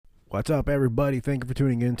What's up, everybody? Thank you for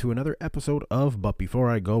tuning in to another episode of But Before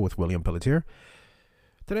I Go with William Pelletier.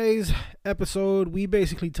 Today's episode, we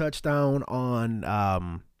basically touched down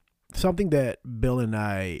on something that Bill and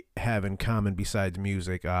I have in common besides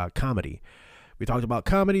music, comedy. We talked about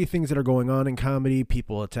comedy, things that are going on in comedy,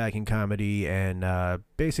 people attacking comedy, and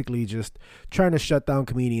basically just trying to shut down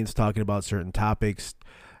comedians talking about certain topics.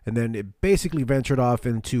 And then it basically ventured off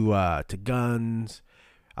into to guns.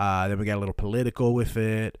 Then we got a little political with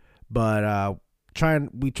it. But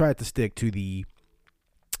we tried to stick to the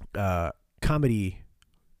comedy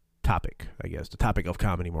topic, I guess, the topic of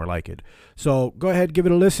comedy, more like it. So go ahead, give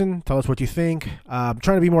it a listen. Tell us what you think. I'm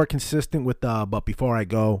trying to be more consistent with But Before I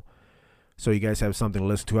Go, so you guys have something to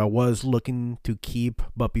listen to. I was looking to keep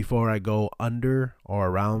But Before I Go under or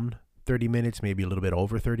around 30 minutes, maybe a little bit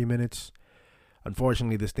over 30 minutes.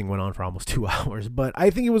 Unfortunately, this thing went on for almost 2 hours, but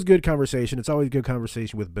I think it was good conversation. It's always good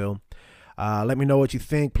conversation with Bill. Let me know what you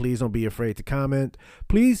think. Please don't be afraid to comment.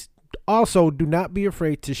 Please also do not be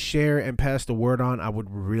afraid to share and pass the word on. I would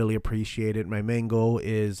really appreciate it. My main goal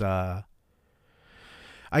is, I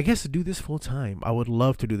guess, to do this full time. I would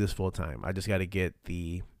love to do this full time. I just got to get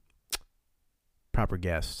the proper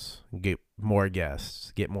guests, get more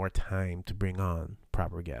time to bring on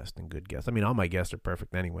proper guests and good guests. I mean, all my guests are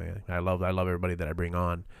perfect anyway. I love everybody that I bring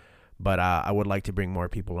on. But I would like to bring more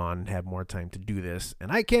people on and have more time to do this.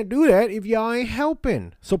 And I can't do that if y'all ain't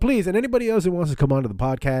helping. So please, and anybody else that wants to come onto the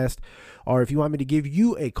podcast, or if you want me to give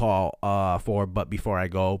you a call for But Before I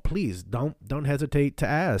Go, please don't hesitate to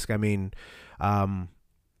ask. I mean,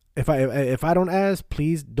 if I don't ask,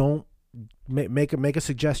 please don't make a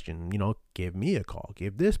suggestion. You know, give me a call,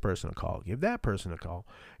 give this person a call, give that person a call.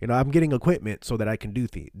 You know, I'm getting equipment so that I can do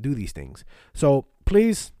these things. So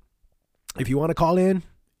please, if you want to call in,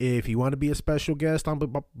 if you want to be a special guest on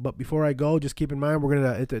But Before I Go, just keep in mind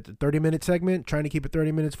it's a 30-minute segment, trying to keep it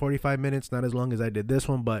 30 minutes, 45 minutes, not as long as I did this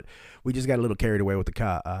one, but we just got a little carried away with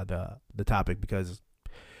the topic because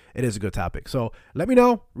it is a good topic. So let me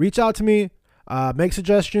know, reach out to me, make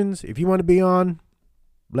suggestions. If you want to be on,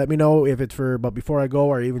 let me know if it's for But Before I Go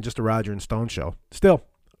or even just a Roger and Stone show. Still,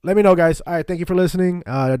 let me know, guys. All right, thank you for listening.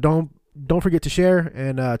 Don't forget to share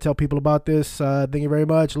and tell people about this. Thank you very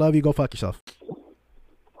much. Love you. Go fuck yourself.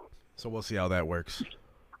 So we'll see how that works.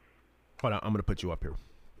 Hold on, I'm going to put you up here.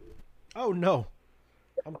 Oh, no.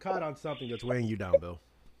 I'm caught on something that's weighing you down, Bill.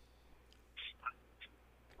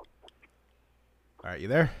 All right, you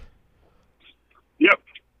there? Yep.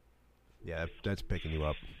 Yeah, that's picking you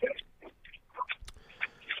up.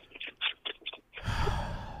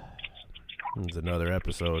 It's another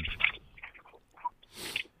episode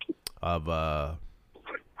of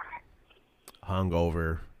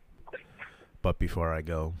Hungover, But Before I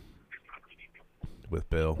Go, with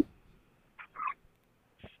Bill.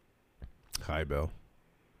 Hi, Bill.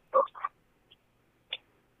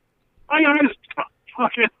 Hi, guys.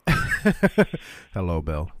 Fucking. Hello,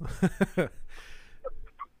 Bill.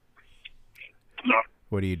 No,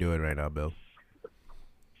 What are you doing right now, Bill?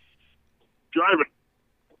 driving.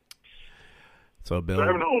 So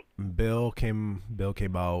Driving home. Bill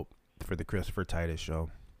came out for the Christopher Titus show,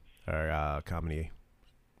 or comedy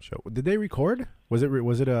show. Did they record? Was it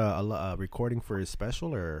a recording for his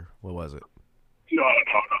special, or what was it? No.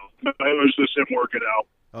 It was just him working out.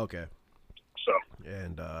 Okay. So.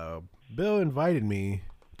 And Bill invited me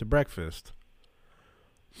to breakfast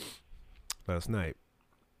last night,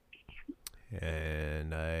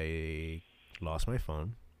 and I lost my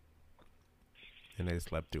phone, and I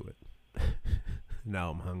slept through it. Now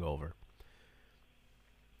I'm hungover.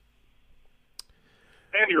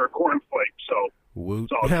 And you're a cornflake, so.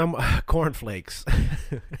 Woot. It's all I'm cornflakes.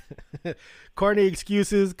 Corny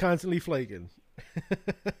excuses, constantly flaking.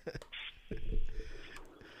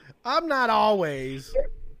 I'm not always.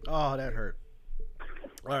 Oh, that hurt.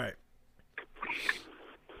 All right.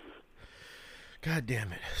 God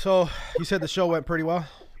damn it. So, you said the show went pretty well?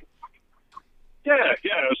 Yeah, it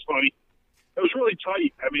was funny. It was really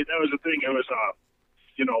tight. I mean, that was the thing. It was,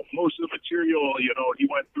 most of the material, he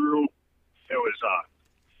went through, it was,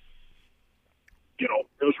 it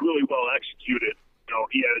was really well executed.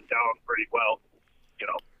 He had it down pretty well,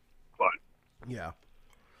 but Yeah.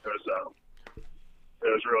 it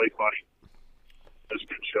was really funny. It was a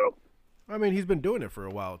good show. I mean, he's been doing it for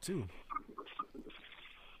a while, too.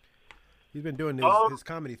 He's been doing his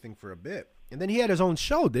comedy thing for a bit. And then he had his own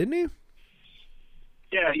show, didn't he?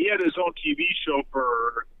 Yeah, he had his own TV show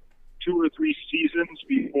for 2 or 3 seasons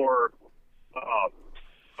before,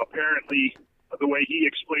 apparently, the way he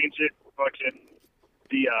explains it, fucking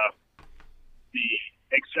the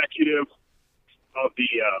executive of the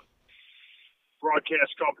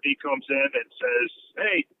broadcast company comes in and says,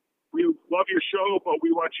 "Hey, but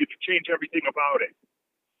we want you to change everything about it.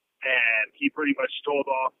 And he pretty much told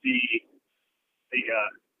off the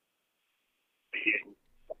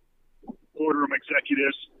boardroom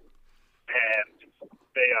executives, and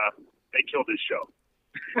they killed his show.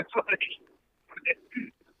 It's like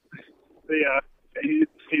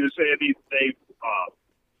he was saying he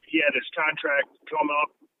had his contract come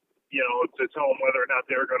up, to tell him whether or not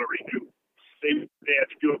they were going to renew. They had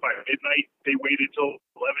to do it by midnight. They waited till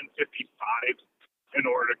 11:55 in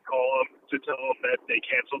order to call him to tell him that they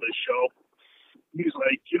canceled his show. He's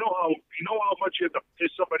like, you know how much you have to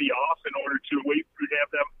piss somebody off in order to wait for have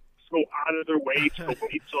them go out of their way to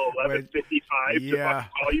wait till 11:55 to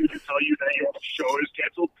call you to tell you that your show is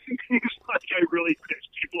canceled. He's like, I really pissed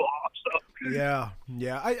people off. So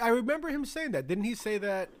yeah. I remember him saying that. Didn't he say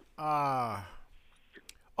that?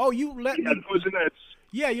 You let me. It was in that.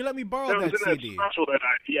 Yeah, you let me borrow that CD. That special that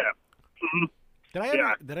Mm-hmm.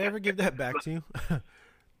 Did I ever give that back to you?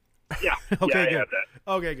 Yeah. Okay, yeah, good. I had that.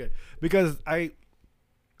 Okay, good. Because I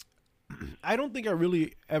don't think I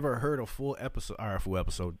really ever heard a full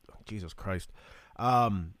episode. Jesus Christ,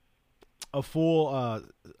 a full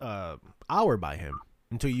hour by him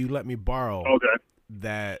until you let me borrow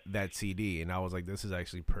that CD, and I was like, this is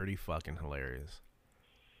actually pretty fucking hilarious.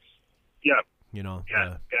 Yeah. Yeah,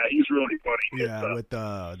 he's really funny. Yeah, with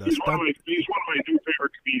the he's one of my new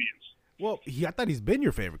favorite comedians. Well, I thought he's been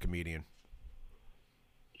your favorite comedian.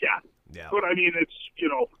 Yeah. But I mean, it's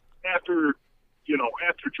after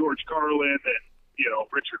George Carlin and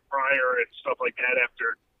Richard Pryor and stuff like that.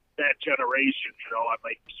 After that generation, I'm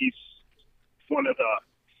like, he's one of the.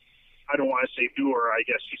 I don't want to say newer. I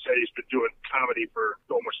guess he said he's been doing comedy for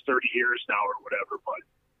almost 30 years now or whatever. But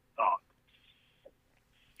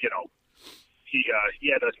he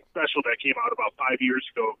had a special that came out about 5 years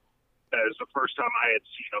ago. That was the first time I had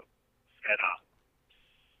seen him, and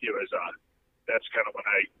it was that's kind of when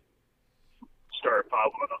I started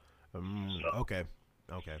following him. Okay.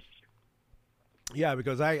 Yeah,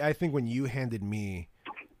 because I think when you handed me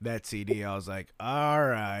that CD, I was like, all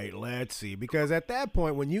right, let's see. Because at that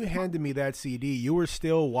point, when you handed me that CD, you were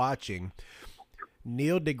still watching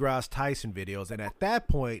Neil deGrasse Tyson videos, and at that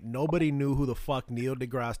point nobody knew who the fuck Neil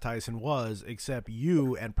deGrasse Tyson was except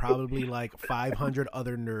you and probably like 500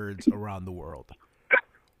 other nerds around the world.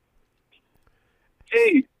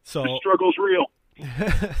 Hey, the struggle's real.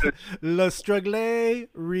 Le struggle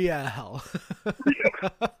real.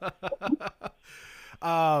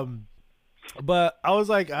 But I was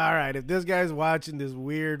like, all right, if this guy's watching this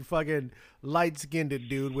weird fucking light-skinned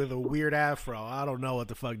dude with a weird afro, I don't know what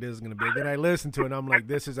the fuck this is going to be. Then I listened to it, and I'm like,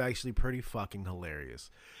 this is actually pretty fucking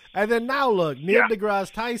hilarious. And then now look, Neil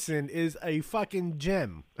deGrasse Tyson is a fucking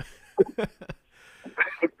gem.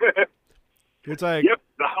 It's like, yep,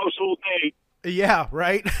 the household name. Yeah,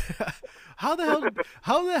 right? How the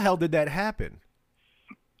hell did that happen?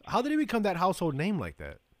 How did he become that household name like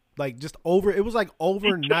that? Like it was like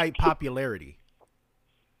overnight popularity.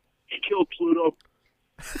 He killed Pluto.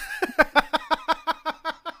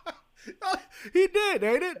 He did,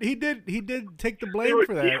 ain't it? He did take the blame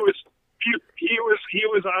for that. He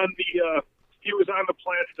was on the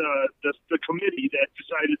planet, the committee that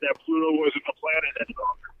decided that Pluto wasn't a planet any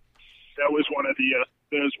longer. That was one of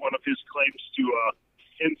his claims to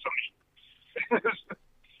infamy.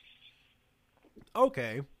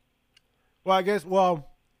 Okay. Well, I guess.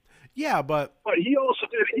 Yeah, but he also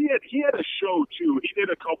did. He had a show too. He did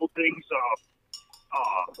a couple things.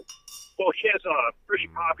 He has a pretty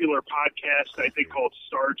popular podcast, I think, called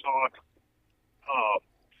Star Talk.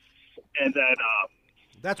 And then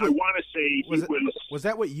that's what I want to say. Was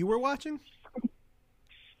that what you were watching?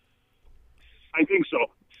 I think so.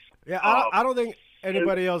 Yeah, I don't think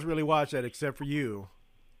anybody else really watched that except for you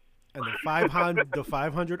and the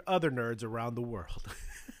 500 other nerds around the world.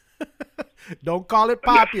 Don't call it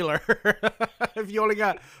popular if you only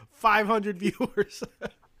got 500 viewers.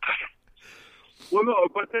 Well, no,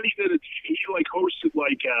 but then he hosted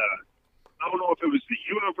I don't know if it was the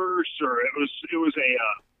Universe or it was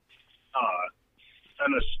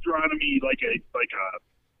an astronomy like a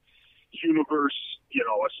Universe,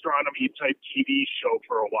 astronomy type TV show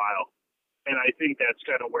for a while, and I think that's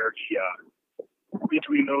kind of where he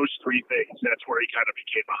between those three things, that's where he kind of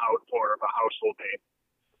became more of a household name.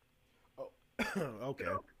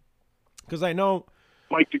 Okay. Because I know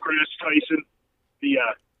Mike deGrasse Tyson, the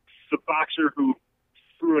boxer who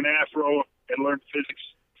grew an afro and learned physics.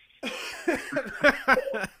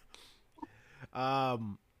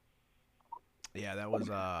 Yeah, that was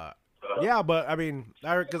yeah, but I mean,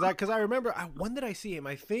 because I remember when did I see him?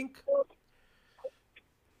 I think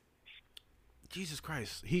Jesus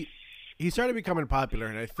Christ, he he started becoming popular,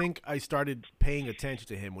 and I think I started paying attention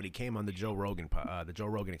to him when he came on the Joe Rogan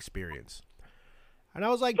Experience, and I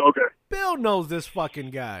was like, Okay. Bill knows this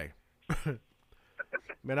fucking guy. And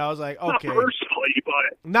I was like, Not okay, personally,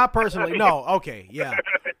 but not personally, no, okay, yeah,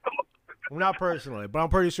 not personally, but I'm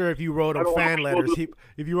pretty sure if you wrote him fan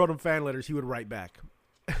letters, he would write back.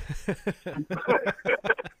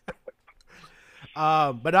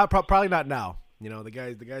 But not probably not now. You know, the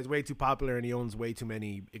guy's way too popular, and he owns way too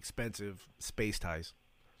many expensive space ties.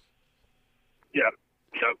 yeah,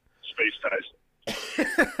 space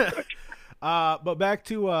ties. But back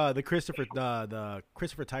to the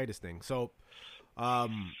Christopher Titus thing. So,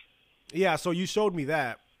 yeah. So you showed me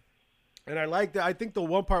that, and I liked it. I think the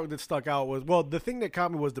one part that stuck out was, well, the thing that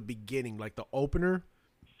caught me was the beginning, like the opener.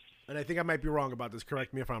 And I think I might be wrong about this.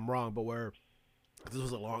 Correct me if I'm wrong. But this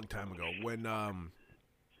was a long time ago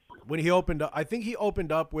when he opened up. I think he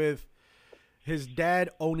opened up with his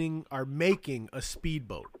dad owning or making a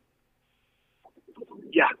speedboat.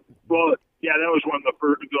 Yeah. Well, yeah, that was one of the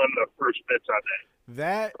first bits on that.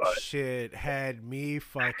 That shit had me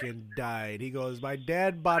fucking died. He goes, my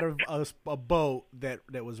dad bought a boat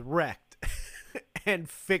that was wrecked and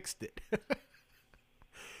fixed it.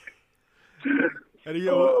 And he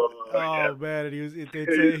goes, yeah. man, and He's fucking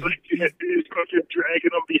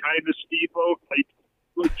dragging him behind the speedboat, like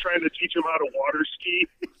trying to teach him how to water ski.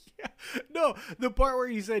 Yeah. No, the part where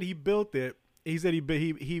he said he built it. He said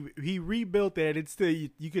he rebuilt it, and it's still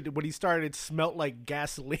you could when he started it smelled like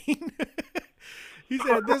gasoline. He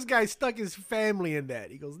said this guy stuck his family in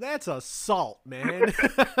that. He goes, that's assault, man.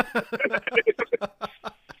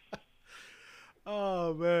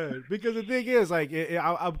 Oh man, because the thing is, like,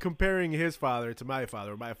 I'm comparing his father to my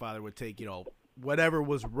father. My father would take, whatever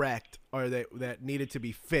was wrecked or that needed to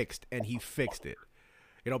be fixed, and he fixed it.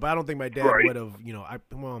 But I don't think my dad would have,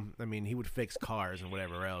 he would fix cars and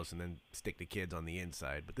whatever else and then stick the kids on the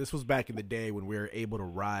inside. But this was back in the day when we were able to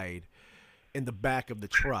ride in the back of the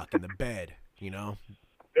truck, in the bed,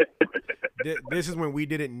 This is when we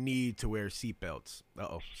didn't need to wear seatbelts.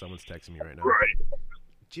 Uh-oh, someone's texting me right now. Right.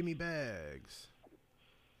 Jimmy Bags.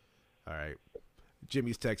 All right.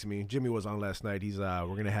 Jimmy's texting me. Jimmy was on last night. He's we're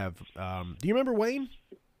going to have do you remember Wayne?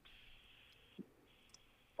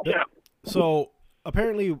 Yeah. So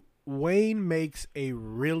apparently Wayne makes a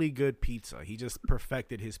really good pizza. He just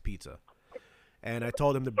perfected his pizza, and I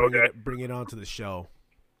told him to bring it onto the show.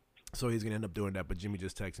 So he's gonna end up doing that. But Jimmy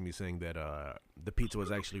just texted me saying that the pizza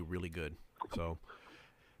was actually really good. So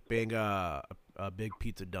being a big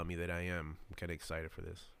pizza dummy that I am, I'm kind of excited for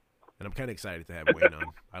this, and I'm kind of excited to have Wayne on.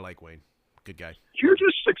 I like Wayne, good guy. You're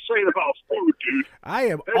just excited about food, dude. I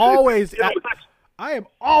am always. I am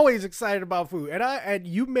always excited about food, and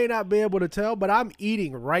you may not be able to tell, but I'm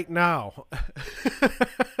eating right now.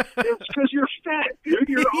 It's because you're fat, dude.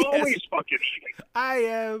 You're always fucking eating. I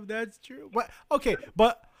am. That's true. But okay,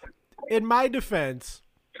 but in my defense,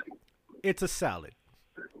 it's a salad.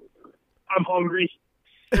 I'm hungry.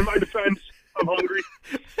 In my defense, I'm hungry.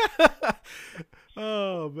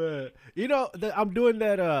 Oh man, I'm doing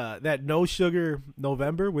that no sugar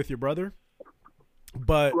November with your brother.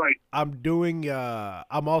 But right. I'm doing.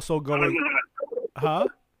 I'm also going. I'm not. Huh?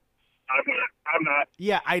 I'm not.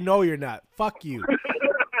 Yeah, I know you're not. Fuck you.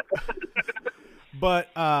 But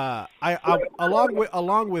I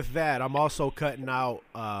along with that, I'm also cutting out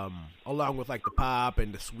along with like the pop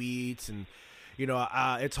and the sweets, and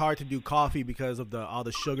it's hard to do coffee because of all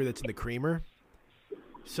the sugar that's in the creamer.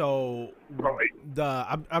 So right.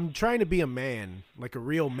 I'm trying to be a man, like a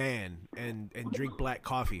real man, and drink black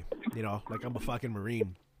coffee, like I'm a fucking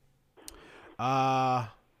Marine.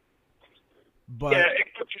 But yeah,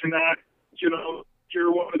 except you're not,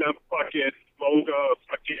 you're one of them fucking mocha,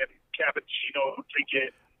 fucking cappuccino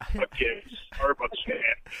drinking fucking Starbucks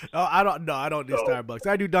fan. Oh, I don't do Starbucks.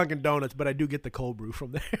 I do Dunkin' Donuts, but I do get the cold brew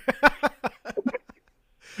from there.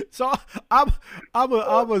 So I'm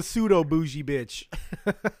a pseudo bougie bitch.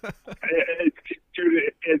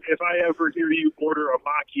 Dude, if I ever hear you order a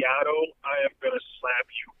macchiato, I am gonna slap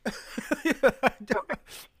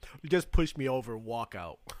you. Just push me over and walk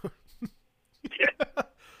out. Yeah.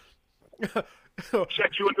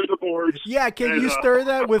 Check you under the boards. Yeah, can you stir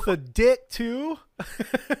that with a dick too?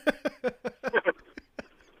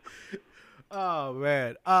 Oh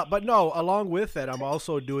man. But no, along with that, I'm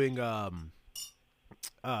also doing I'm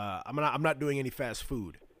not doing any fast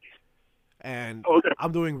food. And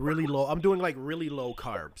I'm doing really low. I'm doing like really low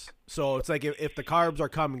carbs. So it's like if the carbs are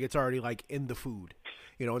coming, it's already like in the food.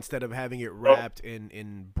 Instead of having it wrapped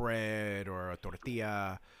in bread or a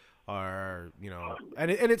tortilla, or and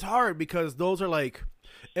it's hard because those are like,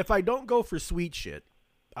 if I don't go for sweet shit,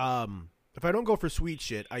 if I don't go for sweet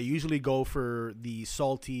shit, I usually go for the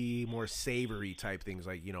salty, more savory type things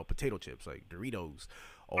like, potato chips, like Doritos,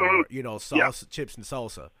 or, salsa chips and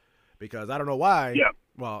salsa. Because I don't know why. Yeah.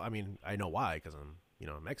 Well, I mean, I know why, because I'm,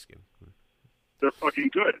 Mexican. They're fucking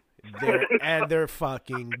good. They're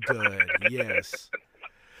fucking good, yes.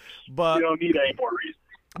 But you don't need any more reason.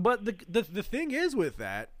 But the thing is with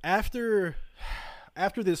that, after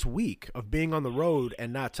this week of being on the road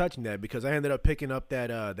and not touching that, because I ended up picking up that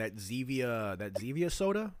Zevia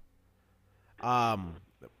soda,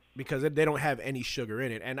 because they don't have any sugar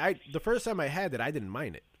in it, and the first time I had that, I didn't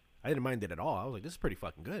mind it. I didn't mind it at all. I was like, this is pretty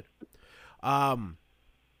fucking good.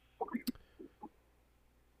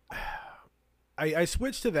 I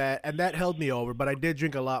switched to that, and that held me over, but I did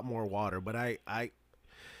drink a lot more water. But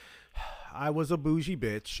I was a bougie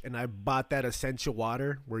bitch, and I bought that essential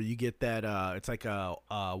water where you get that. It's like a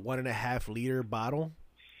 1.5 liter bottle,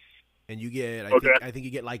 and you get. I think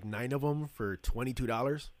you get like 9 of them for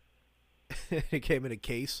 $22. It came in a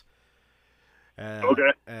case. That's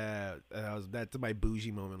my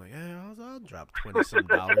bougie moment. Like, I'll drop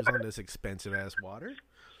 $20 on this expensive ass water.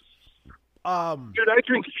 Dude, I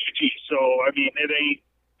drink Fiji, so I mean, it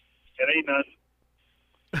ain't none.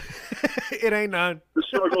 It ain't none. The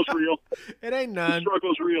struggle's real. It ain't none. The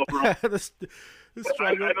struggle's real, bro. the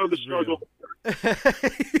struggle. I know the struggle.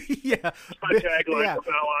 Yeah. That's my tagline from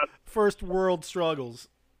now on. First world struggles.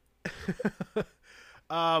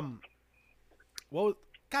 Well,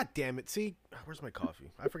 God damn it. See, where's my coffee?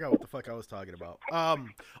 I forgot what the fuck I was talking about.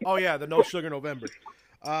 Oh yeah, the no sugar November.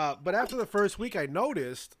 But after the first week, I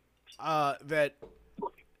noticed that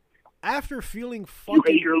after feeling fucking...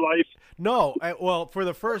 You hate your life? No, well, for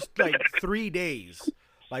the first, 3 days,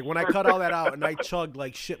 when I cut all that out and I chugged,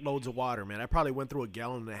 shitloads of water, man, I probably went through 1.5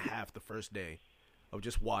 gallons the first day of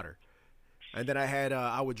just water. And then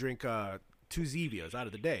I would drink 2 Zevias out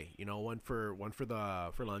of the day, one for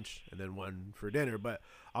lunch and then one for dinner. But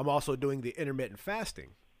I'm also doing the intermittent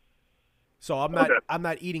fasting. So I'm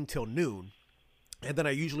not eating till noon. And then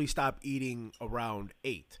I usually stop eating around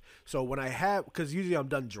 8. So when because usually I'm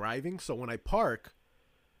done driving. So when I park,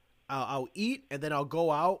 I'll eat and then I'll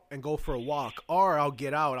go out and go for a walk, or I'll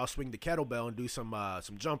get out, I'll swing the kettlebell and do some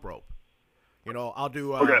jump rope. I'll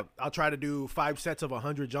do I'll try to do 5 sets of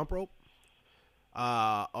 100 jump rope,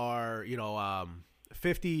 or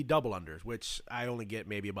 50 double unders, which I only get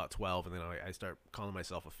maybe about 12, and then I start calling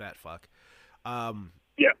myself a fat fuck.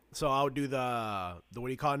 Yeah. So I'll do the what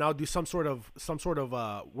do you call it? And I'll do some sort of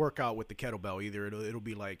workout with the kettlebell. Either it'll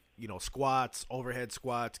be squats, overhead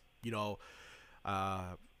squats,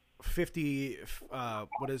 50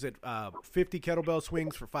 50 kettlebell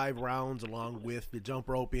swings for 5 rounds along with the jump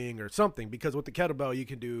roping or something, because with the kettlebell you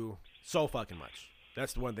can do so fucking much.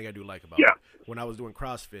 That's the one thing I do like about it. When I was doing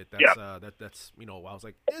CrossFit, that's I was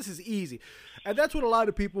like, this is easy. And that's what a lot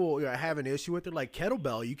of people have an issue with. They're like,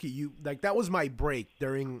 kettlebell, you that was my break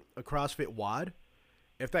during a CrossFit WOD.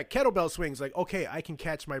 If that kettlebell swings, okay, I can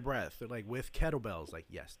catch my breath. They're like, with kettlebells,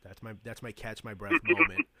 yes, that's my catch my breath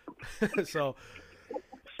moment. So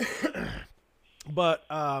but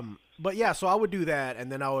yeah, so I would do that, and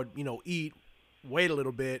then I would, eat, wait a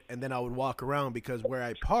little bit, and then I would walk around, because where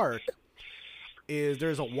I park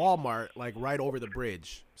there's a Walmart right over the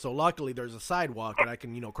bridge. So luckily there's a sidewalk that I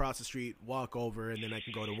can, cross the street, walk over, and then I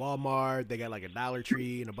can go to Walmart. They got a Dollar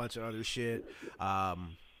Tree and a bunch of other shit.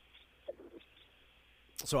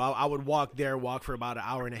 So I would walk for about 1.5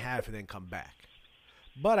 hours and then come back.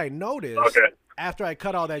 But I noticed after I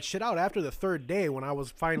cut all that shit out, after the 3rd day, when I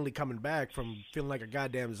was finally coming back from feeling like a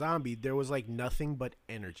goddamn zombie, there was nothing but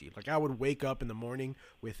energy. I would wake up in the morning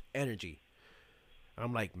with energy. And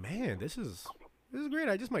I'm like, man, this is great.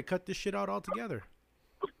 I just might cut this shit out altogether.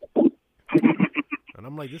 And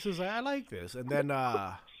I'm like, I like this. And then,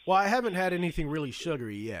 I haven't had anything really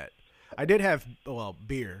sugary yet. I did have,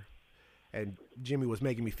 beer. And Jimmy was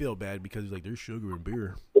making me feel bad because he's like, there's sugar in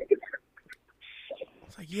beer. I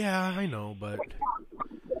was like, yeah, I know, but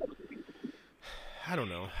I don't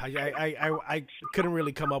know. I couldn't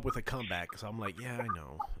really come up with a comeback. So I'm like, yeah, I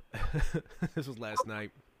know. This was last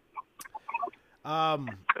night.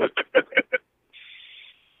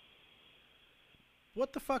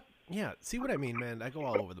 What the fuck? Yeah, see what I mean, man? I go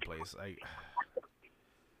all over the place.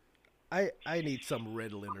 I need some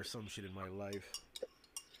Ritalin or some shit in my life. I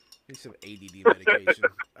need some ADD medication.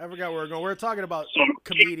 I forgot where we're going. We're talking about some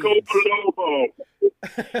comedians. Ginkgo biloba.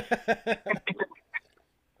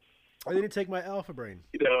 I didn't take my Alpha Brain.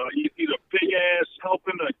 You need a big ass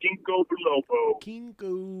helping of Ginkgo biloba.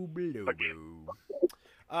 Ginkgo biloba.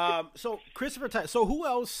 So Christopher, so who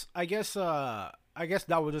else? I guess I guess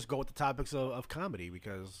now we'll just go with the topics of comedy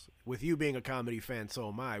because with you being a comedy fan, so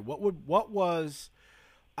am I. What was,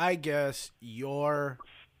 I guess, your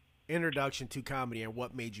introduction to comedy and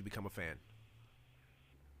what made you become a fan?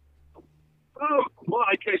 Well,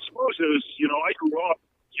 I suppose it was, I grew up,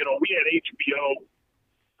 we had HBO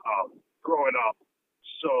growing up.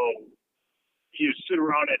 So you sit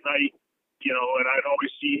around at night, and I'd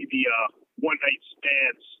always see the one night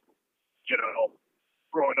stands,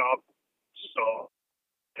 growing up. So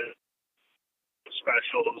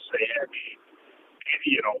specials, they had,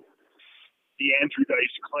 the Andrew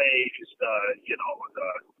Dice Clays, the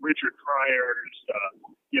Richard Pryors,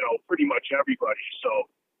 pretty much everybody. So,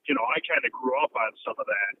 I kind of grew up on some of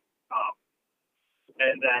that.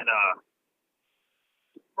 And then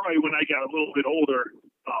probably when I got a little bit older,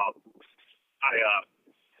 I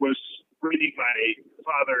was reading my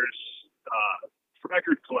father's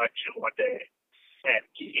record collection one day, and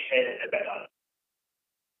he had.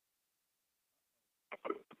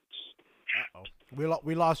 Uh-oh.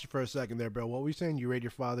 We lost you for a second there, Bill. What were you saying? You read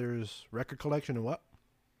your father's record collection and what?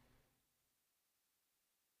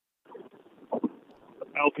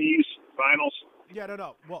 LPs, vinyls. Yeah,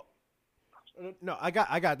 no. Well, no, I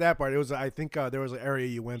got that part. It was, I think, there was an area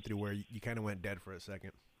you went through where you kind of went dead for a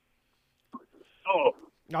second. Oh,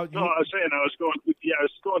 no, I was saying I was going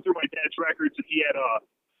through my dad's records, and he had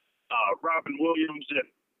Robin Williams and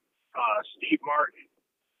Steve Martin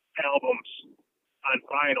albums on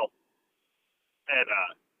vinyl, and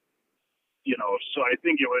so I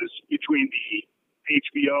think it was between the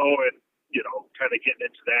HBO and kind of getting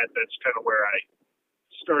into that. That's kind of where I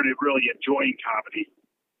started really enjoying comedy.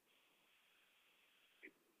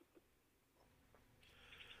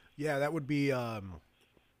 Yeah, that would be. I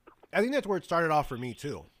think that's where it started off for me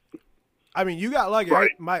too. I mean, you got lucky.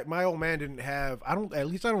 Right. My old man didn't have. I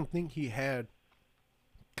don't think he had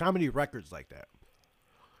comedy records like that.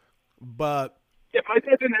 But yeah, my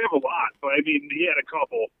dad didn't have a lot, but I mean, he had a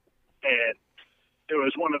couple, and it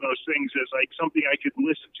was one of those things. It's like something I could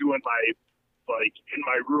listen to in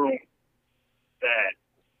my room that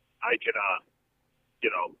I could,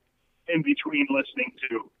 in between listening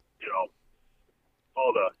to,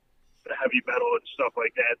 all the heavy metal and stuff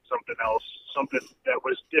like that, something that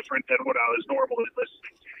was different than what I was normally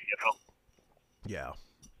listening to,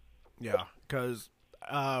 Yeah, because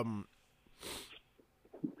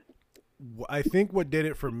I think what did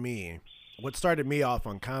it for me, what started me off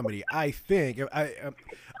on comedy, I think,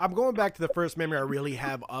 I'm going back to the first memory I really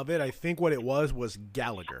have of it. I think what it was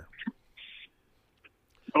Gallagher.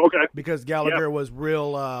 Okay. Because Gallagher was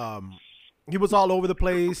real, he was all over the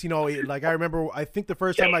place, like I remember, I think the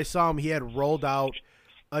first time I saw him, he had rolled out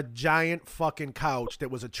a giant fucking couch that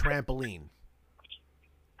was a trampoline.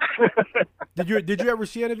 Did you ever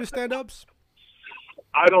see any of his stand-ups?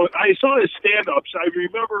 I saw his stand-ups. I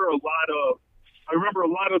remember a lot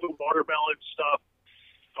of the watermelon stuff,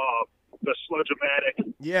 the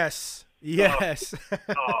Sludge-O-Matic. Yes. Yeah.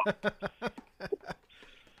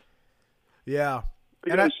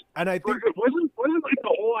 And I think wasn't like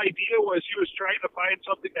the whole idea was he was trying to find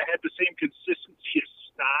something that had the same consistency as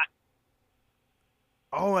snot.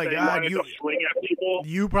 Oh my God! To fling at people.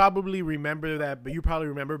 You probably remember that, but you probably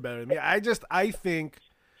remember better than me. I think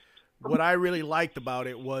what I really liked about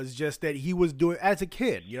it was just that he was doing as a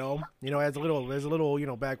kid, as a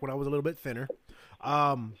little, back when I was a little bit thinner.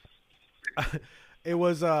 It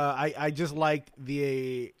was I just liked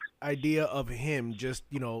the idea of him just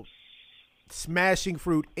smashing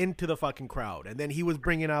fruit into the fucking crowd, and then he was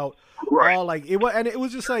bringing out all like it was, and it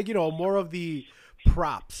was just like more of the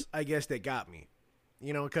props, I guess, that got me.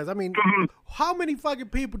 Because I mean, how many fucking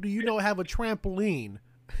people do you know have a trampoline?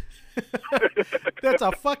 That's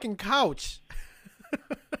a fucking couch.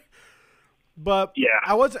 But yeah,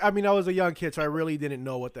 I was a young kid, so I really didn't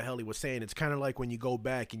know what the hell he was saying. It's kind of like when you go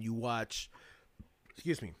back and you watch,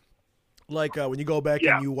 when you go back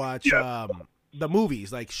and you watch the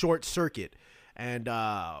movies like Short Circuit and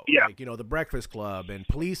The Breakfast Club and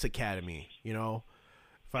Police Academy,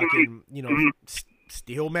 fucking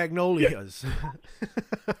Steel Magnolias.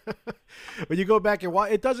 When you go back and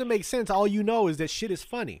watch, it doesn't make sense. All you know is that shit is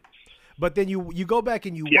funny. But then you go back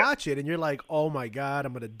and you watch it and you're like, oh my God,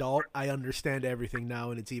 I'm an adult. I understand everything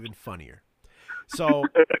now and it's even funnier. So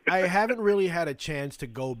I haven't really had a chance to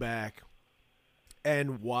go back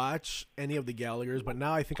and watch any of the Gallaghers, but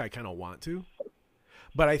now I think I kind of want to.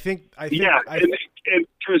 But I think and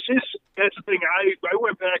because that's the thing. I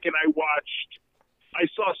went back and I watched. I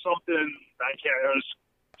saw something. It was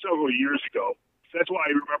several years ago. That's why I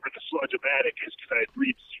remember the Sludge-O-Matic is because I had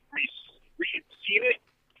seen it.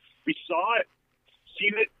 We saw it,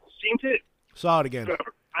 seen it. Saw it again.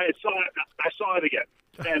 I saw saw it again.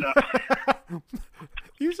 And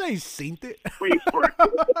You say seen it? wait for it.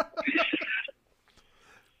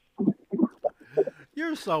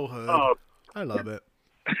 You're so hood. I love it.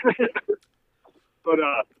 But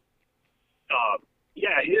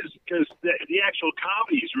yeah, because the actual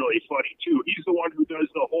comedy is really funny too. He's the one who does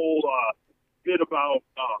the whole bit about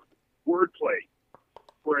wordplay,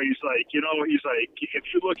 where he's like, if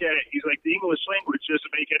you look at it, he's like, the English language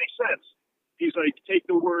doesn't make any sense. He's like, take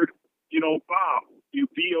the word, bomb,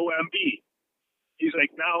 B-O-M-B. He's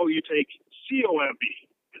like, now you take C-O-M-B.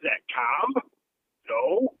 Is that comb?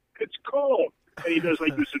 No, it's comb. And he does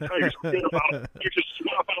like this entire thing about you just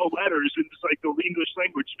swap out letters, and it's like the English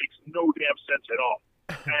language makes no damn sense at all.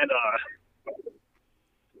 And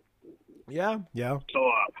yeah. So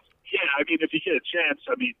yeah, I mean, if you get a chance,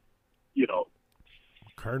 I mean,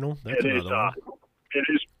 Colonel, that's it is one.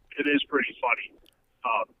 it is pretty funny.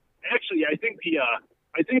 Actually, I think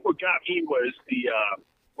what got me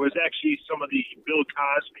was actually some of the Bill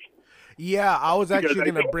Cosby. Yeah, I was actually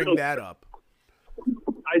going to bring that up.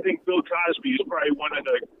 I think Bill Cosby is probably one of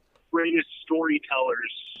the greatest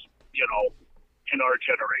storytellers, in our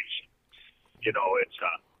generation. It's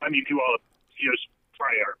I mean, he was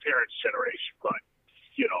probably our parents' generation, but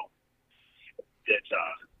it's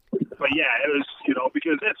but yeah, it was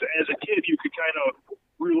because as a kid you could kind of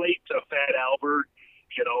relate to Fat Albert,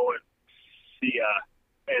 and the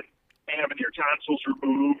and having your tonsils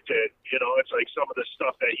removed, and it's like some of the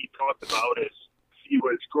stuff that he talked about as he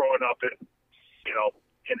was growing up in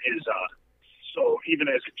in his so even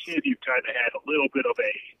as a kid you kind of had a little bit of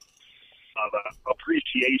a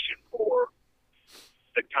appreciation for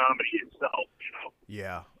the comedy itself.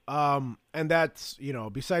 Yeah. And that's,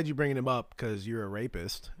 besides you bringing him up because you're a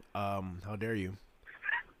rapist, how dare you?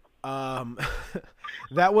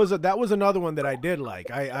 That was another one that I did like.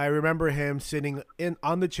 I remember him sitting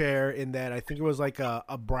on the chair in that, I think it was like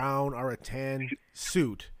a brown or a tan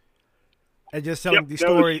suit, and just telling the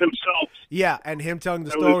story himself. Yeah, and him telling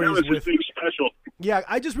the stories that was with his big special. Yeah,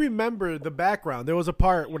 I just remember the background. There was a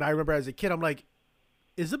part when I remember as a kid, I'm like,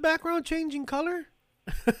 is the background changing color?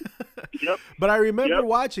 Yep. But I remember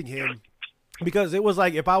watching him because it was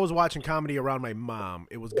like if I was watching comedy around my mom,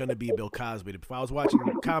 it was going to be Bill Cosby. If I was watching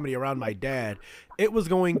comedy around my dad, it was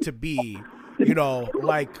going to be,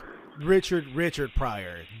 like Richard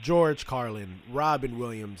Pryor, George Carlin, Robin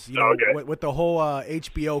Williams, with the whole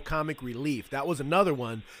HBO comic relief. That was another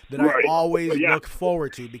one that I always look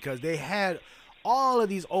forward to because they had all of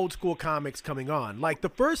these old school comics coming on. Like the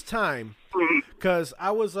first time, because I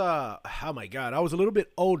was, I was a little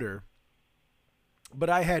bit older, but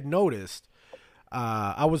I had noticed,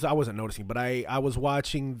 I wasn't noticing, but I was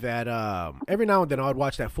watching that, every now and then I would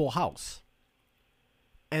watch that Full House.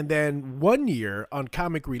 And then one year on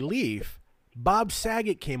Comic Relief, Bob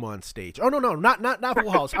Saget came on stage. Oh, no, not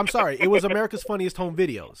Full House. I'm sorry. It was America's Funniest Home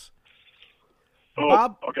Videos.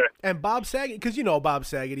 Okay. And Bob Saget, because Bob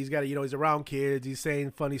Saget, he's got, he's around kids, he's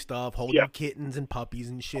saying funny stuff, holding kittens and puppies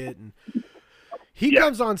and shit. And he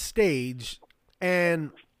comes on stage,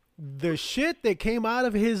 and the shit that came out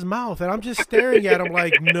of his mouth, and I'm just staring at him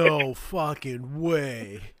like, no fucking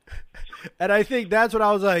way. And I think that's what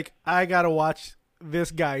I was like, I got to watch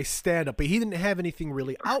this guy stand up. But he didn't have anything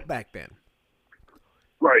really out back then.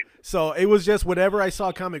 Right. So it was just whenever I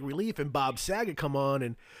saw Comic Relief and Bob Saget come on,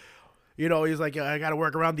 and he's like, I got to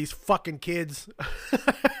work around these fucking kids.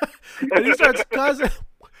 And he starts cussing.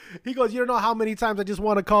 He goes, you don't know how many times I just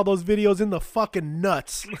want to call those videos in the fucking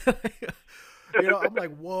nuts. I'm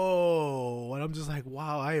like, whoa. And I'm just like,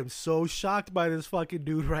 wow, I am so shocked by this fucking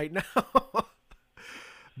dude right now.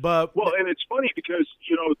 But well, and it's funny because,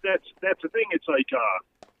 that's the thing. It's like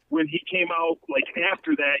when he came out, like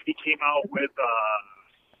after that, he came out with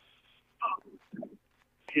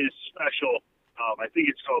his special. I think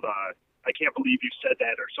it's called I Can't Believe You Said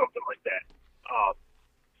That or something like that.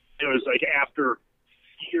 It was like after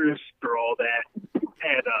years after all that,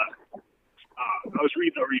 and I was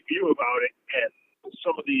reading a review about it, and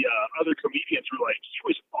some of the other comedians were like, he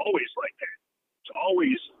was always like that. He's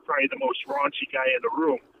always probably the most raunchy guy in the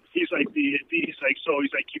room. He's like you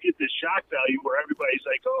get this shock value where everybody's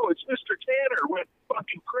like, oh, it's Mr. Tanner went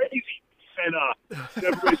fucking crazy. And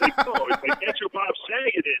everybody's like, no, it's like that's what Bob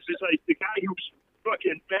Saget is. It's like the guy who's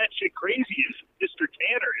fucking batshit crazy is Mr.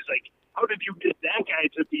 Tanner. Is like, how did you get that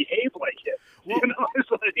guy to behave like him? Well,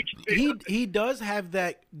 it's like he does have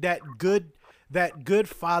that good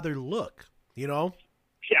father look, Yeah.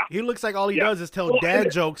 He looks like all he does is tell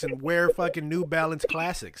dad jokes and wear fucking New Balance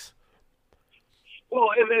classics. Well,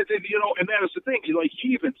 and that was the thing. Like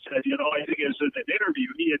he even said, I think it was in an interview,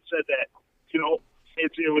 he had said that,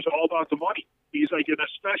 it was all about the money. He's like, and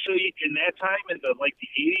especially especially in that time in the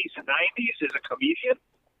 80s and 90s as a comedian,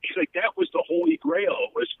 he's like, that was the holy grail,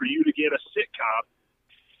 was for you to get a sitcom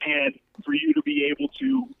and for you to be able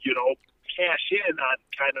to, cash in on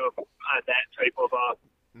kind of on that type of,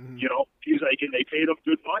 he's like, and they paid him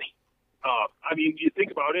good money. I mean, you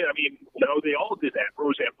think about it. I mean, they all did that.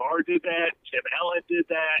 Roseanne Barr did that. Tim Allen did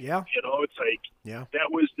that. Yeah. It's like that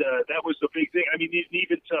was the big thing. I mean,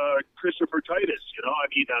 even to Christopher Titus. I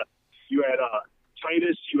mean, you had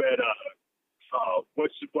Titus. You had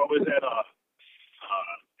what was that?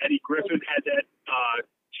 Eddie Griffin had that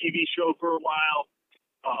TV show for a while.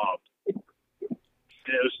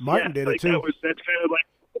 Martin did it too. That's kind of like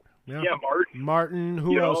Martin. Martin.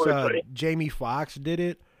 Who else? Jamie Foxx did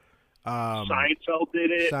it. Seinfeld did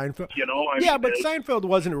it. Seinfeld. But Seinfeld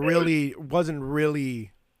wasn't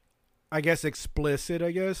really, I guess, explicit. I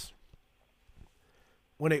guess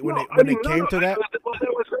when it came to that.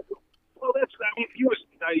 That's. I mean, he was.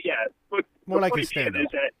 But more like a stand-up. Is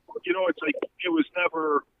that it's like it was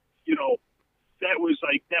never. That was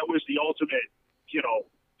the ultimate.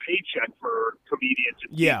 Paycheck for comedians.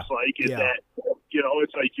 It seems like that.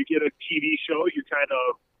 It's like you get a TV show.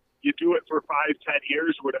 You do it for 5-10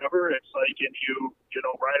 years, whatever. It's like, and you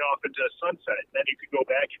ride off into the sunset. Then you can go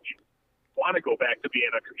back if you want to go back to being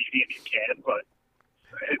a comedian. You can, but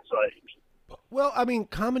it's like. Well, I mean,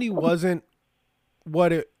 comedy wasn't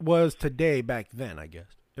what it was today back then. I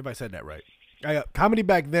guess if I said that right, comedy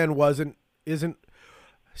back then isn't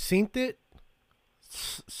seen it,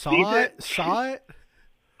 saw it.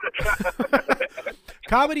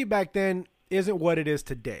 Comedy back then isn't what it is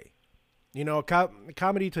today.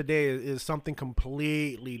 Comedy today is something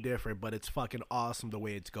completely different, but it's fucking awesome the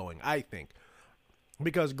way it's going, I think.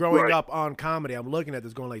 Because growing up on comedy, I'm looking at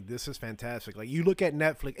this going like, this is fantastic. Like, you look at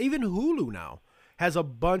Netflix, even Hulu now has a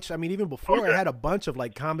bunch. I mean, even before it had a bunch of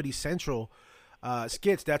like Comedy Central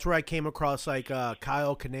skits. That's where I came across like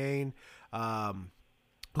Kyle Kinane.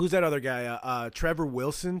 Who's that other guy? Trevor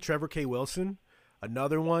K. Wilson.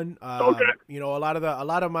 Another one, a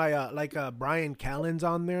lot of my Brian Callen's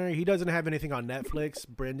on there. He doesn't have anything on Netflix.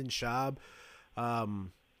 Brendan Schaub, a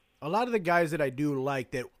lot of the guys that I do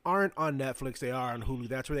like that aren't on Netflix, they are on Hulu.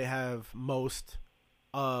 That's where they have most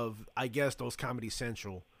of, I guess, those Comedy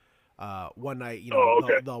Central one night,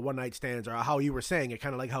 the one night stands, or how you were saying it,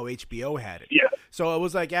 kind of like how HBO had it. Yeah. So it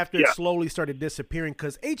was like after it slowly started disappearing,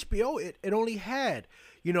 because HBO it only had.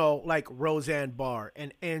 Like Roseanne Barr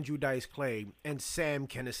and Andrew Dice Clay and Sam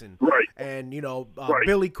Kinison. Right. And,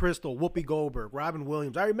 Billy Crystal, Whoopi Goldberg, Robin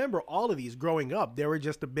Williams. I remember all of these growing up. They were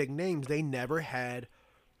just the big names. They never had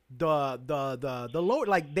the lower,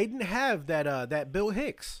 like they didn't have that Bill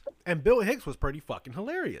Hicks. And Bill Hicks was pretty fucking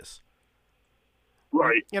hilarious.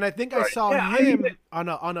 Right. And I think I saw him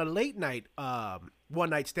on a late night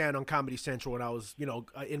one night stand on Comedy Central when I was,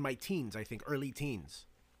 in my teens, I think, early teens.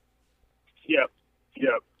 Yeah.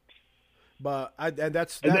 Yeah, but then you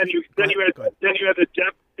had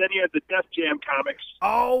the Def Jam comics.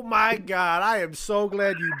 Oh my God! I am so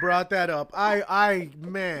glad you brought that up. I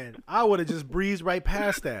would have just breezed right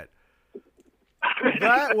past that.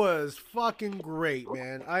 That was fucking great,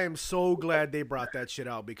 man. I am so glad they brought that shit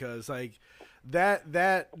out, because like that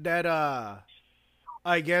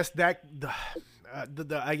I guess that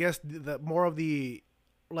the more of the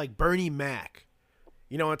like Bernie Mac.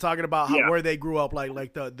 And talking about where they grew up,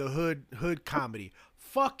 like the hood comedy.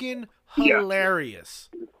 Fucking hilarious.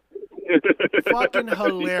 Fucking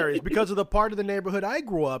hilarious. Because of the part of the neighborhood I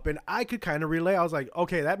grew up in, I could kind of relate. I was like,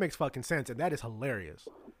 okay, that makes fucking sense, and that is hilarious.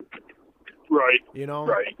 Right.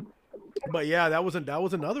 Right. But yeah, that was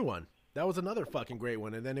another one. That was another fucking great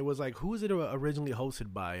one. And then it was like, who was it originally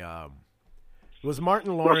hosted by? It was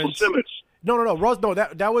Martin Lawrence. Russell Simmons. No,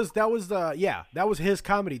 that was his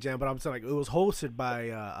Comedy Jam, but I'm saying like it was hosted by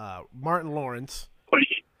Martin Lawrence.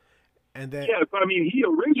 And then but I mean, he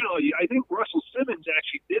originally, I think Russell Simmons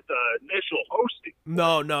actually did the initial hosting.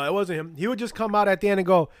 No, it wasn't him. He would just come out at the end and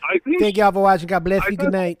go, "Thank y'all for watching. God bless you.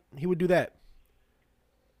 Good night." He would do that.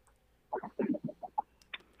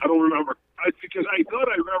 I don't remember. Because I thought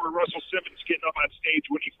I remember Russell Simmons getting up on stage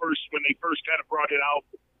when they first kind of brought it out.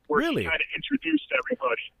 Where really? He kind of introduced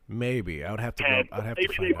everybody. Maybe I would have to.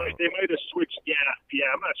 Maybe they might have switched. Yeah.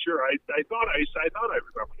 I'm not sure. I thought I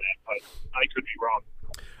remember that, but I could be wrong.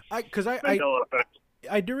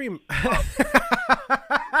 I do remember.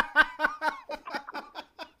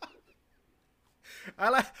 I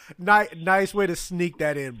like nice way to sneak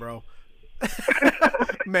that in, bro.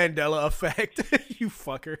 Mandela effect, you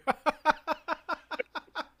fucker.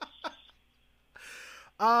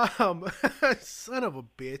 Son of a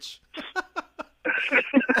bitch.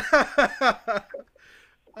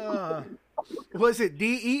 Was it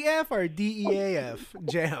DEF or DEAF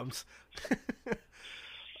jams?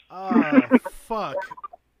 Oh, fuck.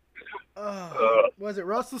 Was it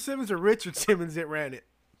Russell Simmons or Richard Simmons that ran it?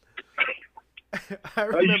 I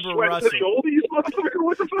remember you Russell. The oldies, motherfucker.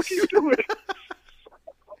 What the fuck are you doing?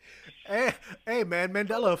 Hey, man,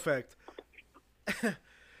 Mandela effect.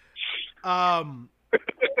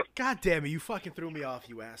 God damn it, you fucking threw me off,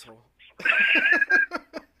 you asshole.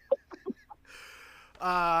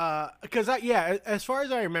 Because as far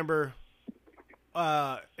as I remember,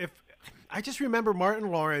 if I just remember Martin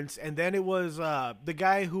Lawrence, and then it was the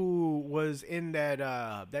guy who was in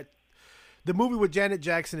the movie with Janet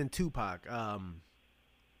Jackson and Tupac.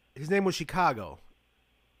 His name was Chicago.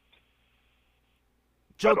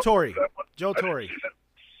 Joe Torre. Joe Torre.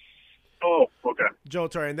 Oh, okay. Joe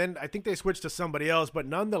Torre. And then I think they switched to somebody else, but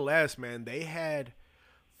nonetheless, man, they had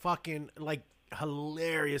fucking like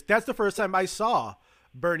hilarious. That's the first time I saw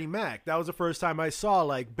Bernie Mac. That was the first time I saw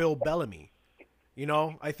like Bill Bellamy. You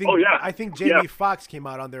know, I think Jamie Foxx came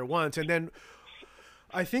out on there once, and then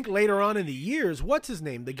I think later on in the years, what's his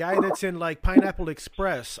name? The guy that's in like Pineapple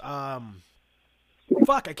Express.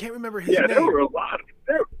 Fuck, I can't remember his name. Yeah, there were a lot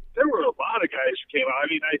of guys who came out. I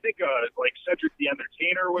mean, I think like Cedric the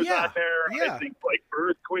Entertainer was on there. Yeah. I think like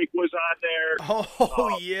Earthquake was on there.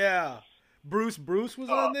 Oh yeah, Bruce was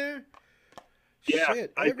on there. Yeah,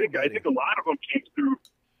 Shit, I think a lot of them came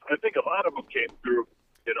through.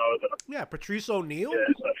 You know, Patrice O'Neal.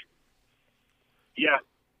 Yeah.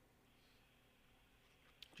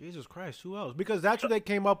 Jesus Christ, who else? Because that's what they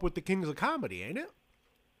came up with the Kings of Comedy, ain't it?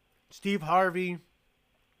 Steve Harvey.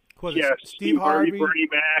 Steve Harvey, Bernie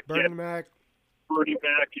Mac,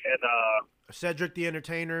 and Cedric the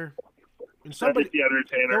Entertainer. And Cedric the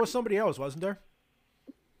Entertainer. There was somebody else, wasn't there?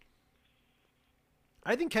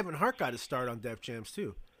 I think Kevin Hart got his start on Def Jams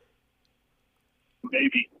too.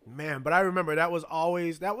 Maybe. Man, but I remember that was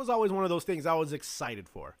always one of those things I was excited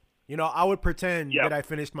for. You know, I would pretend that I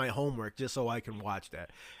finished my homework just so I can watch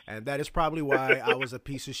that. And that is probably why I was a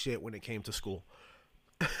piece of shit when it came to school.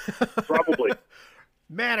 Probably.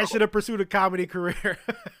 Man, I should have pursued a comedy career.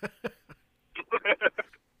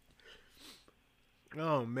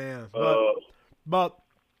 Oh man. But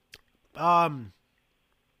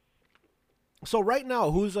so right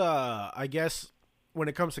now, who's I guess when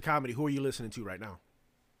it comes to comedy, who are you listening to right now?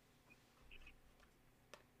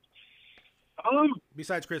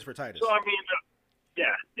 Besides Christopher Titus. So I mean,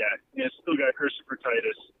 still got Christopher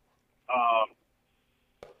Titus.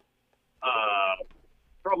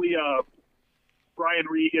 Probably Brian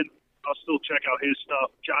Regan. I'll still check out his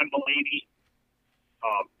stuff. John Mulaney.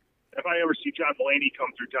 If I ever see John Mulaney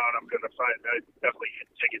come through town, I'm gonna definitely get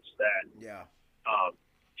tickets to that. Yeah.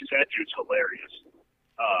 Because that dude's hilarious.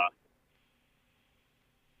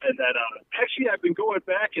 And then actually, I've been going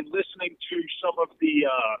back and listening to some of the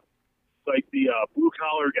blue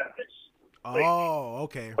collar guys. Oh,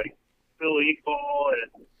 okay. Like Bill Engvall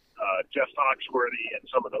and Jeff Foxworthy and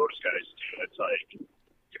some of those guys too. It's like,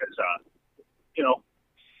 because you know,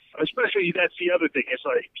 especially that's the other thing. It's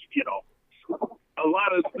like, you know, a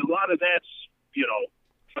lot of that's, you know,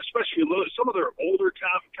 especially some of their older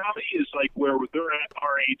comedy is like where they're at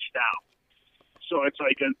our age now. So it's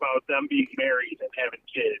like about them being married and having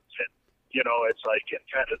kids, and you know, it's like in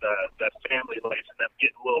kind of that family life and them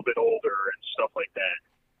getting a little bit older and stuff like that.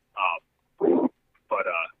 But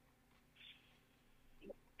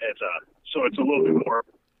it's so it's a little bit more,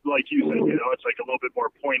 like you said, you know, it's like a little bit more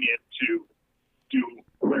poignant to do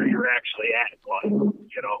where you're actually at in life,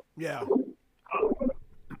 you know. Yeah.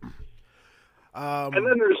 And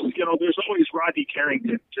then there's always Rodney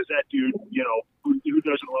Carrington, because that dude, you know, who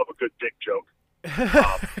doesn't love a good dick joke?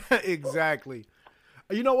 Exactly.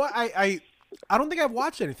 You know what? I don't think I've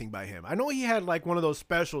watched anything by him. I know he had like one of those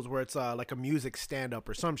specials where it's like a music stand up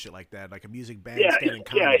or some shit like that, like a music band standing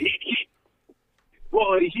comedy.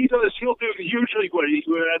 He does. He'll do usually what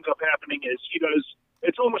ends up happening is he does.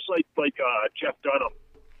 It's almost like Jeff Dunham,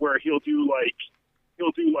 where he'll do like a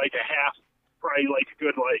half, probably like a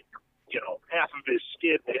good like, you know, half of his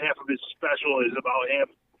skit and half of his special is about him,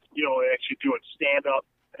 you know, actually doing stand up,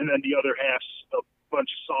 and then the other half's a bunch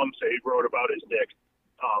of songs that he wrote about his dick.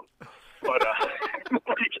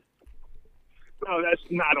 No, that's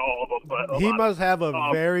not all of them. But he must have a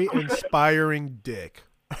very inspiring dick.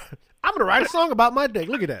 I'm gonna write a song about my dick.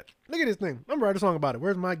 Look at that. Look at this thing. I'm gonna write a song about it.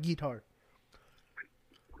 Where's my guitar?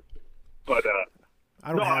 But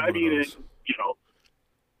I don't have one of those. You know,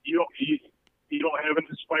 you don't have an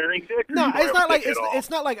inspiring dick. No, it's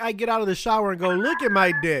not like I get out of the shower and go, look at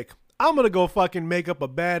my dick. I'm gonna go fucking make up a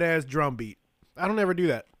badass drum beat. I don't ever do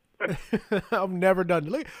that. I've never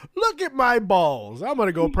done it. Look at my balls. I'm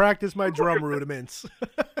gonna go practice my drum rudiments.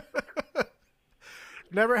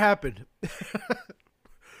 Never happened.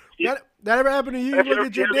 Yeah. That ever happened to you? You look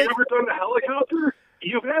at your have dick? you ever done the helicopter?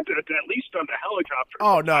 You've had to at least done the helicopter.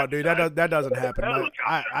 Oh no, dude, that doesn't happen.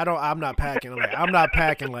 I'm not packing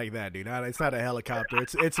like that, dude. It's not a helicopter.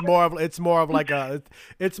 It's more of like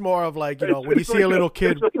you know, when you see a little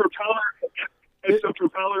kid. It's a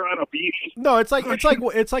propeller on a beanie. No, it's like a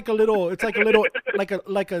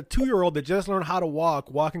 2-year-old that just learned how to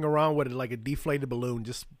walking around with like a deflated balloon,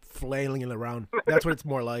 just flailing it around. That's what it's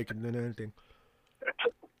more like than anything.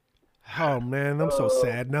 Oh man, I'm so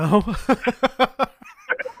sad now.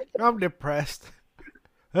 I'm depressed.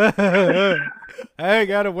 I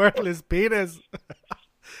got a worthless penis.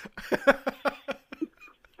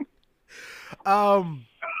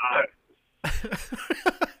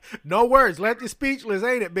 No words. Left you speechless,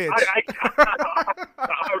 ain't it, bitch?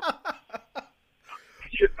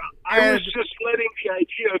 I was just letting the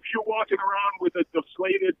idea of you walking around with a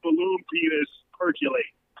deflated balloon penis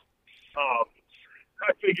percolate. I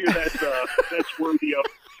figure that's worthy of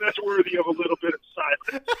a little bit of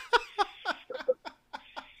silence.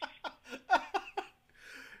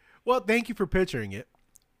 Well, thank you for picturing it.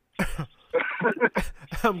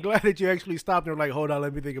 I'm glad that you actually stopped and were like, hold on,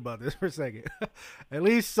 let me think about this for a second. At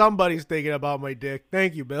least somebody's thinking about my dick.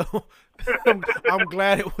 Thank you, Bill. I'm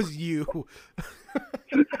glad it was you.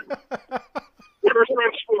 What are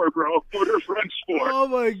friends for, bro? What are friends for? Oh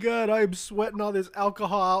my God, I'm sweating all this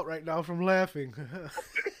alcohol out right now from laughing.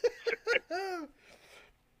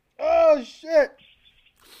 Oh shit.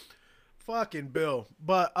 Fucking Bill.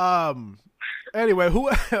 But anyway,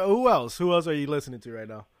 who else? Who else are you listening to right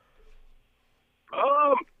now?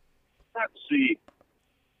 Let's see.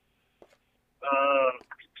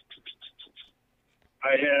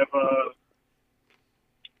 I have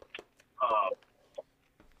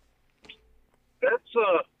that's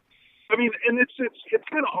I mean, and it's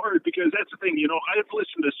kind of hard because that's the thing, you know. I've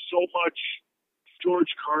listened to so much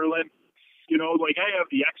George Carlin. You know, like I have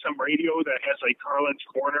the XM radio that has like Carlin's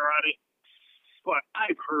Corner on it, but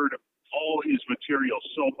I've heard all his material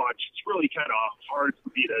so much. It's really kind of hard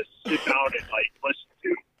for me to sit down and like listen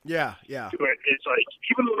to. Yeah. To it. It's like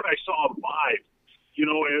even when I saw him live, you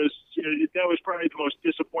know, that was probably the most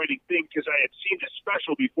disappointing thing because I had seen his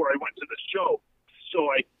special before I went to the show, so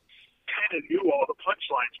I kind of knew all the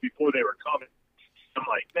punchlines before they were coming. I'm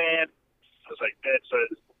like, man, I was like, that's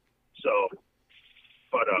so,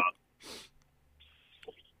 but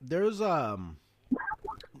there's I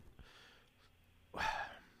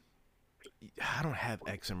don't have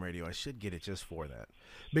XM radio. I should get it just for that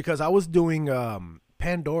because I was doing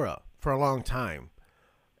Pandora for a long time,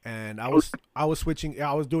 and I was switching.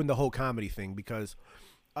 I was doing the whole comedy thing because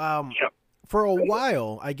for a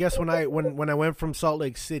while, I guess when I went from Salt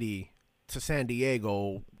Lake City to San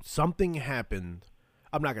Diego, something happened.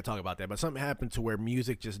 I'm not gonna talk about that, but something happened to where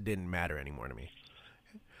music just didn't matter anymore to me.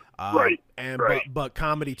 Right. But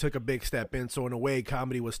comedy took a big step in. So in a way,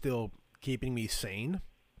 comedy was still keeping me sane.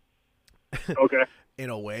 Okay. In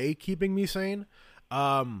a way, keeping me sane.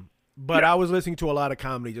 But I was listening to a lot of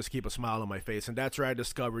comedy just to keep a smile on my face, and that's where I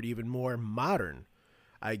discovered even more modern,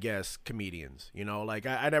 I guess, comedians. You know, like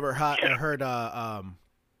I never heard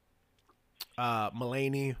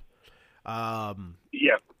Mulaney.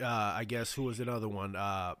 I guess who was another one?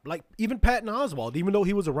 Like even Patton Oswalt, even though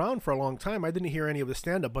he was around for a long time, I didn't hear any of the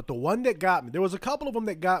stand up. But the one that got me, there was a couple of them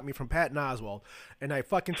that got me from Patton Oswalt, and I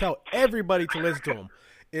fucking tell everybody to listen to him,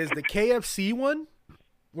 is the KFC one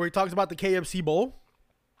where he talks about the KFC Bowl.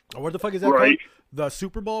 Or what the fuck is that called? The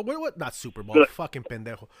Super Bowl? What? Not Super Bowl. Fucking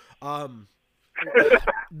pendejo.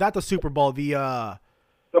 Not the Super Bowl. The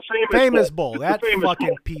famous bowl. That fucking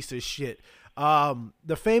bowl. Piece of shit.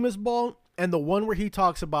 The famous bowl and the one where he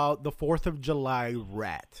talks about the 4th of July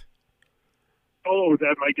rat. Oh,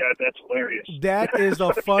 my God, that's hilarious. That is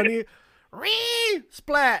a funny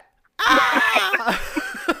splat. Ah!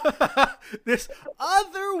 This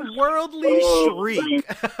otherworldly shriek.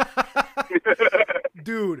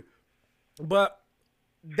 Dude. But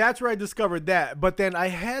that's where I discovered that. But then I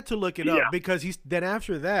had to look it up because then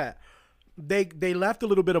after that, they left a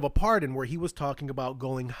little bit of a part in where he was talking about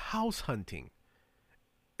going house hunting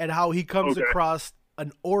and how he comes across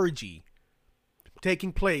an orgy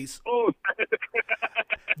taking place. Oh.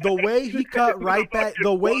 The way he cut right back,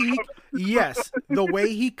 the way he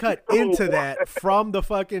cut into that from the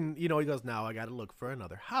fucking, you know, he goes, now I got to look for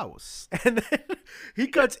another house. And then he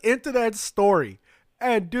cuts into that story.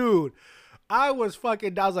 And dude, I was like,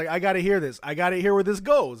 I got to hear this. I got to hear where this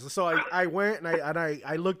goes. So I went and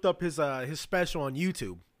I looked up his special on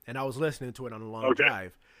YouTube, and I was listening to it on a long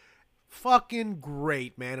drive. fucking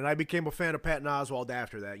great, man. And I became a fan of Patton Oswalt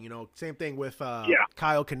after that. You know, same thing with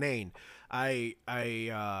Kyle Kinane. I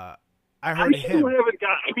heard him. Haven't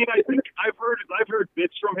got. I mean, I think I've heard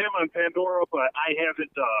bits from him on Pandora, but I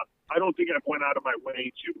haven't. I don't think I've went out of my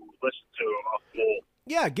way to listen to a full.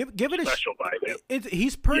 Yeah, give it a special by him.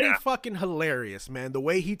 He's pretty fucking hilarious, man. The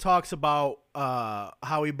way he talks about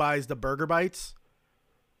how he buys the burger bites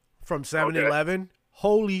from 7-Eleven. Okay.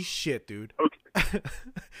 Holy shit, dude. Okay.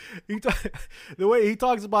 The way he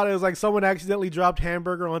talks about it is like someone accidentally dropped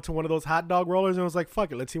hamburger onto one of those hot dog rollers and was like,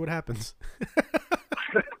 fuck it, let's see what happens.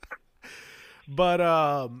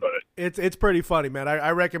 But it's pretty funny, man.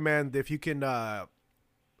 I recommend if you can I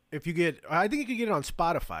think you can get it on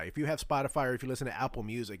Spotify. If you have Spotify or if you listen to Apple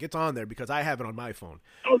Music, it's on there because I have it on my phone.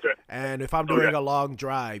 Okay. And if I'm doing a long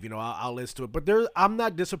drive, you know, I'll listen to it. But I'm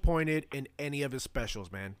not disappointed in any of his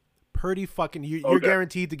specials, man. Pretty fucking, you're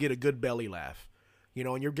guaranteed to get a good belly laugh, you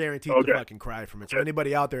know, and you're guaranteed to fucking cry from it. So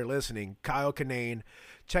anybody out there listening, Kyle Kinane,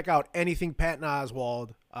 check out anything Patton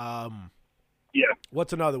Oswalt.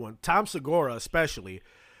 What's another one? Tom Segura, especially.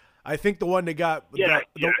 I think the one that got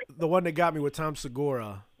the one that got me with Tom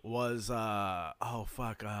Segura was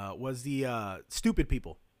was the Stupid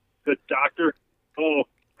People. The Doctor. Oh,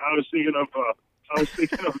 I was thinking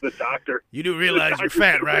of the Doctor. You do realize you're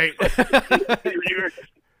fat, right?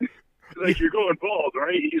 Like, you're going bald,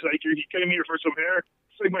 right? He's like, he came here for some hair.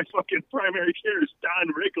 It's like, my fucking primary care is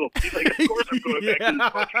Don Rickles. He's like, of course I'm going back to this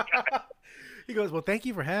fucking guy. He goes, well, thank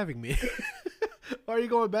you for having me. Are you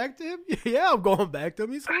going back to him? Yeah, I'm going back to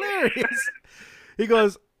him. He's hilarious. He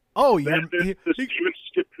goes, oh, you're...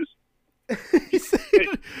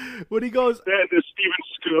 When he goes... The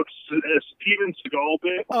Steven Seagal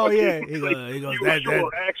bit. Oh, yeah. He goes,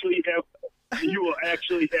 you will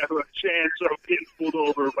actually have a chance of getting pulled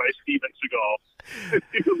over by Steven Seagal.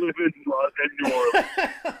 You live in New Orleans.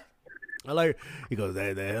 I like. He goes,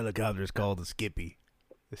 the helicopter is called the Skippy.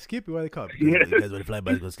 The Skippy? Why do they call it? Because you guys want to fly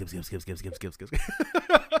by, go skip.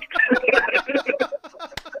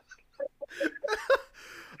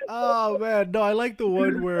 Oh man, no, I like the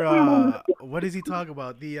one where what does he talk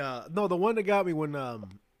about? The one that got me when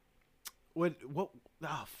what?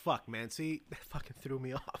 Oh fuck, man. See, that fucking threw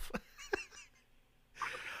me off.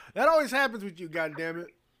 That always happens with you, goddammit.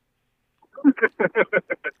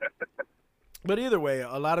 But either way,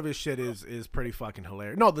 a lot of his shit is pretty fucking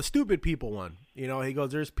hilarious. No, the Stupid People one. You know, he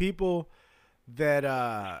goes, there's people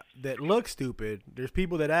that look stupid, there's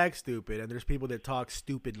people that act stupid, and there's people that talk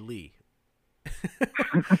stupidly.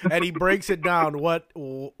 And he breaks it down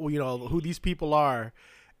who these people are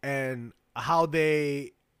and how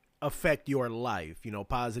they affect your life, you know,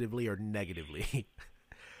 positively or negatively.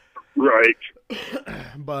 Right.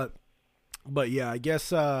 But yeah, I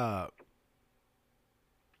guess with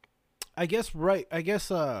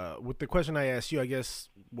the question I asked you, I guess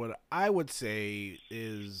what I would say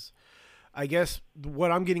is, I guess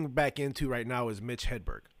what I'm getting back into right now is Mitch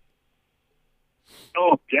Hedberg.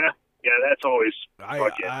 Oh yeah, that's always.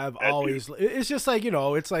 I've always. It's just like, you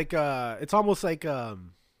know, it's like it's almost like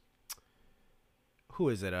who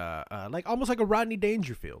is it? Like almost like a Rodney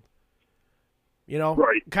Dangerfield. You know,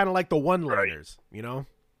 right? Kind of like the one-liners. Right. You know.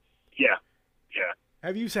 Yeah.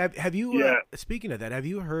 Have you speaking of that, have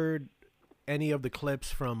you heard any of the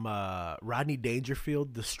clips from Rodney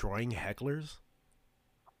Dangerfield destroying hecklers?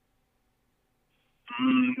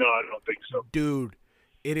 No, I don't think so. Dude,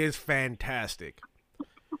 it is fantastic.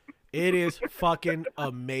 It is fucking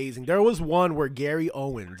amazing. There was one where Gary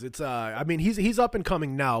Owens, it's I mean he's up and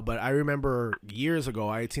coming now, but I remember years ago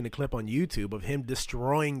I had seen a clip on YouTube of him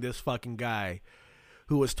destroying this fucking guy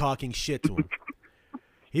who was talking shit to him.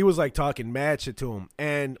 He was like talking mad shit to him,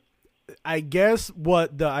 and I guess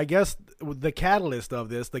the catalyst of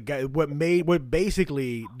this, what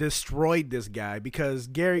basically destroyed this guy, because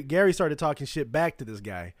Gary started talking shit back to this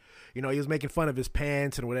guy. You know, he was making fun of his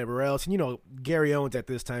pants and whatever else. And you know, Gary Owens at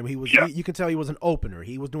this time, you can tell he was an opener.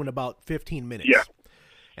 He was doing about 15 minutes. Yeah.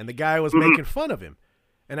 And the guy was making fun of him.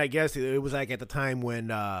 And I guess it was like at the time when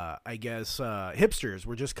hipsters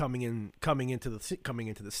were just coming into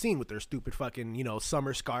the scene with their stupid fucking, you know,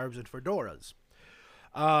 summer scarves and fedoras.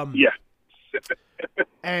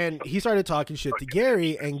 And he started talking shit to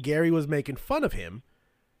Gary, and Gary was making fun of him.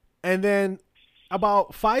 And then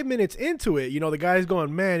about 5 minutes into it, you know, the guy's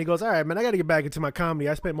going, man, he goes, all right, man, I got to get back into my comedy.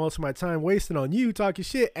 I spent most of my time wasting on you talking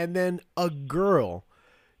shit. And then a girl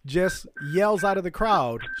just yells out of the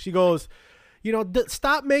crowd. She goes, you know,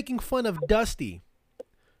 stop making fun of Dusty.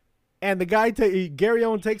 And the guy, Gary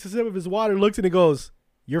Owen, takes a sip of his water, looks at it and goes,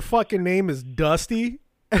 your fucking name is Dusty?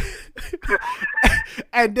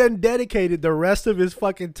 and then dedicated the rest of his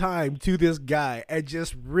fucking time to this guy and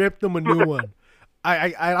just ripped him a new one.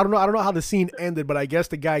 I don't know how the scene ended, but I guess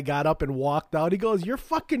the guy got up and walked out. He goes, "Your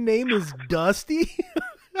fucking name is Dusty?"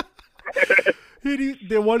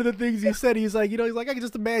 Then one of the things he said, he's like, I can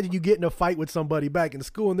just imagine you get in a fight with somebody back in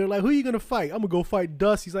school, and they're like, "Who are you gonna fight?" "I'm gonna go fight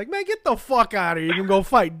Dusty." He's like, "Man, get the fuck out of here! You can go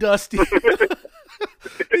fight Dusty."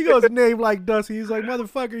 He goes, "Name like Dusty." He's like,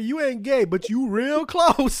 "Motherfucker, you ain't gay, but you real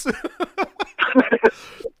close."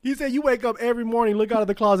 He said, "You wake up every morning, look out of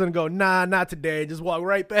the closet, and go, 'Nah, not today,' and just walk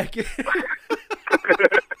right back in."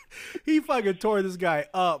 He fucking tore this guy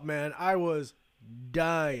up, man. I was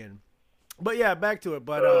dying. But yeah, back to it.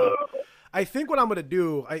 But I think what I'm gonna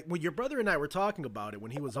do, when your brother and I were talking about it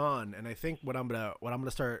when he was on, and I think what I'm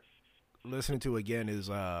gonna start listening to again is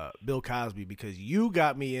Bill Cosby, because you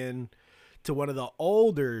got me in to one of the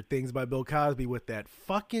older things by Bill Cosby with that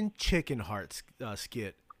fucking chicken heart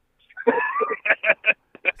skit.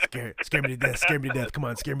 Scare me to death. Scare me to death. Come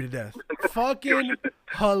on, scare me to death. Fucking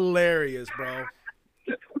hilarious, bro.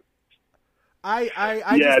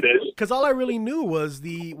 It is, because all I really knew was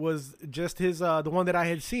just his the one that I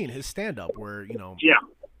had seen, his stand up where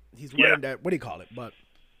he's wearing that, what do you call it? But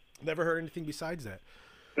never heard anything besides that.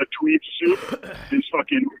 The tweed suit, his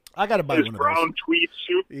fucking. I gotta buy one of those. Brown tweed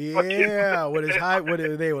suit. Yeah, with his high,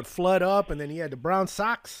 they would flood up, and then he had the brown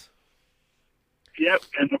socks. Yep,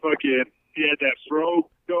 and he had that fro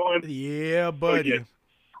going. Yeah, buddy.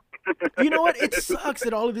 You know what? It sucks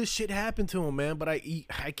that all of this shit happened to him, man. But I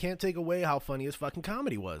can't take away how funny his fucking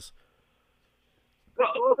comedy was.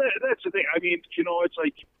 Well, that's the thing. I mean, it's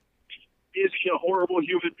like, is he a horrible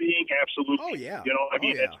human being? Absolutely. Oh yeah. I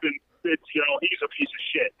mean, he's a piece of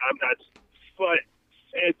shit. I'm not, but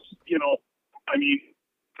it's, I mean,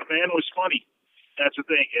 the man was funny. That's the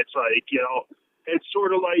thing. It's like, it's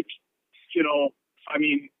sort of like, I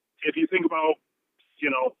mean, if you think about,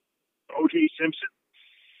 O.J. Simpson.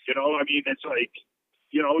 I mean, it's like,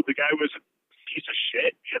 the guy was a piece of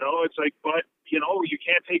shit, it's like, but, you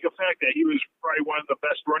can't take the fact that he was probably one of the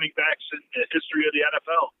best running backs in the history of the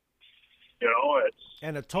NFL.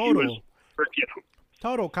 And a total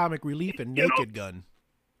comic relief and Naked Gun.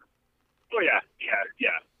 Oh, yeah.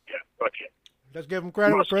 Okay. Let's give him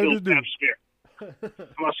credit. Credit is due.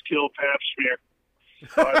 Must kill Pap smear.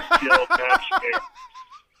 Must kill Pap smear.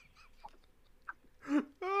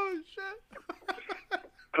 Oh, shit.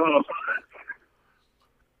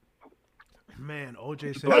 Man,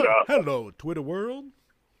 OJ said, "Hello, Twitter world."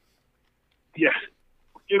 Yeah,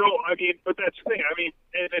 I mean, but that's the thing. I mean,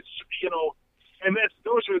 and it's, and that's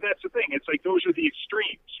the thing. It's like those are the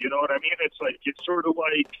extremes. You know what I mean? It's like it's sort of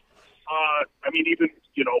like, I mean, even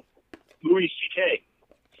Louis C.K.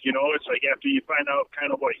 It's like after you find out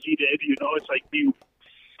kind of what he did, it's like you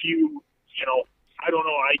I don't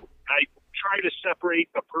know. I try to separate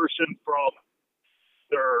the person from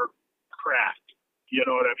their craft. You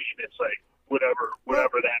know what I mean? It's like whatever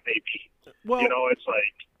that may be. Well, it's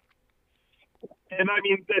like, and I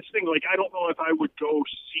mean, that's the thing. Like, I don't know if I would go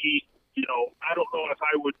see, I don't know if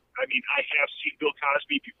I would. I mean, I have seen Bill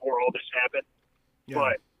Cosby before all this happened,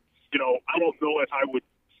 but I don't know if I would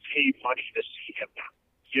pay money to see him now.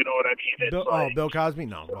 You know what I mean? It's Bill Cosby?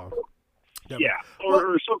 No. Well, yeah,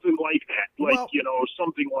 or something like that. Like,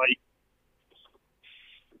 something like.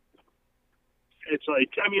 It's like,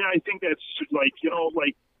 I mean, I think that's like,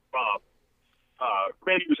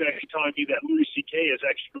 Randy was actually telling me that Louis C.K. has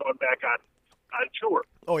actually gone back on tour.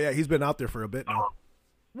 Oh yeah, he's been out there for a bit now.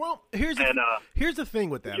 Well, here's the thing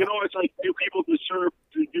with that. It's like, do people deserve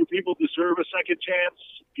a second chance?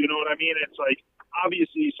 You know what I mean? It's like,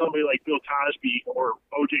 obviously somebody like Bill Cosby or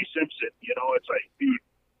O.J. Simpson. It's like, dude,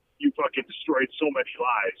 you fucking destroyed so many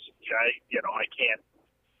lives. Okay, I can't.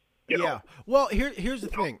 Yeah. Well, here's the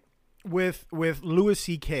thing. With Louis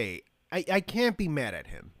C.K., I can't be mad at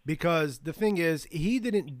him, because the thing is, he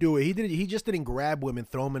didn't do it. He just didn't grab women,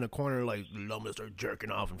 throw them in a corner like, I'm gonna start jerking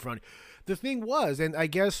off in front of you. The thing was, and I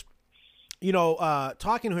guess,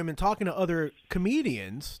 talking to him and talking to other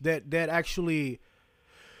comedians that actually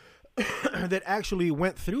that actually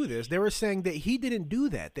went through this, they were saying that he didn't do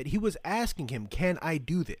that he was asking him, can I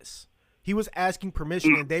do this? He was asking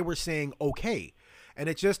permission, and they were saying okay. And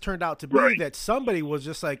it just turned out to be that somebody was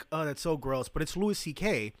just like, oh, that's so gross, but it's Louis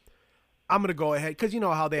C.K. I'm going to go ahead, because you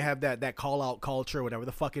know how they have that call-out culture, whatever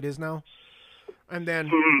the fuck it is now. And then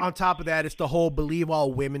on top of that, it's the whole believe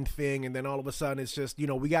all women thing, and then all of a sudden it's just,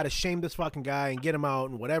 we got to shame this fucking guy and get him out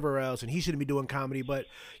and whatever else, and he shouldn't be doing comedy. But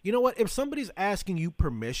you know what? If somebody's asking you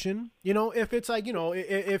permission, if it's like,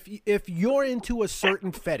 if you're into a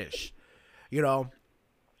certain fetish,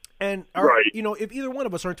 And you know, if either one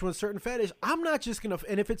of us are into a certain fetish, I'm not just gonna.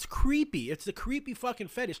 And if it's creepy, it's a creepy fucking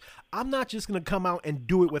fetish. I'm not just gonna come out and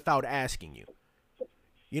do it without asking you.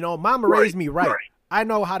 You know, Mama raised me right. I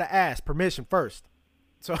know how to ask permission first.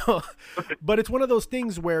 So, but it's one of those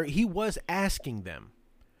things where he was asking them.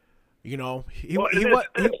 You know, that's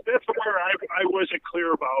where I wasn't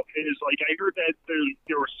clear about. Is like I heard that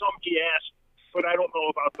there was some he asked, but I don't know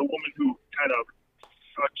about the woman who kind of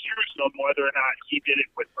accused him whether or not he did it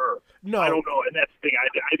with her. No, I don't know, and that's the thing.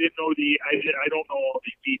 I didn't know I don't know all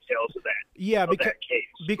the details of that. Yeah, that case.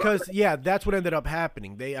 Because that's what ended up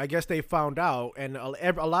happening. I guess they found out, and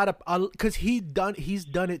a lot of because he's done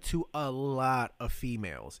it to a lot of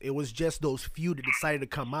females. It was just those few that decided to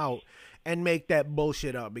come out and make that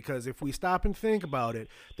bullshit up. Because if we stop and think about it,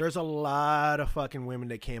 there's a lot of fucking women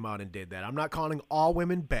that came out and did that. I'm not calling all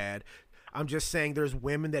women bad. I'm just saying there's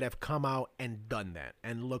women that have come out and done that,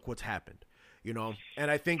 and look what's happened, you know. And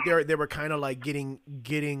I think they were kind of like getting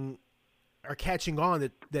or catching on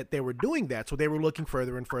that they were doing that, so they were looking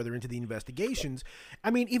further and further into the investigations. I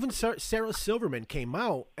mean, even Sarah Silverman came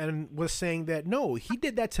out and was saying that no, he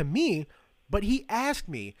did that to me, but he asked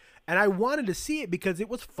me, and I wanted to see it because it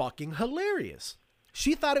was fucking hilarious.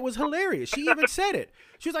 She thought it was hilarious. She even said it.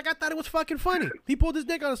 She was like, I thought it was fucking funny. He pulled his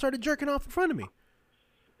dick out and started jerking off in front of me.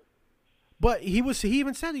 But he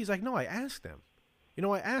even said, he's like, no, I asked them. You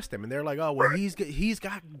know, I asked them, and they're like, oh, well, he's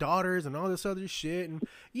got daughters and all this other shit. And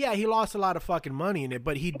yeah, he lost a lot of fucking money in it,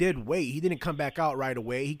 but he did wait. He didn't come back out right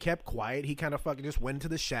away. He kept quiet. He kind of fucking just went into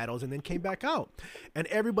the shadows and then came back out. And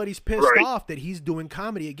everybody's pissed off that he's doing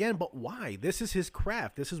comedy again. But why? This is his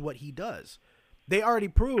craft. This is what he does. They already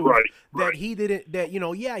proved that he didn't, that, you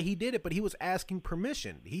know, yeah, he did it, but he was asking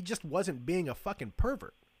permission. He just wasn't being a fucking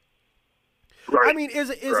pervert. I mean,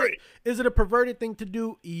 is it a perverted thing to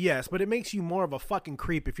do? Yes, but it makes you more of a fucking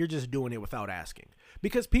creep if you're just doing it without asking.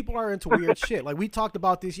 Because people are into weird shit. Like we talked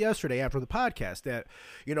about this yesterday after the podcast that,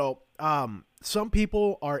 you know, some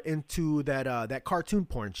people are into that cartoon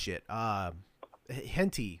porn shit,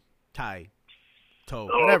 hentai,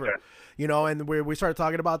 whatever. Okay. You know, and we started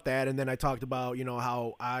talking about that, and then I talked about, you know,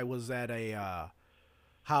 how I was at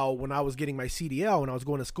how when I was getting my CDL, when I was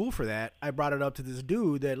going to school for that, I brought it up to this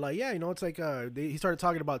dude that like, yeah, you know, it's like, he started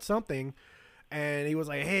talking about something, and he was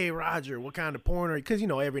like, hey, Roger, what kind of porn are you? Because, you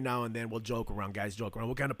know, every now and then we'll joke around, guys joke around,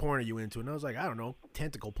 what kind of porn are you into? And I was like, I don't know,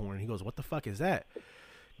 tentacle porn. And he goes, what the fuck is that?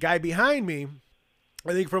 Guy behind me,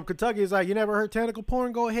 I think from Kentucky, is like, you never heard tentacle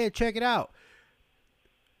porn? Go ahead, check it out.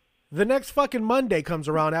 The next fucking Monday comes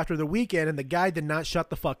around after the weekend, and the guy did not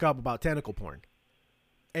shut the fuck up about tentacle porn.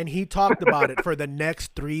 And he talked about it for the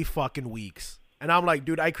next 3 fucking weeks. And I'm like,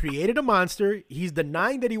 dude, I created a monster. He's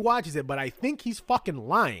denying that he watches it, but I think he's fucking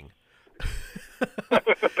lying.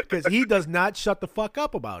 Because he does not shut the fuck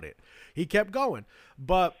up about it. He kept going.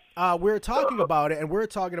 But we're talking about it, and we're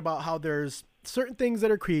talking about how there's certain things that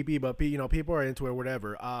are creepy, but, you know, people are into it or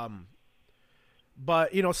whatever.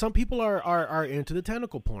 But, you know, some people are into the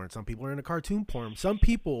tentacle porn. Some people are into cartoon porn. Some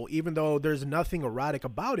people, even though there's nothing erotic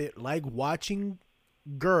about it, like watching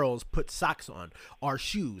girls put socks on, or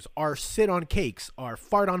shoes, or sit on cakes, or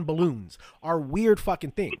fart on balloons, or weird fucking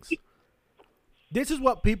things. This is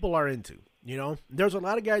what people are into, you know? There's a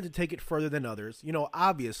lot of guys that take it further than others, you know,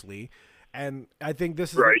 obviously. And I think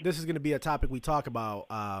this is going to be a topic we talk about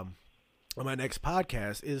on my next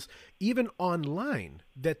podcast, is even online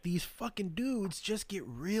that these fucking dudes just get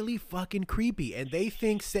really fucking creepy, and they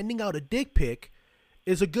think sending out a dick pic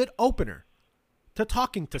is a good opener to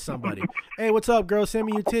talking to somebody. Hey, what's up, girl? Send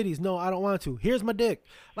me your titties. No, I don't want to. Here's my dick.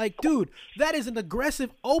 Like, dude, that is an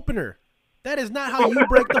aggressive opener. That is not how you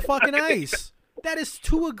break the fucking ice. That is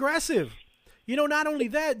too aggressive. You know, not only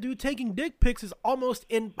that, dude, taking dick pics is almost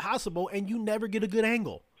impossible, and you never get a good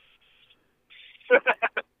angle.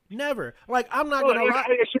 Never. Like, I'm not gonna lie.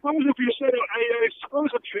 I suppose if you have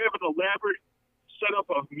an elaborate setup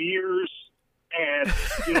of mirrors. And,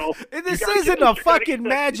 you know, this isn't a fucking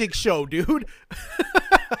magic show, dude.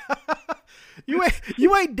 you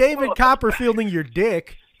ain't David Copperfielding your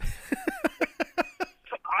dick.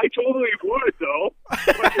 I totally would, though.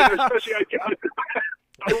 But especially,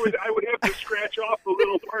 I would have to scratch off the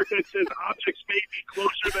little part that says objects may be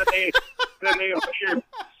closer than they appear.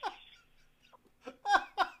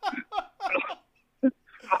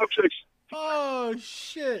 Objects. Oh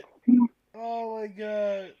shit! Oh my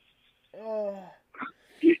god! Oh.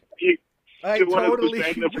 I totally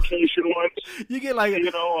magnification ones. You get like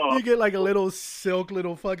you get like a little silk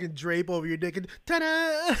little fucking drape over your dick and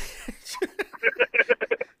ta-da!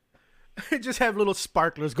 Just have little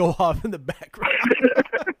sparklers go off in the background.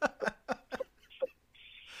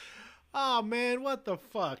 Oh man, what the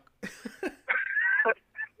fuck?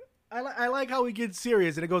 I like how we get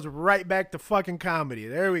serious and it goes right back to fucking comedy.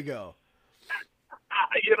 There we go.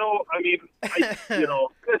 You know, I mean, you know,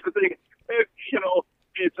 that's the thing. You know,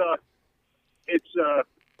 it's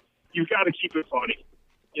you've got to keep it funny.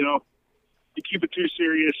 You know, you keep it too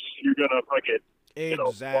serious, you're gonna fucking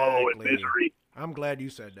wallow in misery. I'm glad you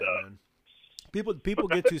said that, man. People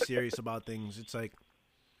get too serious about things. It's like,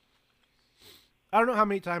 I don't know how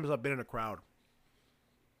many times I've been in a crowd,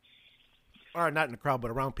 or not in a crowd,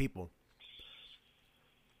 but around people,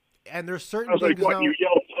 and there's certain things. Like, what, you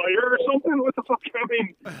yell fire or something? What the fuck? I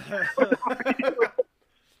mean,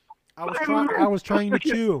 I was trying to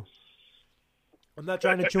chew. I'm not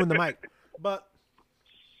trying to chew in the mic, but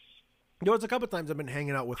there was a couple times I've been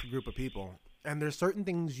hanging out with a group of people, and there's certain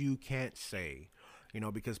things you can't say, you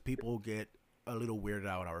know, because people get a little weirded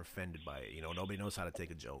out or offended by it. You know, nobody knows how to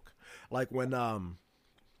take a joke. Like when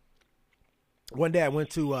one day I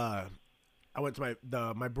went to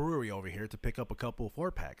my brewery over here to pick up a couple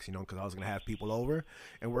 4-packs, you know, because I was gonna have people over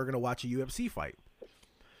and we're gonna watch a UFC fight.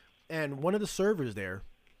 And one of the servers there,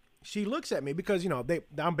 she looks at me because, you know,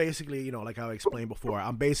 I'm basically, you know, like I explained before,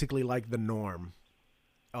 I'm basically like the norm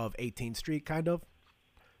of 18th Street, kind of.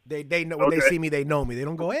 They know when they see me, they know me. They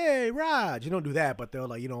don't go, "Hey, Raj," you don't do that, but they're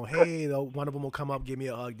like, you know, "Hey," one of them will come up, give me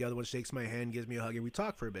a hug, the other one shakes my hand, gives me a hug, and we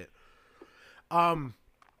talk for a bit.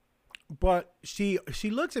 But she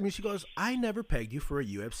looks at me, she goes, "I never pegged you for a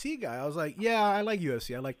UFC guy." I was like, "Yeah, I like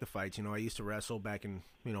UFC. I like the fights. You know, I used to wrestle back in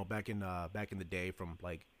the day, from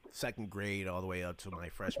like 2nd grade all the way up to my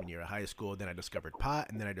freshman year of high school. Then I discovered pot,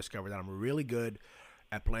 and then I discovered that I'm really good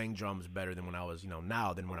at playing drums, better than when I was, you know,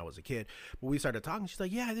 now than when I was a kid." But we started talking. She's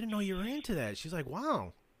like, "Yeah, I didn't know you were into that." She's like,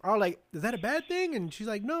 "Wow." I was like, "Is that a bad thing?" And she's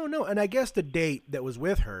like, No. And I guess the date that was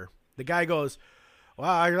with her, the guy goes,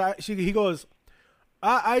 "Wow." He goes,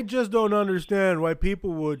 I just don't understand why people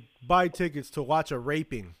would buy tickets to watch a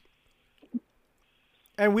raping."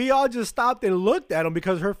 And we all just stopped and looked at him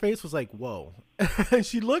because her face was like, "Whoa." And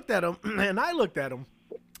she looked at him, and I looked at him,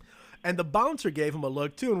 and the bouncer gave him a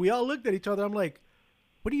look too, and we all looked at each other. I'm like,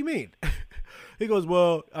 "What do you mean?" He goes,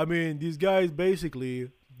 "Well, I mean, these guys basically,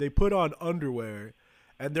 they put on underwear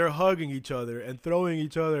and they're hugging each other and throwing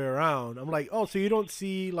each other around." I'm like, "Oh, so you don't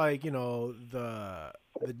see, like, you know, the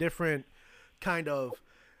different kind of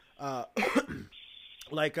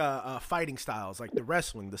like fighting styles, like the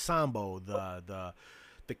wrestling, the sambo, the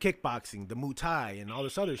kickboxing, the Muay Thai, and all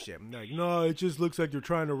this other shit." I'm like, "No, it just looks like you're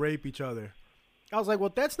trying to rape each other." I was like,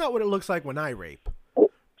 "Well, that's not what it looks like when I rape."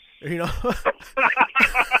 You know?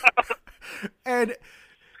 And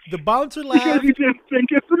the bouncer laughed. Because you didn't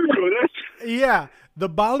think it through. Yeah. The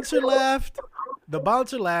bouncer laughed.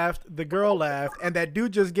 The girl laughed. And that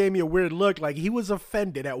dude just gave me a weird look, like he was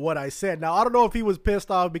offended at what I said. Now, I don't know if he was pissed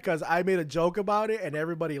off because I made a joke about it and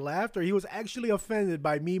everybody laughed, or he was actually offended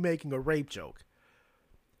by me making a rape joke.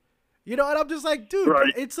 You know, and I'm just like, dude,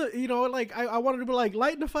 right. It's a, you know, like I wanted to be like,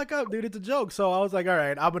 lighten the fuck up, dude. It's a joke. So I was like, all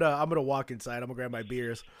right, I'm gonna walk inside. I'm gonna grab my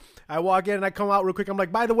beers. I walk in and I come out real quick. I'm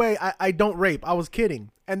like, by the way, I don't rape. I was kidding.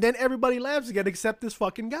 And then everybody laughs again except this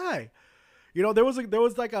fucking guy. You know, there was a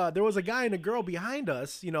guy and a girl behind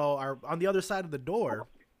us, you know, on the other side of the door,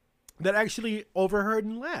 that actually overheard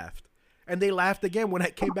and laughed. And they laughed again when I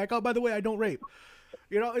came back out. By the way, I don't rape.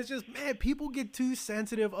 You know, it's just, man, people get too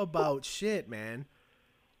sensitive about shit, man.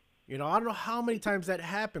 You know, I don't know how many times that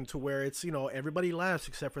happened to where it's, you know, everybody laughs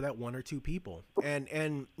except for that one or two people.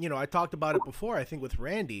 And you know, I talked about it before, I think with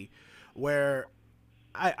Randy, where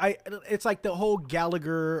it's like the whole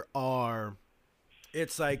Gallagher, or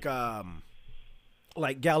it's like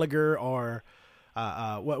Gallagher, or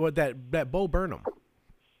what that Bo Burnham.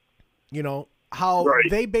 You know, how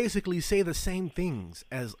they basically say the same things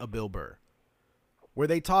as a Bill Burr. Where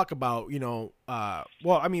they talk about, you know,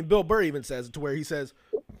 well, I mean, Bill Burr even says it to where he says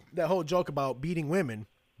that whole joke about beating women,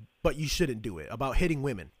 but you shouldn't do it, about hitting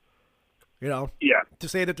women, you know? Yeah. To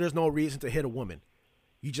say that there's no reason to hit a woman.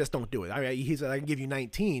 You just don't do it. I mean, he said, I can give you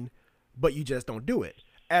 19, but you just don't do it.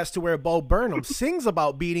 As to where Bo Burnham sings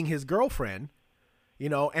about beating his girlfriend, you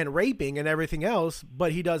know, and raping and everything else,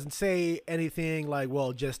 but he doesn't say anything like,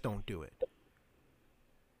 well, just don't do it.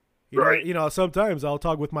 You know, sometimes I'll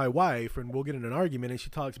talk with my wife and we'll get in an argument and she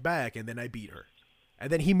talks back and then I beat her. And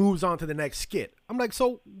then he moves on to the next skit. I'm like,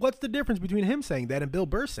 so what's the difference between him saying that and Bill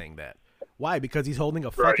Burr saying that? Why? Because he's holding a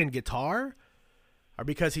fucking guitar? Or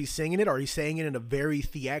because he's singing it? Or he's saying it in a very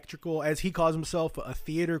theatrical, as he calls himself, a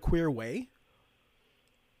theater queer way?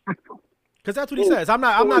 Because that's what he says. I'm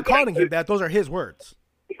not calling him that. Those are his words.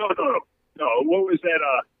 No. What was that?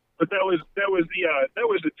 But that was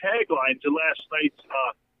the tagline to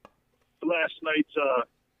last night's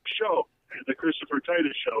show, the Christopher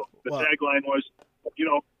Titus show. The tagline was, you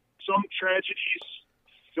know, some tragedies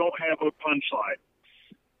don't have a punchline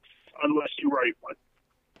unless you write one.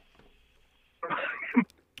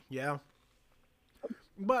 Yeah.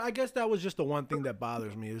 But I guess that was just the one thing that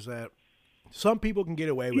bothers me is that some people can get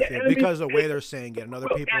away with it because of the way they're saying it, and other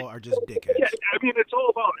people are just dickheads. Yeah, I mean, it's all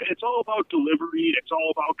about delivery. It's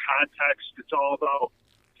all about context. It's all about,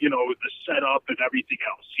 you know, the setup and everything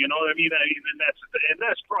else. You know what I mean? And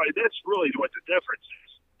that's really what the difference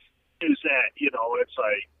is that, you know, it's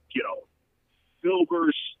like, you know, Bill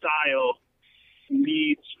Burr's style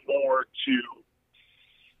needs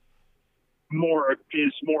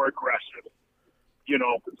is more aggressive. You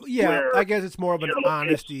know, yeah, where, I guess it's more of an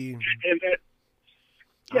honesty. I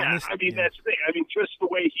mean, that's the thing. I mean, just the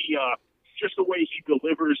way he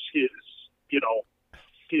delivers his, you know,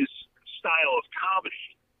 his style of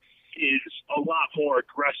comedy is a lot more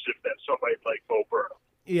aggressive than somebody like Bo Burnham.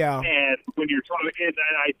 Yeah. And when you're talking, and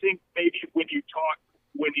I think maybe when you're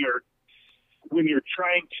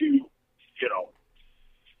trying to, you know,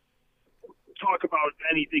 talk about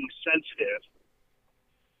anything sensitive,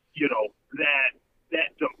 you know,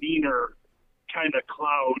 that demeanor kind of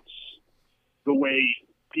clouds the way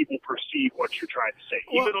people perceive what you're trying to say.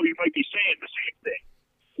 Well, even though you might be saying the same thing,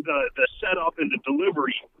 the setup and the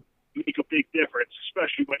delivery make a big difference,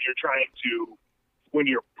 especially when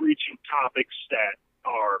you're breaching topics that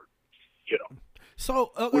are, you know.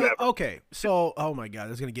 So okay, so oh my god,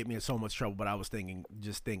 that's gonna get me in so much trouble. But I was thinking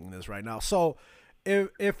this right now. So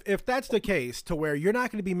if that's the case, to where you're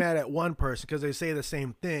not going to be mad at one person because they say the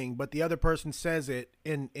same thing, but the other person says it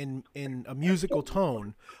in a musical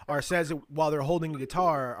tone, or says it while they're holding a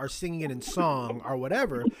guitar, or singing it in song, or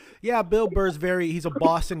whatever. Yeah, Bill Burr's he's a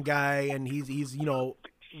Boston guy, and he's you know,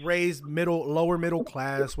 raised lower middle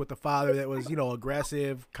class with a father that was, you know,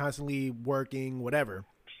 aggressive, constantly working, whatever.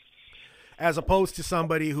 As opposed to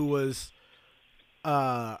somebody who was,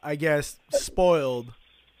 I guess, spoiled,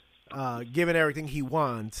 given everything he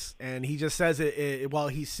wants, and he just says it while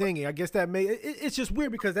he's singing. I guess it's just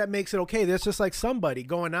weird because that makes it okay. That's just like somebody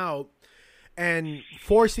going out and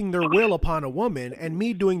forcing their will upon a woman, and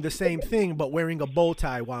me doing the same thing but wearing a bow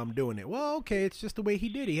tie while I'm doing it. Well, okay, it's just the way he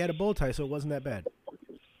did it. He had a bow tie, so it wasn't that bad.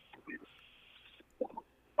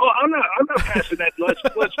 Oh, I'm not passing that. Let's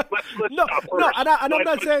no, stop first. No, and I'm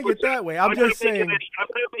not saying it that way. I'm just saying. I'm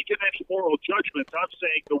not making any moral judgments. I'm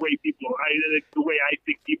saying the way I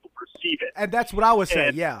think people perceive it. And that's what I was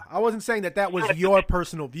saying. Yeah, I wasn't saying that was your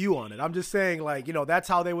personal view on it. I'm just saying, like, you know, that's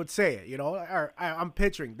how they would say it. You know, I'm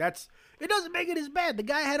picturing it doesn't make it as bad. The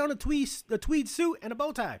guy had on a tweed suit and a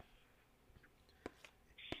bow tie.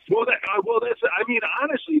 Well, that's. I mean,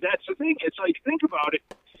 honestly, that's the thing. It's like, think about it.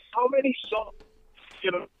 How many songs? You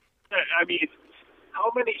know, I mean, how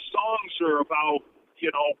many songs are about,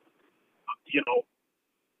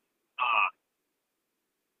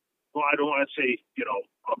 well, I don't want to say, you know,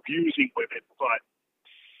 abusing women, but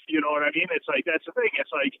you know what I mean? It's like, that's the thing. It's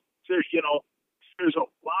like, there's a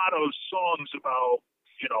lot of songs about,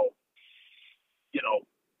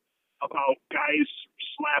 about guys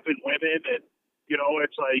slapping women, and, you know,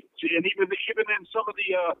 it's like, and even in some of the,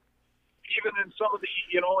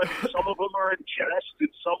 you know, and some of them are in jest, and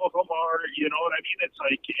some of them are, you know what I mean? It's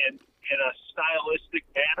like in a stylistic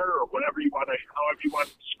manner, or however you want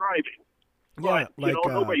to describe it. Yeah, but, you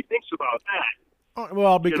know, nobody thinks about that.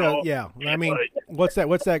 Well, because, you know, I mean, like, what's that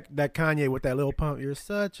Kanye with that little pump? You're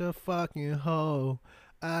such a fucking hoe.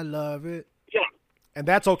 I love it. Yeah. And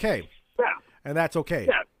that's okay. Yeah. And that's okay.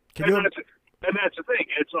 Yeah. And that's the thing.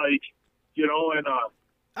 It's like, you know, and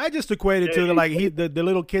I just equated to the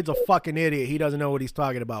little kid's a fucking idiot. He doesn't know what he's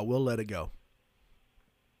talking about. We'll let it go.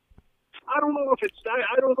 I don't know if it's that.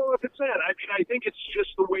 I don't know if it's that. I mean, I think it's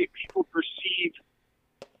just the way people perceive,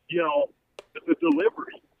 you know, the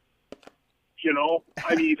delivery. You know,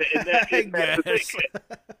 I mean, and that's the thing. I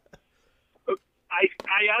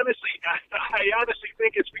honestly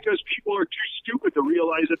think it's because people are too stupid to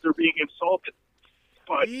realize that they're being insulted.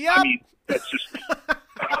 But yep. I mean, that's just me.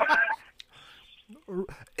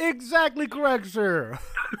 Exactly correct, sir.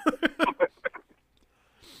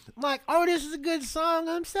 I'm like, oh, this is a good song.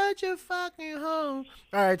 I'm such a fucking hoe.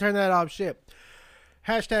 All right, turn that off. Shit.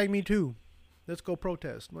 Hashtag me too. Let's go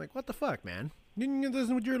protest. I'm like, what the fuck, man? Didn't you listen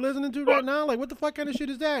to what you're listening to right now? Like, what the fuck kind of shit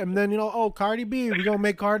is that? And then, you know, oh, Cardi B. We're going to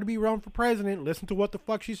make Cardi B run for president. Listen to what the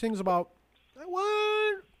fuck she sings about. Like,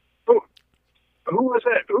 what? Who was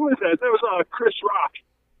that? That was Chris Rock.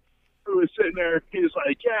 Who was sitting there, he was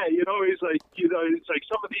like, yeah, you know, he's like, you know, it's like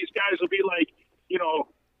some of these guys will be like, you know,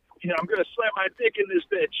 I'm going to slam my dick in this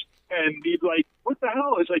bitch. And he'd like, what the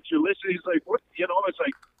hell? It's like, you're listening. He's like, what, you know, it's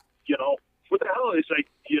like, you know, what the hell? It's like,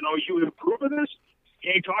 you know, you approve of this? He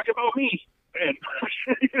ain't talking about me. and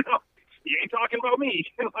you know, you ain't talking about me.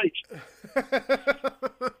 Like,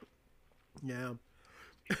 Yeah.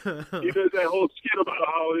 he does that whole skit about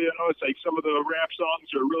how, you know, it's like some of the rap songs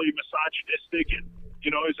are really misogynistic, and you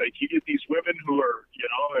know, it's like you get these women who are, you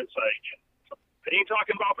know, it's like they ain't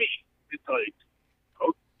talking about me. It's like,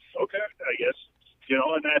 oh, okay, I guess, you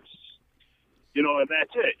know, and that's, you know, and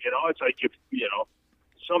that's it. You know, it's like, if you know,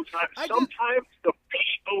 sometimes the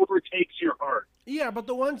beat overtakes your heart. Yeah, but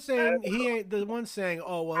the ones saying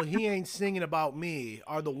oh well, he ain't singing about me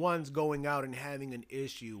are the ones going out and having an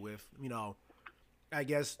issue with, you know, I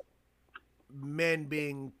guess men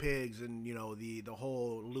being pigs and, you know, the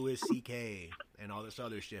whole Louis C.K. and all this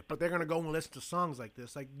other shit. But they're gonna go and listen to songs like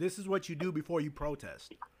this. Like, this is what you do before you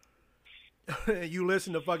protest. You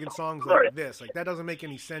listen to fucking songs like this. Like, that doesn't make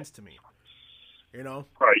any sense to me. You know?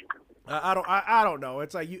 Right. I don't know.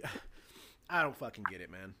 It's like I don't fucking get it,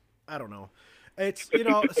 man. I don't know. It's, you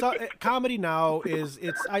know, so comedy now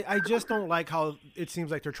I just don't like how it seems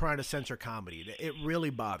like they're trying to censor comedy. It really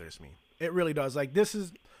bothers me. It really does. Like,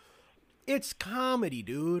 it's comedy,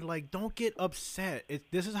 dude. Like, don't get upset.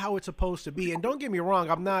 This is how it's supposed to be. And don't get me wrong,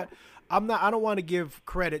 I don't want to give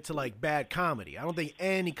credit to, like, bad comedy. I don't think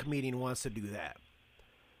any comedian wants to do that.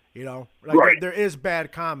 You know, like, there is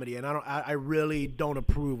bad comedy, and I really don't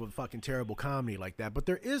approve of fucking terrible comedy like that. But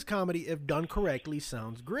there is comedy, if done correctly,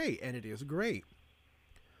 sounds great, and it is great.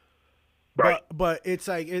 Right. But it's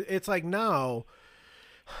like now,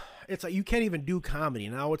 it's like you can't even do comedy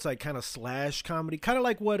now. It's like kind of slash comedy, kind of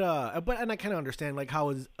like what and I kind of understand like how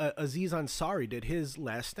Aziz Ansari did his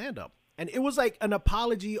last stand up, and it was like an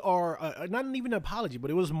apology, or not even an apology,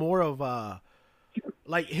 but it was more of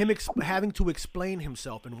like him having to explain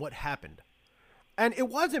himself and what happened. And it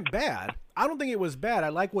wasn't bad. I don't think it was bad. I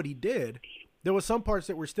like what he did. There was some parts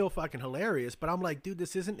that were still fucking hilarious, but I'm like, dude,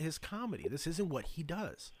 this isn't his comedy. This isn't what he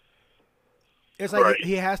does. It's like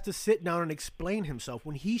he has to sit down and explain himself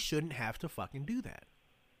when he shouldn't have to fucking do that.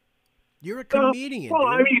 You're a comedian,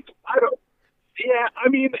 well, dude. I mean, I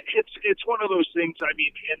mean, it's one of those things. I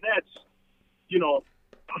mean, and that's, you know,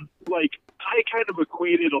 like, I kind of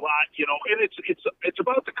equated a lot, you know, and it's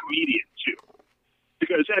about the comedian too,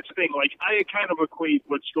 because that's the thing. Like, I kind of equate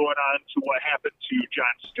what's going on to what happened to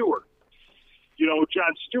Jon Stewart. You know,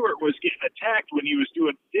 Jon Stewart was getting attacked when he was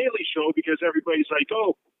doing the Daily Show because everybody's like,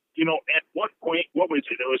 oh, you know, at one point, what was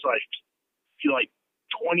it? It was like, you know, like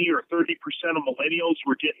 20 or 30% of millennials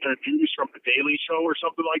were getting their news from the Daily Show or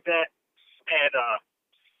something like that, and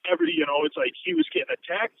you know, it's like he was getting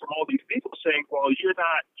attacked from all these people saying, well, you're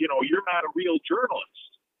not a real journalist.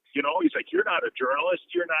 You know, he's like, you're not a journalist.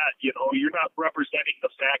 You're not representing the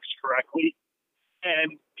facts correctly.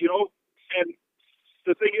 And, you know, and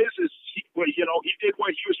the thing is he did what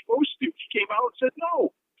he was supposed to do. He came out and said, no.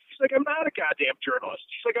 He's like, I'm not a goddamn journalist.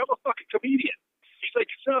 He's like, I'm a fucking comedian. He's like,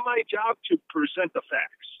 it's not my job to present the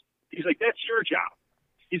facts. He's like, that's your job.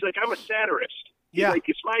 He's like, I'm a satirist. He's like,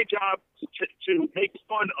 it's my job to make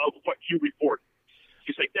fun of what you report.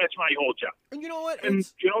 He's like, that's my whole job. And you know what? And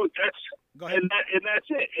you know, that's and that's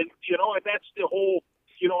it. And you know, and that's the whole.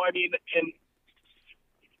 You know, I mean, and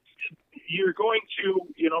you're going to,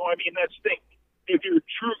 you know, I mean, that's the thing. If you're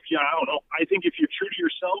true, I don't know. I think if you're true to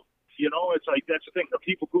yourself, you know, it's like that's the thing. The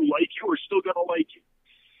people who like you are still gonna like you.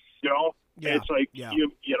 You know, it's like you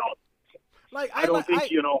know, like I don't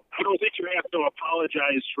think you have to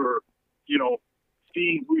apologize for, you know,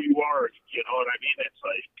 being who you are, you know what I mean? It's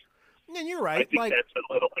like, and you're right. I think like, that's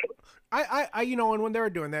a little bit. I, you know, and when they're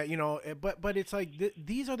doing that, you know, but it's like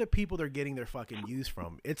these are the people they're getting their fucking views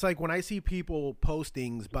from. It's like when I see people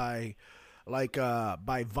postings by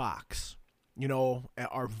Vox, you know,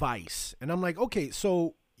 or Vice, and I'm like, okay,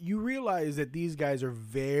 so you realize that these guys are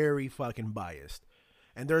very fucking biased,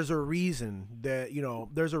 and there's a reason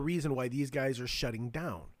why these guys are shutting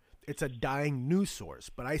down. It's a dying news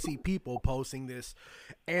source, but I see people posting this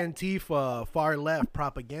Antifa far left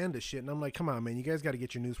propaganda shit, and I'm like, come on, man, you guys got to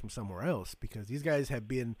get your news from somewhere else, because these guys have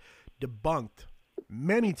been debunked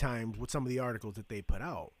many times with some of the articles that they put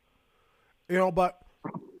out, you know. But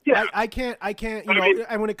yeah, I can't, you know.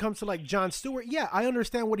 And when it comes to like Jon Stewart, yeah, I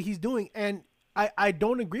understand what he's doing, and I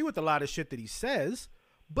don't agree with a lot of shit that he says,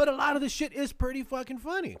 but a lot of the shit is pretty fucking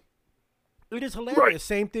funny. It is hilarious. Right.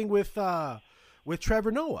 Same thing with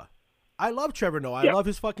Trevor Noah. I love Trevor Noah. I love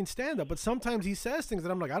his fucking stand-up, but sometimes he says things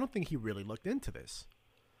that I'm like, I don't think he really looked into this.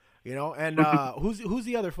 You know, and who's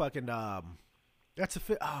the other fucking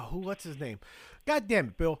what's his name? God damn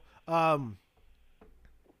it, Bill. God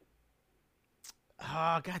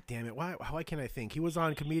damn it. Why can't I think? He was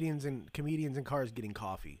on Comedians in Cars Getting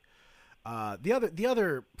Coffee. The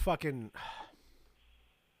other fucking,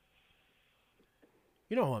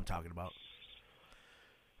 you know who I'm talking about.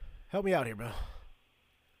 Help me out here, bro.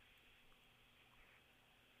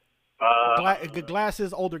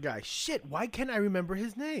 Glasses, older guy. Shit, why can't I remember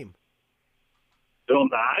his name? Bill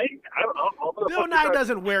Nye? I don't know. Bill Nye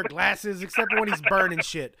doesn't wear glasses except for when he's burning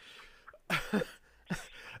shit.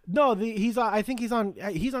 No, he's. I think he's on.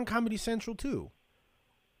 He's on Comedy Central too.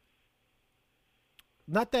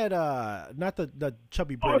 Not that. Not the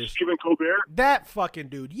chubby British. Stephen Colbert. That fucking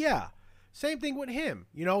dude. Yeah. Same thing with him.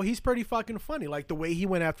 You know, he's pretty fucking funny. Like the way he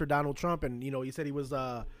went after Donald Trump, and you know, he said he was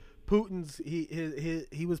Putin's.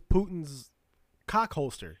 He was Putin's cock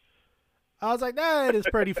holster. I was like, that is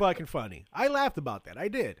pretty fucking funny. I laughed about that. I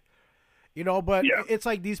did. You know, but it's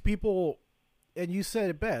like these people, and you said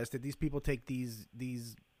it best, that these people take these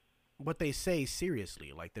what they say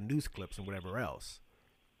seriously, like the news clips and whatever else.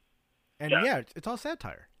 And it's all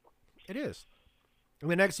satire. It is. And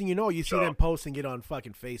the next thing you know, you see them posting it on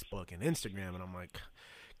fucking Facebook and Instagram, and I'm like,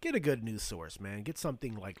 get a good news source, man. Get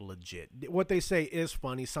something like legit. What they say is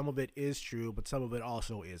funny. Some of it is true, but some of it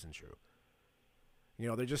also isn't true. You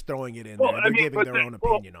know, they're just throwing it in there. They're giving their own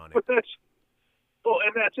opinion on it. But that's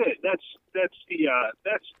it. That's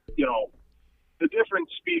you know, the difference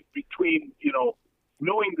between, you know,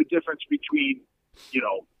 knowing the difference between, you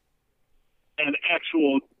know, an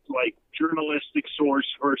actual like journalistic source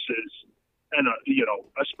versus you know,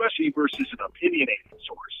 especially versus an opinionated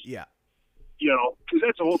source. Yeah. You know, because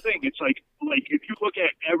that's the whole thing. It's like if you look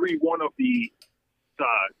at every one of the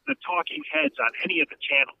talking heads on any of the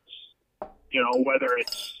channels, you know, whether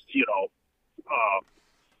it's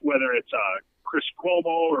Chris Cuomo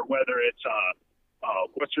or whether it's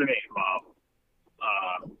what's her name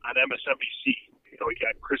on MSNBC. You know, you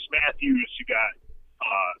got Chris Matthews, you got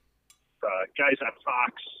guys on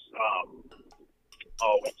Fox.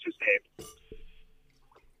 What's his name?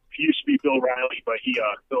 He used to be Bill O'Reilly, but he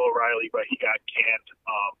got canned.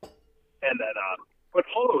 And then, but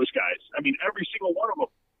all those guys, I mean, every single one of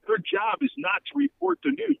them, their job is not to report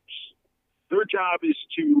the news. Their job is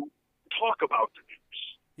to talk about the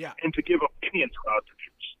news, and to give opinions about the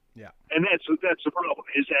news. Yeah, and that's the problem,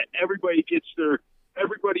 is that everybody sits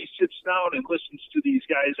down and listens to these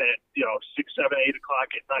guys at, you know, 6, 7, 8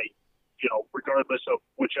 o'clock at night, you know, regardless of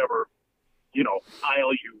whichever, you know,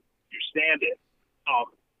 aisle you stand in.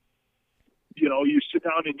 You know, you sit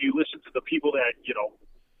down and you listen to the people that, you know,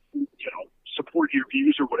 support your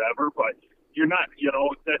views or whatever, but you're not, you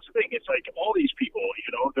know, that's the thing. It's like all these people,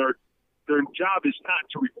 you know, their job is not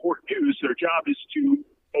to report news. Their job is to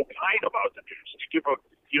opine about the news, to give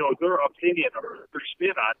their opinion or their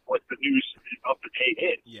spin on what the news of the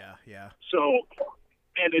day is. Yeah, yeah. So,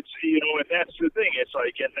 and it's, you know, and that's the thing. It's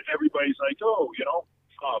like, and everybody's like, oh, you know,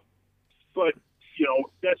 but, you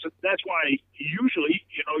know, that's why usually,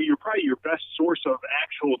 you know, your best source of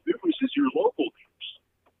actual news is your local news.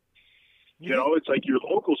 You know, it's like your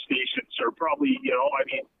local stations are probably, you know, I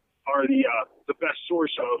mean, are the best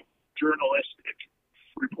source of journalistic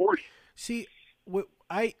reporting. See,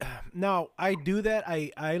 I do that.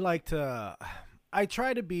 I like to, I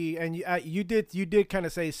try to be, and you did kind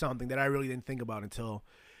of say something that I really didn't think about until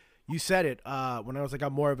you said it. When I was like,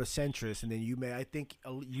 I'm more of a centrist, and then I think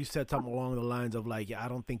you said something along the lines of like, I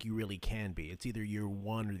don't think you really can be. It's either you're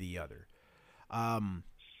one or the other.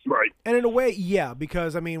 Right. And in a way, yeah,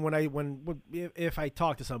 because I mean, if I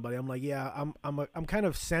talk to somebody, I'm like, yeah, I'm kind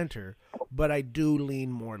of center, but I do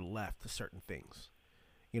lean more left to certain things.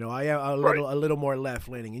 You know, I am a little more left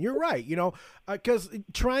leaning, and you're right. You know, because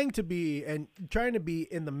trying to be in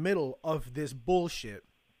the middle of this bullshit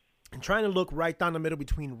and trying to look right down the middle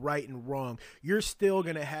between right and wrong, you're still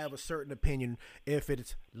gonna have a certain opinion if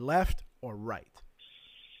it's left or right.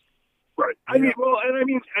 Right. I guess,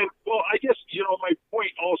 you know, my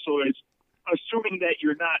point also is assuming that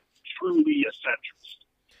you're not truly a centrist.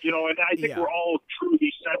 You know, and I think we're all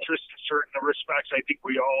truly centrist in certain respects. I think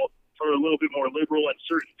we all are a little bit more liberal in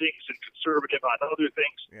certain things and conservative on other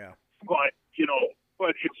things. Yeah. But, you know,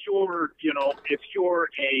 if you're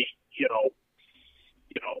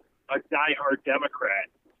a diehard Democrat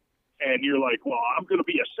and you're like, well, I'm going to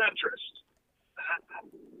be a centrist,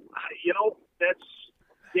 you know, that's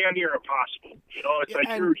damn near impossible. You know, it's like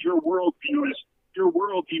your worldview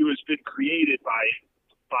has been created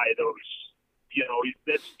by those, you know,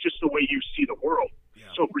 that's just the way you see the world. Yeah.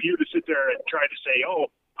 So for you to sit there and try to say, oh,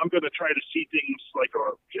 I'm going to try to see things like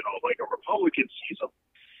a Republican sees them,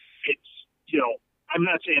 it's, you know, I'm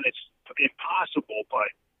not saying it's impossible, but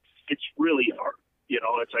it's really hard. You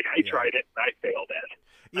know, it's like I tried it and I failed at it.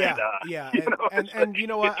 Yeah, and you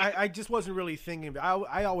know what? I just wasn't really thinking.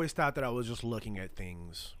 I always thought that I was just looking at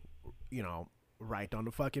things, you know, right down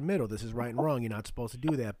the fucking middle. This is right and wrong. You're not supposed to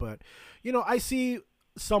do that. But, you know, I see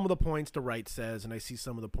some of the points the right says, and I see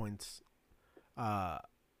some of the points the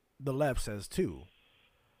left says too.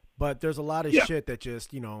 But there's a lot of shit that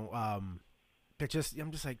just, I'm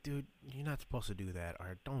just like, dude, you're not supposed to do that,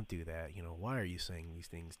 or don't do that. Why are you saying these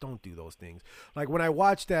things? Don't do those things. Like when I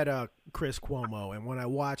watched that Chris Cuomo, and when I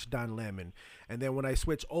watched Don Lemon, and then when I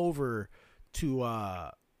switch over to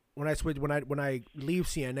when I leave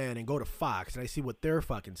CNN and go to Fox and I see what they're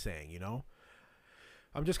fucking saying,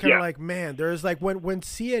 I'm just kind of like, man, there's like when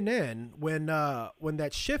CNN when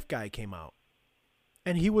that Schiff guy came out,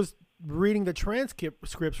 and he was reading the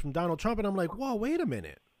transcripts from Donald Trump, and I'm like, whoa, wait a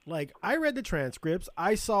minute. Like, I read the transcripts,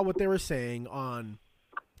 I saw what they were saying on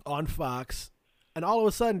Fox, and all of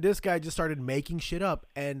a sudden this guy just started making shit up,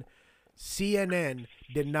 and CNN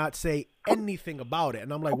did not say anything about it.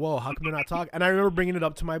 And I'm like, whoa, how come they're not talking? And I remember bringing it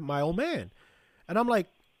up to my old man, and I'm like,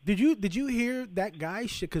 did you hear that guy?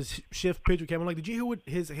 Because Schiff picture came. I'm like, did you hear what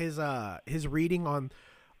his reading on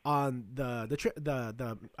the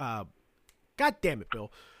God damn it,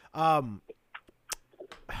 Bill.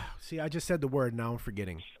 See, I just said the word. Now I'm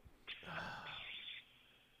forgetting.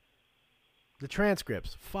 The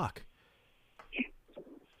transcripts. Fuck.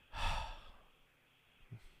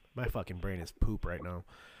 My fucking brain is poop right now.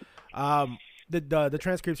 The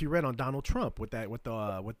transcripts you read on Donald Trump with the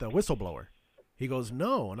whistleblower. He goes,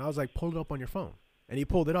 no, and I was like, pull it up on your phone, and he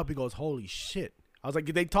pulled it up. He goes, holy shit. I was like,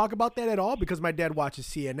 did they talk about that at all? Because my dad watches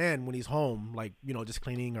CNN when he's home, like, just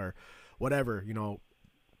cleaning or whatever,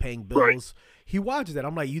 paying bills. Right. He watches that.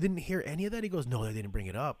 I'm like, you didn't hear any of that? He goes, no, they didn't bring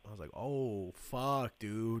it up. I was like, oh, fuck,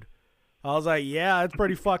 dude. I was like, yeah, it's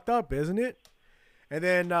pretty fucked up, isn't it? And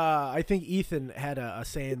then I think Ethan had a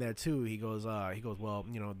say in that too. He goes, well, I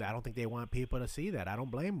don't think they want people to see that. I don't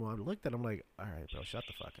blame him. I looked at him like, all right, bro, shut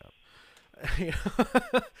the fuck up.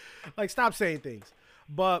 Like, stop saying things.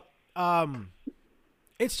 But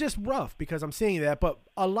it's just rough because I'm seeing that. But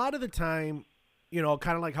a lot of the time,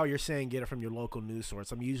 kind of like how you're saying, get it from your local news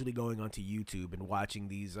source. I'm usually going onto YouTube and watching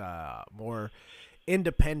these more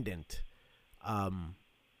independent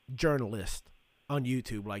journalists on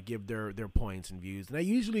YouTube, like, give their points and views. And I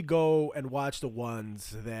usually go and watch the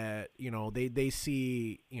ones that, they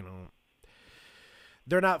see,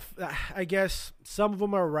 they're not, I guess some of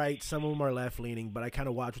them are right, some of them are left leaning, but I kind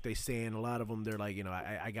of watch what they say, and a lot of them, they're like,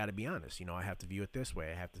 I got to be honest, I have to view it this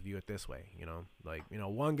way. I have to view it this way, like,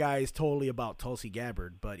 one guy is totally about Tulsi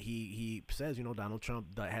Gabbard, but he says, Donald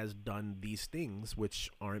Trump has done these things which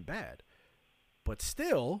aren't bad, but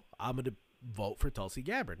still, I'm going to vote for Tulsi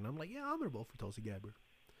Gabbard. And I'm like, yeah, I'm going to vote for Tulsi Gabbard.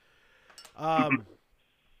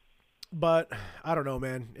 But I don't know,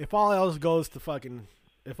 man. If all else goes to fucking,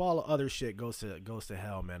 if all the other shit goes to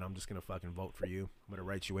hell, man, I'm just going to fucking vote for you. I'm going to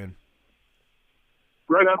write you in.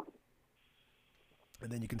 Right on.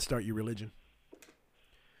 And then you can start your religion.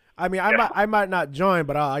 I mean, I might not join,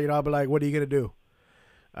 but I'll be like, what are you going to do?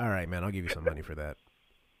 All right, man, I'll give you some money for that.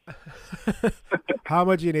 How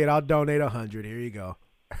much you need? I'll donate 100. Here you go.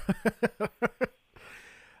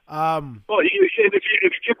 Well, if you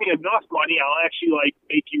give me enough money, I'll actually like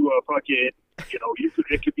make you a fucking,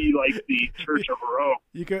 it could be like the Church of Roe.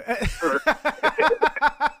 You could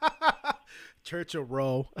Church of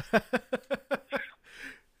Roe.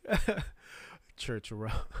 Church of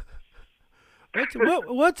Roe.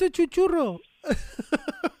 What's a chuchurro?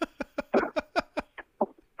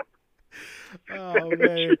 Oh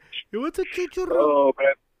man, what's a chuchurro? Oh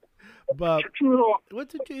man. But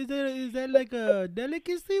what's it? Is that like a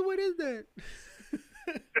delicacy? What is that?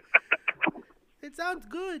 It sounds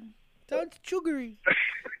good. Sounds sugary.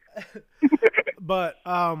 But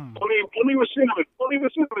only with cinnamon. Only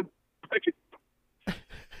with cinnamon.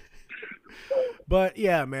 But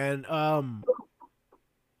yeah, man. I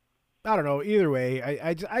don't know. Either way,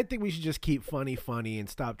 I think we should just keep funny and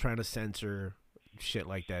stop trying to censor shit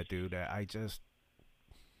like that, dude.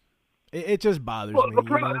 It just bothers me.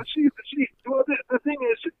 The thing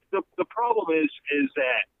is, the problem is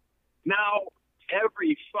that now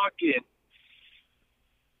every fucking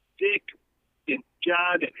Dick and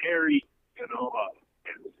John and Harry,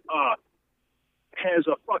 has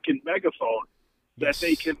a fucking megaphone that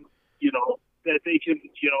they can,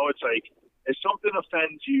 it's like, if something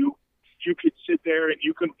offends you, you could sit there and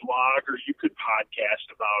you can blog or you could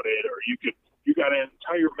podcast about it, or you got an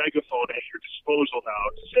entire megaphone at your disposal now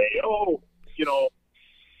to say, oh,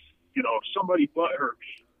 somebody butthurt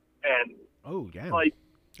me. And oh, yeah. Like,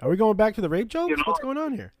 are we going back to the rape jokes? What's going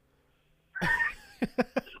on here?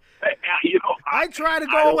 I try to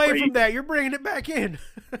go away from that. You're bringing it back in.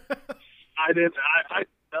 I didn't.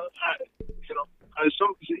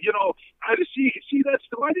 See, that's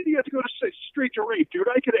why did you have to go straight to rape, dude?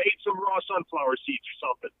 I could have ate some raw sunflower seeds or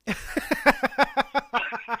something.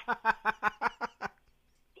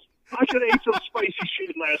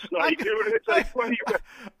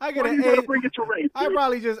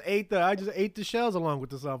 probably just I just ate the shells along with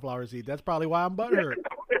the sunflower seed. That's probably why I'm butthurt.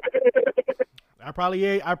 I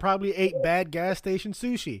probably ate bad gas station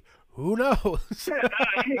sushi. Who knows?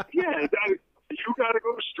 Yeah, you gotta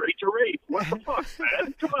go straight to rape. What the fuck,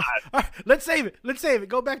 man? Come on. All right, let's save it.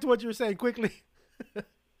 Go back to what you were saying quickly. You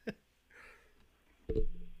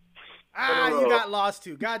got lost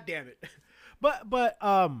too. God damn it. But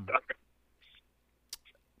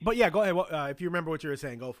yeah, go ahead. If you remember what you were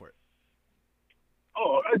saying, go for it.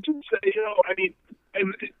 Oh, I just say, I mean,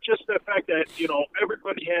 and just the fact that,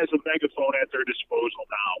 everybody has a megaphone at their disposal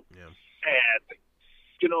now. Yeah. And,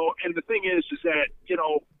 and the thing is that,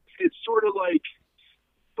 it's sort of like,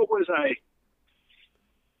 what was I?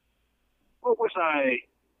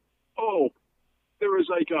 Oh,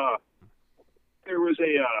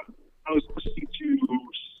 I was listening to,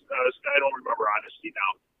 I don't remember honestly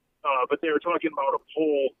now, but they were talking about a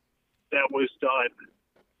poll that was done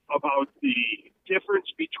about the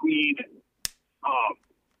difference between,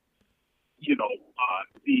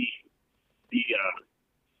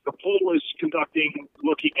 the poll was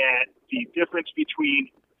looking at the difference between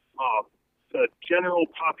the general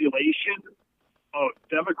population of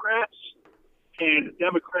Democrats and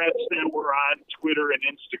Democrats that were on Twitter and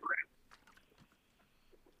Instagram.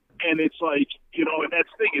 And it's like, and that's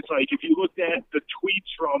the thing. It's like if you looked at the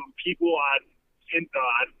tweets from people on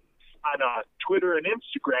Twitter and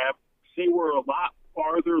Instagram, they were a lot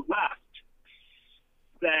farther left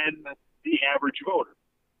than the average voter.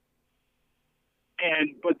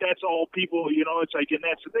 But that's all people, it's like, and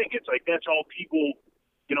that's the thing. It's like that's all people,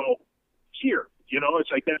 hear.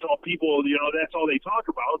 It's like that's all people, that's all they talk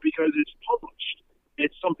about because it's published.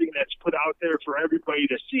 It's something that's put out there for everybody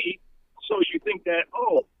to see. So you think that,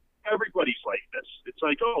 everybody's like this. It's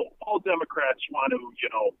like, all Democrats want to,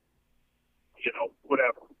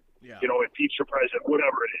 whatever. Yeah. Impeach the president,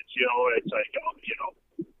 whatever it is. It's like,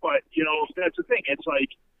 but that's the thing. It's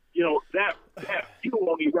like, that view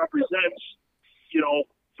only represents,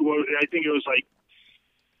 I think it was like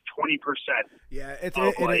 20%. Yeah, it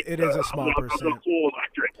is a small percent of the full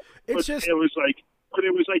electorate. It was like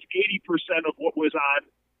 80% of what was on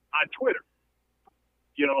Twitter.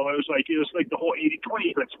 It was like the whole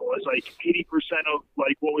 80-20 principle. It's like 80% of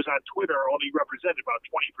like what was on Twitter only represented about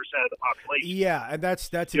 20% of the population. Yeah, and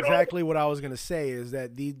that's exactly what I was going to say is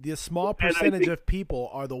that the small percentage of people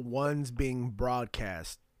are the ones being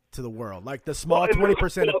broadcast to the world. Like the small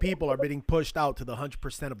 20% of people are being pushed out to the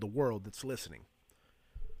 100% of the world that's listening.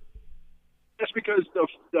 That's because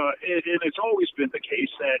and it's always been the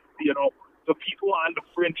case that, the people on the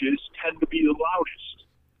fringes tend to be the loudest.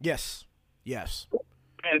 Yes.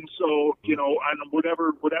 And so, on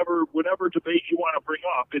whatever debate you want to bring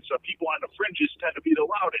up, it's people on the fringes tend to be the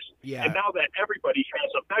loudest. Yeah. And now that everybody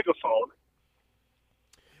has a megaphone,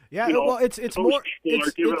 yeah, well, it's more. People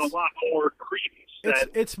are given a lot more credence than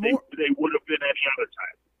they would have been any other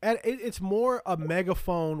time. And it's more a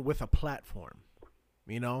megaphone with a platform,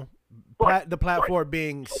 Right. The platform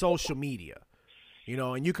being social media.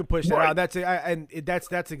 And you can push that out.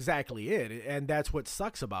 That's exactly it, and that's what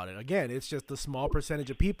sucks about it. Again, it's just a small percentage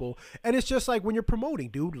of people, and it's just like when you're promoting,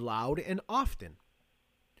 dude, loud and often.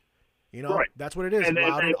 That's what it is,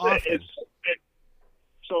 loud and often.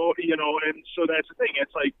 So that's the thing.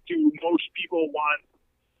 It's like, do most people want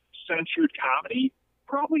censored comedy?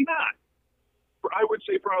 Probably not. I would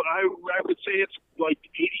say it's like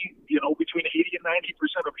 80, between 80 and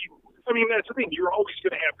 90% of people. I mean, that's the thing. You're always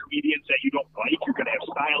going to have comedians that you don't like. You're going to have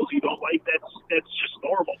styles you don't like. That's just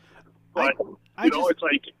normal. But it's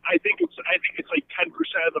like I think it's like 10%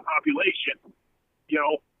 of the population,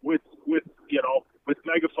 with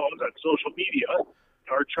megaphones on social media,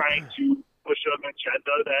 are trying to push an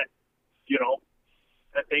agenda that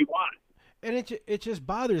that they want. And it just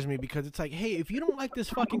bothers me because it's like, hey, if you don't like this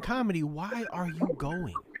fucking comedy, why are you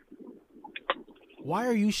going? Why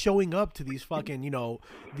are you showing up to these fucking,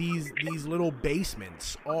 these little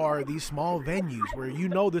basements or these small venues where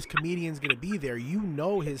this comedian's going to be there?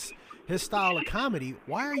 His style of comedy.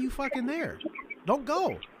 Why are you fucking there? Don't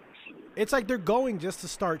go. It's like they're going just to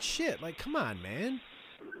start shit. Like, come on, man.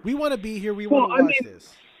 We want to be here. We want to watch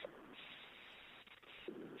this.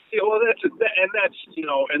 That's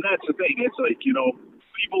the thing. It's like,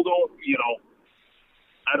 people don't,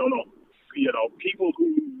 I don't know, people who,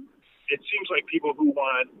 it seems like people who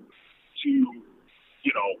want to,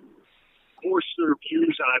 force their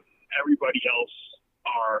views on everybody else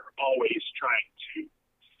are always trying to,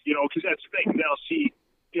 because that's the thing. They'll see,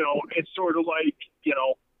 it's sort of like,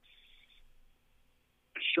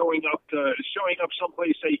 showing up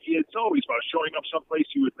someplace. It's always about showing up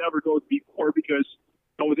someplace you would never go before because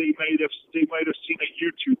they might have seen a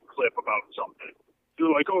YouTube clip about something.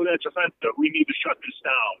 they're like, oh, that's offensive. We need to shut this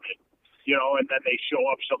down. And, you know, and then they show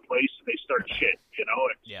up someplace and they start shit, you know.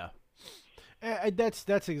 Yeah.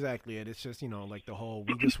 That's exactly it. It's just, you know, like the whole,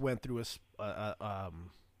 we just went through a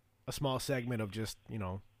small segment of just, you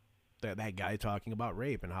know, that guy talking about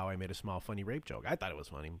rape and how I made a small funny rape joke. I thought it was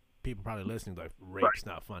funny. People probably listening like, rape's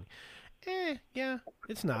not funny. Yeah,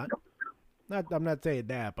 it's not. I'm not saying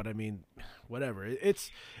that, but I mean, whatever.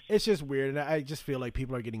 It's just weird, and I just feel like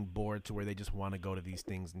people are getting bored to where they just want to go to these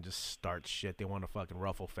things and just start shit. They want to fucking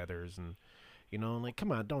ruffle feathers, and you know, like,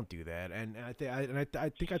 come on, don't do that. And I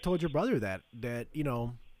think I told your brother that you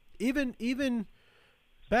know, even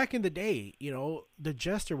back in the day, you know, the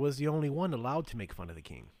jester was the only one allowed to make fun of the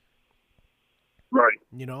king. Right.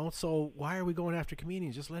 You know, so why are we going after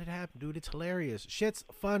comedians? Just let it happen, dude. It's hilarious. Shit's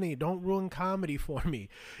funny. Don't ruin comedy for me.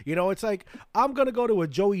 You know, it's like, I'm going to go to a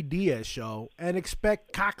Joey Diaz show and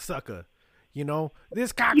expect cocksucker. You know,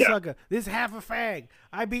 this cocksucker, this half a fag.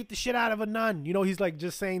 I beat the shit out of a nun. You know, he's like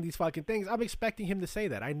just saying these fucking things. I'm expecting him to say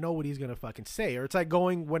that. I know what he's going to fucking say. Or it's like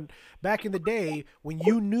going when back in the day when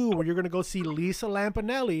you knew when you're going to go see Lisa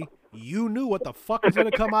Lampanelli, you knew what the fuck was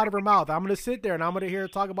going to come out of her mouth. I'm going to sit there and I'm going to hear her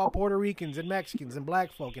talk about Puerto Ricans and Mexicans and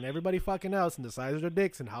black folk and everybody fucking else and the size of their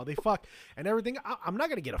dicks and how they fuck and everything. I'm not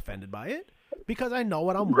going to get offended by it because I know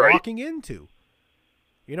what I'm walking into.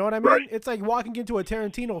 You know what I mean? Right. It's like walking into a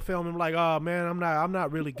Tarantino film and I'm like, oh man, I'm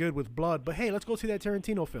not really good with blood, but hey, let's go see that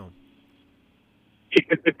Tarantino film.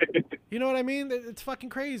 You know what I mean? It's fucking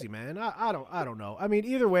crazy, man. I don't know. I mean,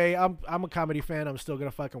 either way, I'm a comedy fan. I'm still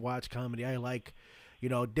gonna fucking watch comedy. I like, you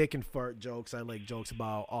know, dick and fart jokes. I like jokes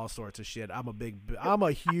about all sorts of shit. I'm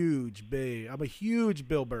a huge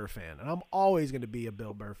Bill Burr fan, and I'm always gonna be a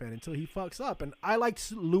Bill Burr fan until he fucks up. And I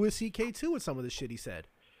liked Louis C.K. too with some of the shit he said.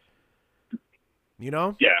 You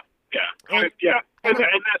know? Yeah. And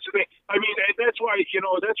that's the thing. I mean, and that's why, I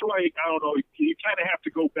don't know, you kind of have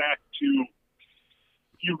to go back to,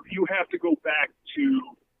 you have to go back to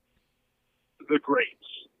the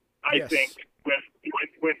greats. I think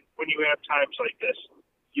when you have times like this,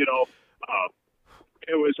 you know,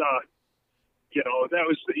 it was, you know, that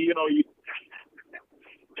was, you know, you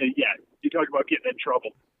talk about getting in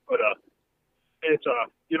trouble, but, it's,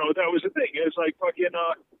 you know, that was the thing. It's like fucking,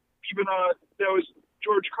 even that was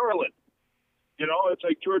George Carlin. You know, it's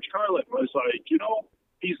like George Carlin was like, you know,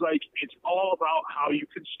 he's like, it's all about how you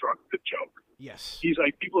construct the joke. Yes. He's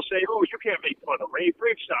like, people say, oh, you can't make fun of rape.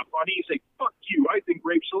 Rape's not funny. He's like, fuck you. I think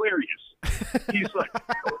rape's hilarious. He's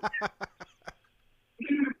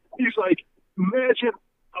like,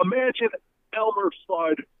 imagine Elmer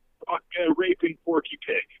Fudd raping Porky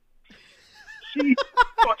Pig. She's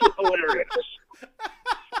fucking hilarious.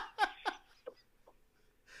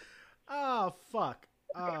 Oh, fuck.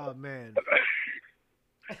 Oh, man.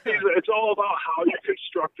 It's all about how you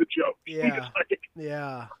construct a joke. Yeah.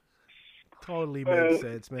 Yeah. Totally makes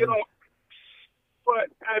sense, man. You know, but,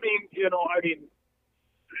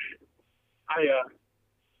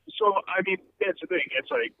 that's the thing.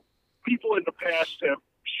 It's like, people in the past have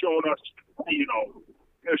shown us,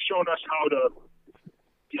 how to,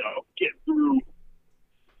 get through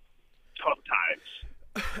tough times.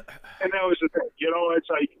 And that was the thing, it's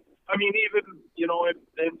like, even,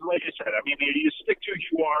 and like I said, you stick to who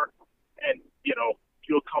you are and,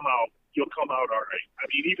 you'll come out all right.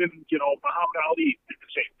 Even, Muhammad Ali did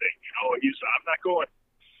the same thing, I'm not going,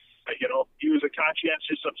 he was a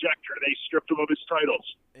conscientious objector. They stripped him of his titles.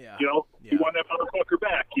 Yeah. He won that motherfucker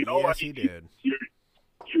back, Yes, he did. You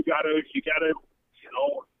gotta,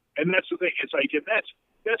 and that's the thing. It's like, and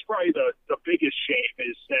that's probably the biggest shame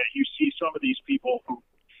is that you see some of these people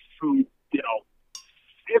who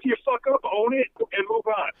if you fuck up, own it and move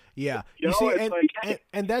on. Yeah. You see,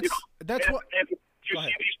 and that's what. And you see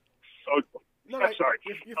these. I'm sorry.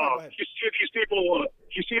 You see these people.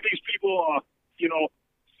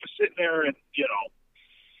 Sitting there and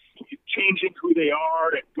changing who they are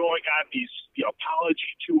and going on these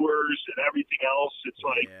apology tours and everything else. It's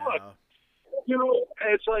like, look,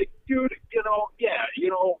 it's like, dude,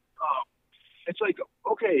 it's like,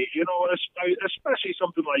 okay, especially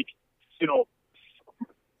something like,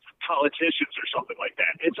 politicians or something like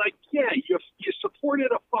that. It's like, yeah, you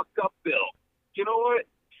supported a fucked up bill. You know what?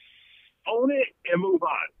 Own it and move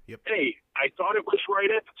on. Yep. Hey, I thought it was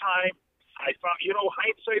right at the time. I thought,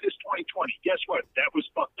 hindsight is 20/20. Guess what? That was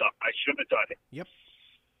fucked up. I shouldn't have done it. Yep.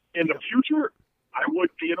 In the future, I would,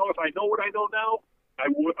 if I know what I know now, I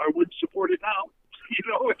would support it now.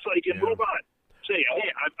 It's like, and move on. Say, hey,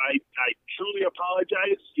 I truly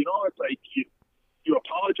apologize. It's like you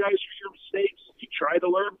apologize for your mistakes. You try to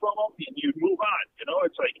learn from them, and you move on.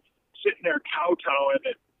 It's like sitting there kowtowing,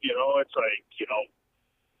 and it's like,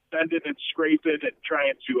 bending poking and scraping and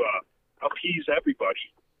trying to appease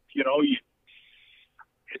everybody. You know,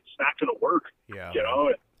 it's not going to work. Yeah. You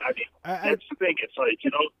know, I mean, that's the thing. It's like,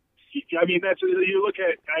 you know, I mean, that's, you look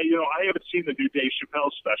at, you know, I haven't seen the new Dave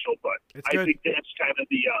Chappelle special, but I think that's kind of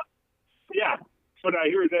the, yeah. But I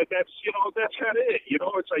hear that's, you know, that's kind of it. You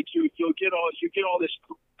know, it's like you get all this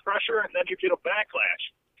pressure and then you get a backlash.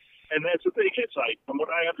 And that's the thing. It's like, from what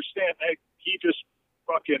I understand, that he just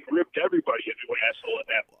fucking ripped everybody a new asshole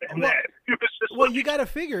in that. It was just well, you got to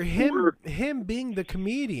figure him being the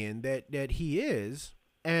comedian that he is,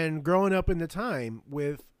 and growing up in the time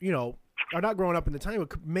with, you know, or not growing up in the time,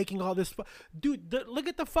 but making all this. Dude, look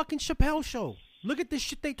at the fucking Chappelle show. Look at the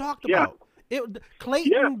shit they talked about.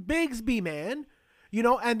 Clayton Bigsby, man. You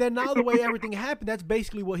know, and then now the way everything happened, that's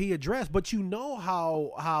basically what he addressed. But you know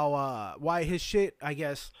how why his shit, I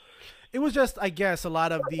guess, it was just, I guess, a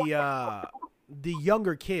lot of the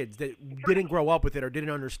younger kids that didn't grow up with it or didn't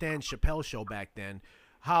understand Chappelle's show back then.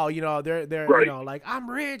 How, you know, they're you know, like, I'm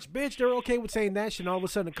rich, bitch. They're okay with saying that shit, and all of a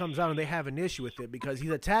sudden it comes out and they have an issue with it because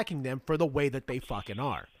he's attacking them for the way that they fucking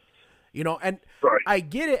are. You know, and I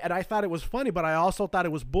get it, and I thought it was funny, but I also thought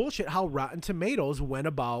it was bullshit how Rotten Tomatoes went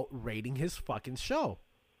about rating his fucking show.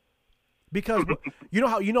 Because you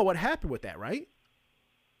know what happened with that, right?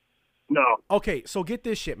 No. Okay, so get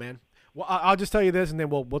this shit, man. Well, I'll just tell you this, and then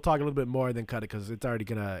we'll talk a little bit more, and then cut it because it's already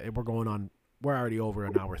we're already over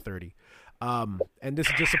an hour 30. And this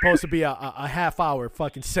is just supposed to be a half-hour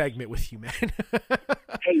fucking segment with you, man.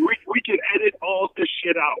 Hey, we can edit all this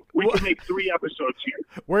shit out. We can make 3 episodes here.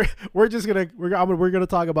 We're just gonna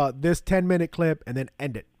talk about this 10-minute clip and then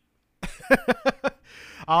end it.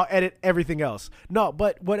 I'll edit everything else. No,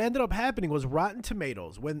 but what ended up happening was Rotten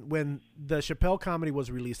Tomatoes, when the Chappelle comedy was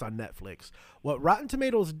released on Netflix, what Rotten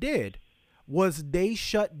Tomatoes did was they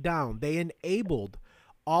shut down, they enabled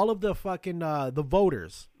all of the fucking the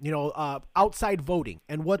voters, you know, outside voting.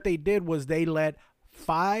 And what they did was they let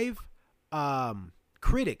 5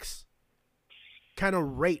 critics kind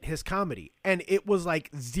of rate his comedy, and it was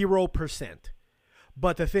like 0%.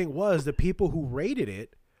 But the thing was, the people who rated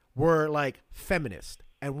it were like feminist,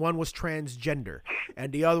 and one was transgender,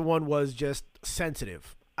 and the other one was just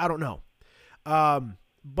sensitive. I don't know.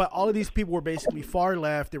 But all of these people were basically far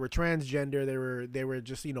left. They were transgender. They were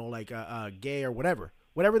just, you know, like gay or whatever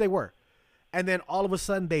they were. And then all of a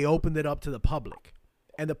sudden they opened it up to the public,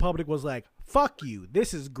 and the public was like, fuck you,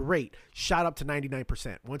 this is great. Shot up to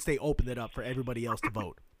 99% once they opened it up for everybody else to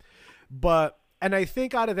vote. And I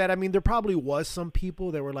think out of that, I mean, there probably was some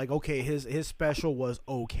people that were like, okay, his special was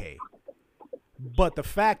okay. But the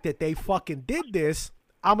fact that they fucking did this,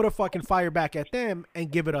 I'm going to fucking fire back at them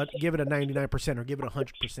and give it a 99% or give it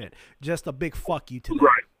 100%. Just a big fuck you to them.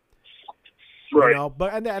 Right. You know,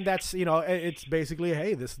 but and that's, you know, it's basically,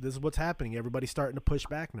 hey, this is what's happening. Everybody's starting to push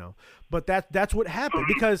back now. But that's what happened,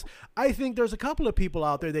 because I think there's a couple of people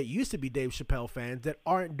out there that used to be Dave Chappelle fans that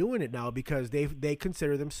aren't doing it now because they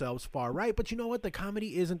consider themselves far right. But you know what? The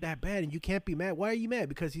comedy isn't that bad, and you can't be mad. Why are you mad?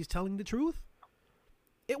 Because he's telling the truth?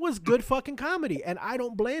 It was good fucking comedy, and I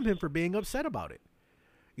don't blame him for being upset about it.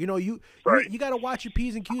 You know, you got to watch your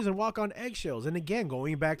P's and Q's and walk on eggshells. And again,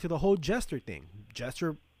 going back to the whole Jester thing,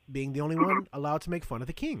 Jester being the only one allowed to make fun of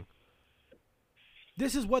the king.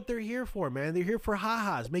 This is what they're here for, man. They're here for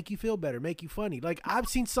ha-has, make you feel better, make you funny. Like, I've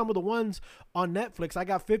seen some of the ones on Netflix. I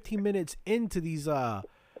got 15 minutes into these the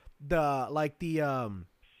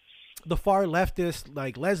far leftist,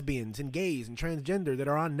 like, lesbians and gays and transgender that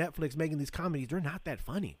are on Netflix making these comedies. They're not that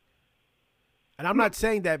funny. And I'm not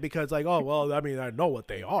saying that because, like, oh, well, I mean, I know what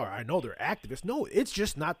they are. I know they're activists. No, it's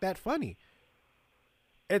just not that funny.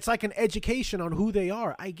 It's like an education on who they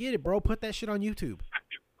are. I get it, bro. Put that shit on YouTube.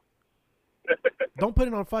 Don't put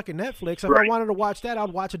it on fucking Netflix. If I wanted to watch that,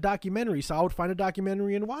 I'd watch a documentary. So I would find a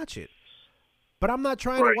documentary and watch it. But I'm not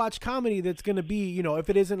trying to watch comedy that's going to be, you know, if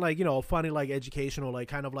it isn't like, you know, funny, like educational, like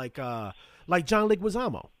kind of like John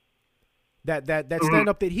Leguizamo. That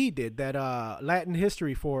stand-up that he did, that Latin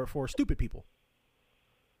history for stupid people.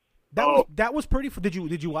 That was pretty.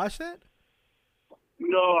 Did you watch that?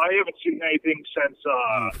 No, I haven't seen anything since.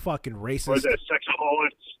 You fucking racist. Was it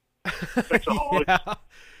Sexaholics? Yeah.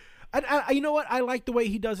 And you know what? I like the way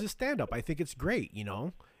he does his stand-up. I think it's great. You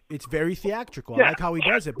know, it's very theatrical. I like how he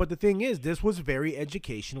does it. But the thing is, this was very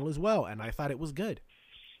educational as well, and I thought it was good.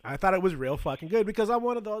 I thought it was real fucking good because I'm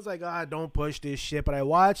one of those like, don't push this shit. But I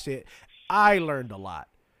watched it. I learned a lot.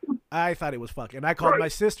 I thought it was fucking. And I called my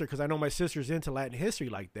sister because I know my sister's into Latin history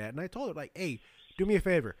like that, and I told her like, hey, do me a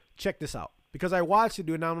favor, check this out. Because I watched it,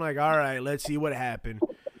 dude, and I'm like, all right, let's see what happened.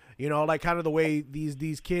 You know, like kind of the way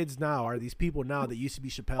these kids now are, these people now that used to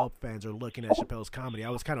be Chappelle fans are looking at Chappelle's comedy.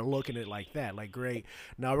 I was kind of looking at it like that, like, great,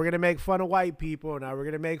 now we're going to make fun of white people. Now we're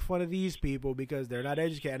going to make fun of these people because they're not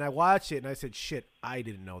educated. And I watched it and I said, shit, I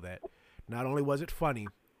didn't know that. Not only was it funny,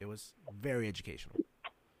 it was very educational.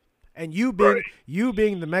 And you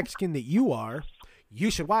being the Mexican that you are,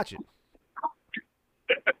 you should watch it.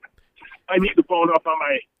 I need to bone up on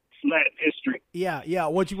my Latin history. Yeah.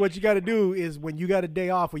 What you got to do is when you got a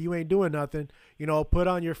day off where you ain't doing nothing, you know, put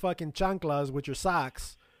on your fucking chanclas with your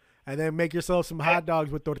socks, and then make yourself some hot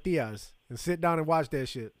dogs with tortillas and sit down and watch that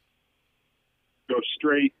shit. Go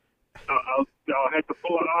straight. I'll have to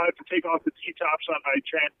pull. I'll have to take off the T-tops on my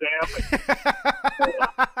Trans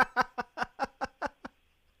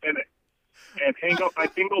Am and hang up my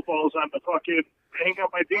dingle balls on the fucking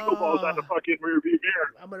rear view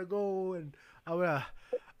mirror. I'm gonna go and I'm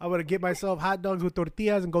gonna get myself hot dogs with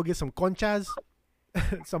tortillas and go get some conchas,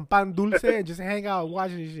 some pan dulce, and just hang out and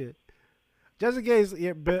watch this shit. Just in case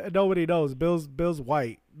nobody knows, Bill's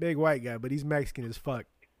white, big white guy, but he's Mexican as fuck.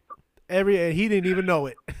 And he didn't even know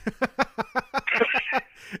it.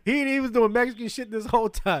 He was doing Mexican shit this whole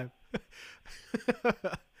time.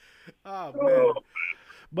 Oh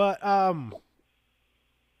man.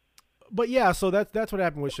 But yeah, so that's what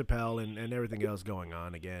happened with Chappelle and everything else going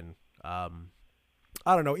on again.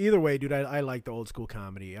 I don't know. Either way, dude, I like the old school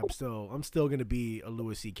comedy. I'm still gonna be a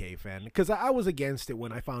Louis C.K. fan because I was against it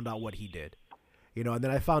when I found out what he did, you know, and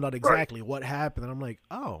then I found out exactly what happened, and I'm like,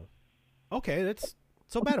 oh, okay, that's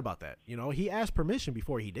so bad about that. You know, he asked permission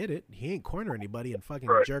before he did it. He ain't corner anybody and fucking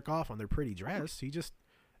jerk off on their pretty dress. He just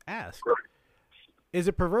asked. Right. Is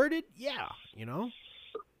it perverted? Yeah, you know.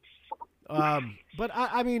 But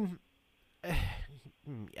I mean,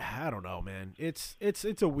 I don't know, man. It's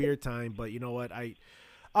a weird time, but you know what?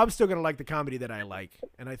 I'm still gonna like the comedy that I like,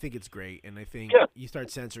 and I think it's great. And I think you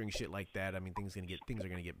start censoring shit like that, I mean, things are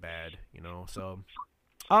gonna get bad, you know. So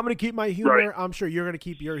I'm gonna keep my humor. Right. I'm sure you're gonna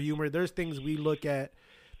keep your humor. There's things we look at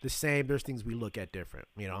the same. There's things we look at different,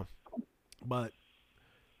 you know. But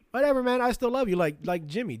whatever, man. I still love you. Like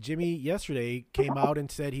Jimmy. Jimmy yesterday came out and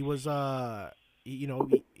said he was you know,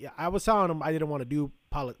 I was telling him I didn't want to do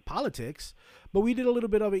politics, but we did a little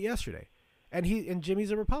bit of it yesterday. And Jimmy's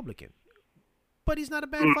a Republican, but he's not a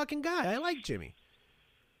bad fucking guy. I like Jimmy.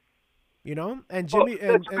 You know, and Jimmy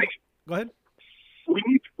and go ahead. We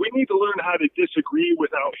need to learn how to disagree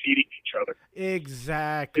without hating each other.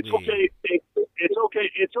 Exactly. It's okay.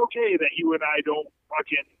 It's okay that you and I don't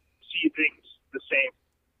fucking see things the same.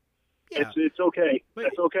 Yeah. It's okay. But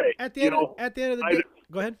it's okay. At the end of the day,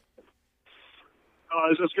 go ahead. I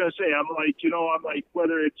was just gonna say, I'm like,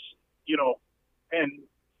 whether it's, you know, and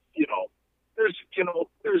you know, there's an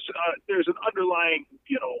underlying,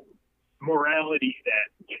 you know, morality that,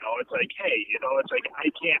 you know, it's like, hey, you know, it's like I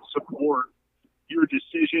can't support your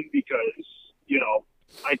decision because, you know,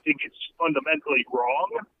 I think it's fundamentally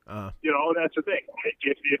wrong. You know, that's the thing.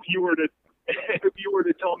 If you were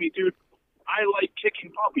to tell me, dude, I like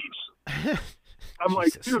kicking puppies, I'm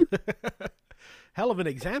like, dude, hell of an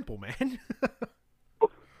example, man.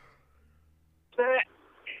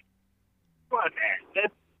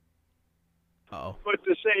 But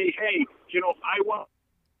to say, hey, you know, I want.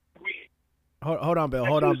 Hold on, Bill.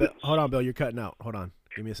 Hold on, Bill. You're cutting out. Hold on.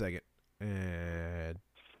 Give me a second. And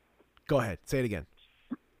go ahead. Say it again.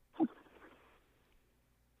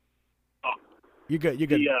 You're good. You're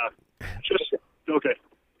good. Just okay.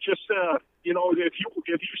 Just you know, if you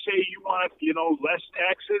say you want, you know, less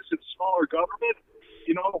taxes and smaller government,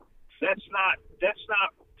 you know, that's not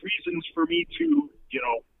reasons for me to, you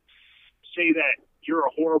know, say that you're a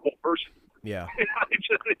horrible person. Yeah.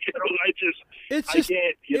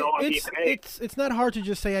 It's not hard to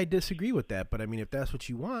just say I disagree with that, but I mean, if that's what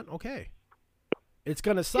you want, okay. It's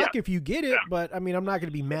gonna suck if you get it, but I mean, I'm not gonna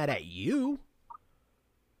be mad at you.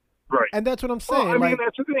 Right. And that's what I'm saying. Well, I mean,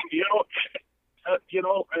 that's the thing. You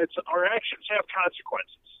know, it's our actions have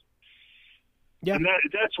consequences. Yeah. And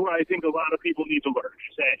that's what I think a lot of people need to learn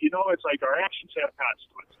is that, you know, it's like our actions have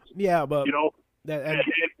consequences. Yeah, but you know, and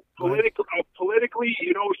politically,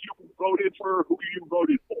 you know, you voted for who you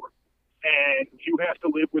voted for, and you have to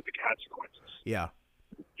live with the consequences. Yeah.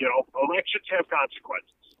 You know, elections have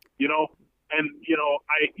consequences. You know, and you know,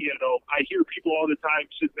 I hear people all the time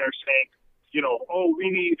sitting there saying, you know, oh, we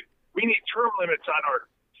need term limits on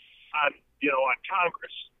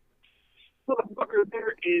Congress. Motherfucker,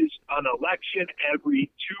 there is an election every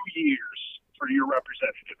 2 years for your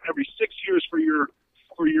representative, every 6 years for your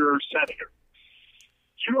senator.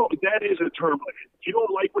 You know, that is a term limit. You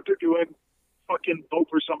don't like what they're doing, fucking vote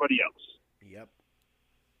for somebody else. Yep.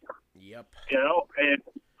 You know, and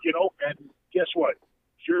guess what?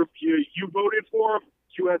 you voted for him.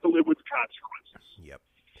 You have to live with the consequences. Yep.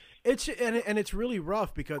 It's really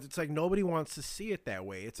rough because it's like nobody wants to see it that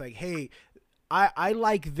way. It's like, hey, I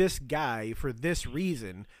like this guy for this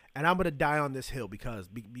reason, and I'm gonna die on this hill because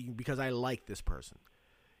I like this person.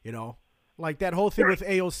 You know, like that whole thing with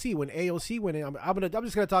AOC. When AOC went in, I'm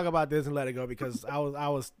just gonna talk about this and let it go because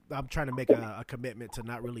I'm trying to make a commitment to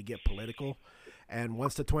not really get political. And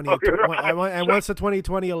once the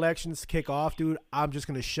 2020 elections kick off, dude, I'm just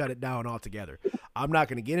gonna shut it down altogether. I'm not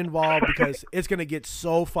gonna get involved because it's gonna get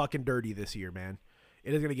so fucking dirty this year, man.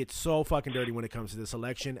 It is gonna get so fucking dirty when it comes to this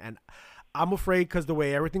election, and I'm afraid because the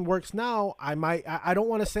way everything works now, I don't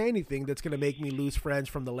want to say anything that's gonna make me lose friends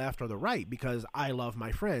from the left or the right because I love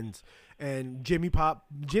my friends. And Jimmy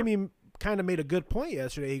kind of made a good point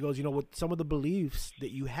yesterday. He goes, you know, with some of the beliefs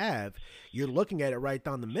that you have, you're looking at it right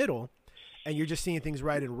down the middle. And you're just seeing things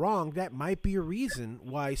right and wrong, that might be a reason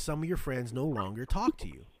why some of your friends no longer talk to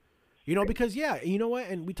you. You know, because, yeah, you know what?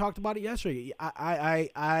 And we talked about it yesterday. I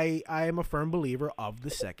am a firm believer of the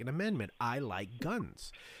Second Amendment. I like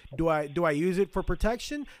guns. Do I use it for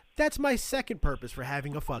protection? That's my second purpose for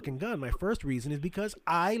having a fucking gun. My first reason is because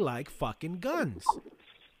I like fucking guns.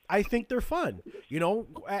 I think they're fun. You know,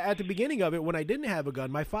 at the beginning of it, when I didn't have a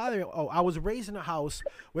gun, I was raised in a house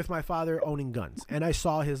with my father owning guns, and I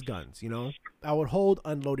saw his guns, you know. I would hold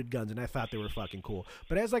unloaded guns, and I thought they were fucking cool.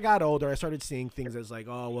 But as I got older, I started seeing things as like,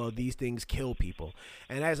 oh, well, these things kill people.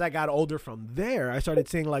 And as I got older from there, I started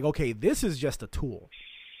seeing like, okay, this is just a tool.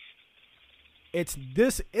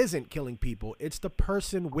 This isn't killing people. It's the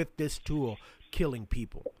person with this tool killing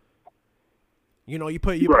people. You know,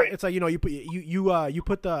 it's like, you know, you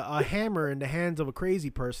put a hammer in the hands of a crazy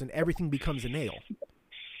person, everything becomes a nail.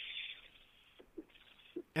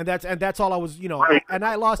 And that's all I was, you know, and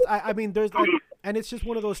I lost. I mean, there's like, and it's just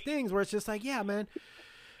one of those things where it's just like, yeah, man,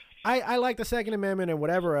 I like the Second Amendment and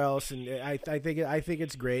whatever else, and I think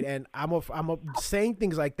it's great. And I'm saying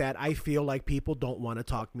things like that. I feel like people don't want to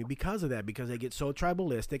talk to me because of that, because they get so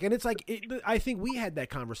tribalistic. And it's like, I think we had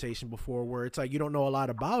that conversation before, where it's like you don't know a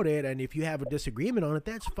lot about it, and if you have a disagreement on it,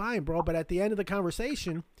 that's fine, bro. But at the end of the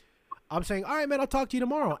conversation, I'm saying, all right, man, I'll talk to you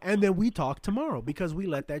tomorrow. And then we talk tomorrow because we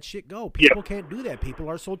let that shit go. People can't do that. People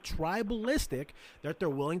are so tribalistic that they're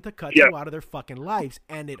willing to cut you out of their fucking lives.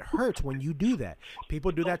 And it hurts when you do that.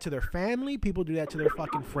 People do that to their family. People do that to their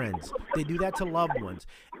fucking friends. They do that to loved ones.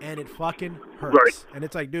 And it fucking hurts. Right. And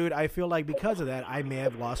it's like, dude, I feel like because of that, I may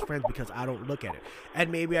have lost friends because I don't look at it.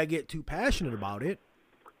 And maybe I get too passionate about it.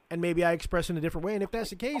 And maybe I express in a different way. And if that's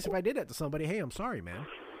the case, if I did that to somebody, hey, I'm sorry, man.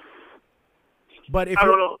 But if I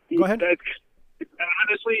don't know. Go ahead.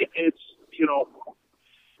 Honestly, it's, you know,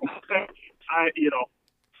 it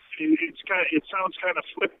sounds kind of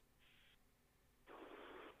flip.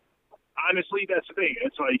 Honestly, that's the thing.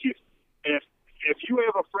 It's like if you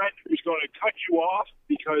have a friend who's going to cut you off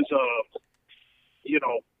because of, you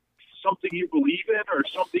know, something you believe in or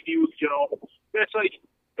something you know, that's like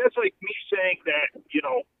me saying that, you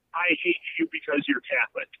know, I hate you because you're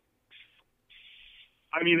Catholic.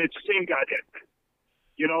 I mean, it's the same goddamn thing.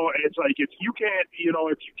 You know, it's like if I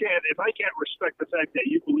can't respect the fact that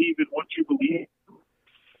you believe in what you believe,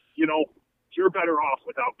 you know, you're better off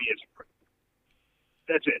without me as a friend.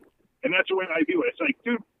 That's it. And that's the way I view it. It's like,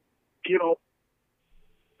 dude, you know,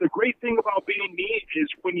 the great thing about being me is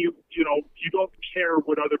when you don't care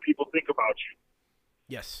what other people think about you.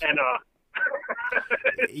 Yes. And,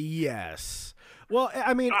 yes. Well,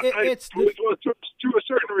 I mean, it's to a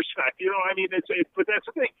certain respect, you know, I mean, but that's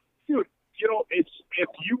the thing, dude. You know, if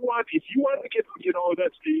you want to get, you know,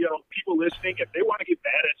 that's the, you know, people listening, if they want to get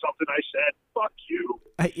mad at something I said, fuck you.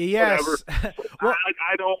 Yes. Whatever. Well,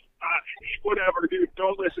 I don't, whatever, dude.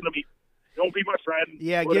 Don't listen to me. Don't be my friend.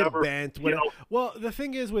 Yeah, whatever, get bent. You know? Well, the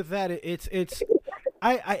thing is with that,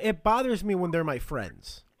 it bothers me when they're my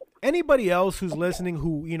friends. Anybody else who's listening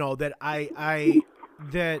who, you know, that I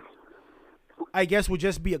guess would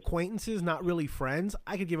just be acquaintances, not really friends,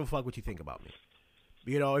 I could give a fuck what you think about me.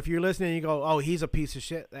 You know, if you're listening and you go, oh, he's a piece of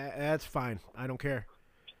shit, that's fine. I don't care.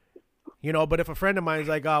 You know, but if a friend of mine is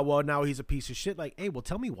like, oh, well, now he's a piece of shit, like, hey, well,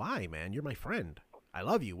 tell me why, man. You're my friend. I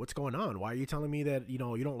love you. What's going on? Why are you telling me that, you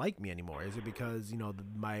know, you don't like me anymore? Is it because, you know,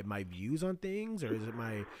 my views on things, or is it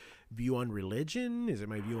my view on religion? Is it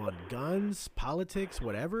my view on guns, politics,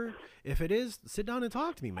 whatever? If it is, sit down and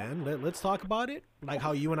talk to me, man. Let's talk about it, like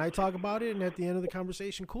how you and I talk about it, and at the end of the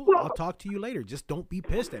conversation, cool, I'll talk to you later. Just don't be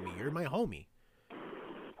pissed at me. You're my homie.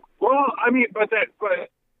 Well, I mean, but that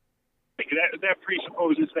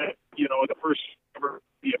presupposes that, you know, the person ever.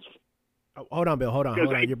 Oh, hold on, Bill. Hold on.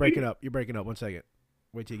 You're breaking up. 1 second.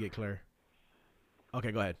 Wait till you get clear.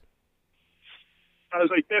 Okay, go ahead. I was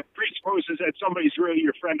like, that presupposes that somebody's really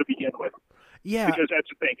your friend to begin with. Yeah. Because that's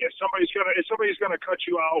the thing. If somebody's gonna cut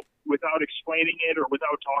you out without explaining it or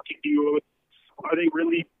without talking to you, are they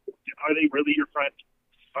really your friend?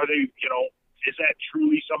 Are they, is that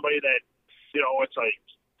truly somebody that, it's like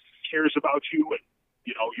cares about you and,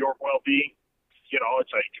 your well-being?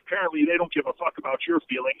 It's like apparently they don't give a fuck about your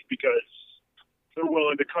feelings because they're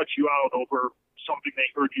willing to cut you out over something they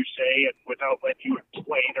heard you say and without letting you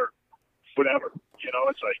explain or whatever.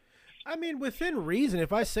 It's like, I mean, within reason,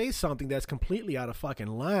 if I say something that's completely out of fucking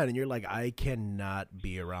line and you're like, I cannot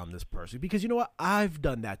be around this person because you know what? I've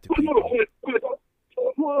done that to people.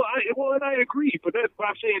 And I agree, but that's what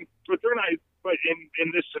I'm saying. But they're not. But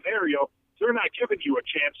in this scenario, they're not giving you a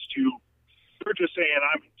chance to. They're just saying,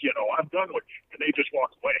 I'm done with you, and they just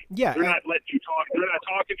walk away. Yeah, they're not letting you talk. They're not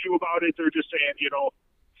talking to you about it. They're just saying, you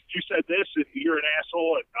said this, and you're an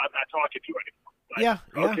asshole, and I'm not talking to you anymore. Like, yeah.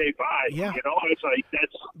 Okay, bye. Yeah. It's like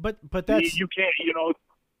that's. But that's you can't. Go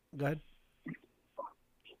ahead.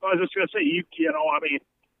 I was just gonna say,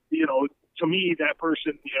 to me, that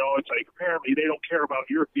person, it's like apparently they don't care about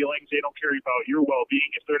your feelings. They don't care about your well-being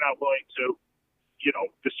if they're not willing to,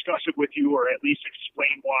 discuss it with you or at least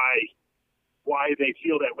explain why they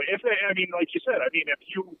feel that way. If like you said,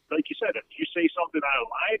 if you say something out of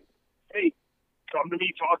line, hey, come to me,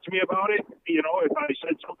 talk to me about it. If I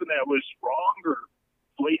said something that was wrong or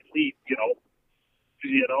blatantly,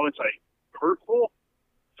 it's like hurtful.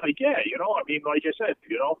 It's like, yeah, like I said,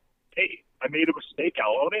 hey, I made a mistake.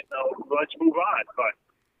 I'll own it. Now let's move on. But,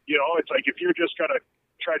 it's like if you're just going to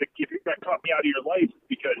if you're going to cut me out of your life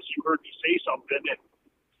because you heard me say something and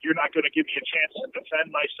you're not going to give me a chance to defend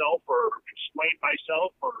myself or explain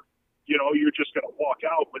myself or, you're just going to walk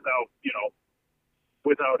out without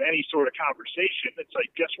any sort of conversation. It's like,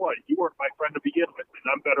 guess what? You weren't my friend to begin with, and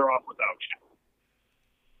I'm better off without you.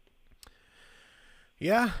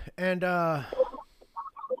 Yeah, and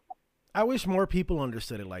I wish more people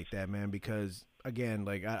understood it like that, man, because, again,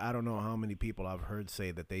 like, I don't know how many people I've heard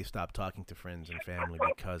say that they stopped talking to friends and family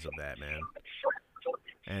because of that, man.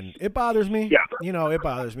 And it bothers me. Yeah. It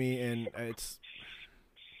bothers me, and it's,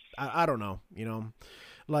 I don't know,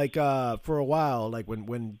 Like, for a while, like,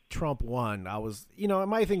 when Trump won, I was,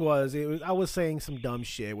 my thing was, I was saying some dumb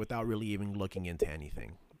shit without really even looking into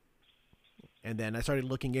anything. And then I started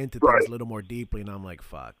looking into things a little more deeply, and I'm like,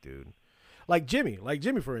 fuck, dude. Like Jimmy,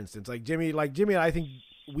 for instance. Like Jimmy, I think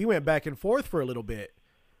we went back and forth for a little bit.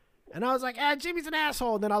 And I was like, Jimmy's an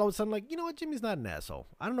asshole. And then all of a sudden, like, you know what? Jimmy's not an asshole.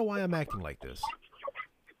 I don't know why I'm acting like this.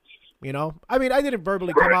 I didn't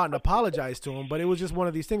verbally come out and apologize to him, but it was just one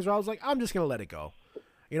of these things where I was like, I'm just going to let it go.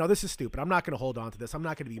 This is stupid. I'm not going to hold on to this. I'm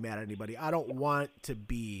not going to be mad at anybody. I don't want to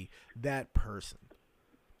be that person.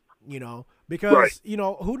 Because,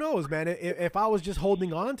 who knows, man? If I was just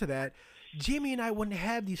holding on to that, Jimmy and I wouldn't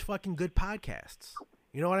have these fucking good podcasts.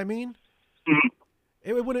 You know what I mean? Mm-hmm.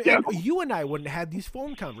 It wouldn't. Yeah. You and I wouldn't have these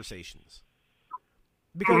phone conversations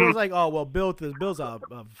because it was like, oh well, Bill's a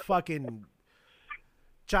fucking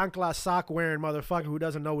chancla sock wearing motherfucker who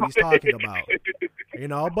doesn't know what he's talking about.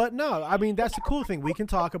 But no, that's the cool thing. We can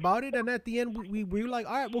talk about it, and at the end, we were like,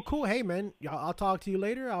 all right, well, cool. Hey, man, I'll talk to you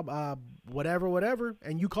later. Whatever,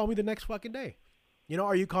 and you call me the next fucking day.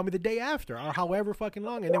 Or you call me the day after, or however fucking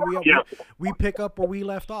long, and then we pick up where we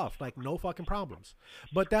left off, like no fucking problems.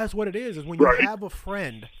 But that's what it is when you have a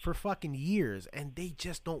friend for fucking years and they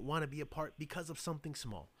just don't want to be apart because of something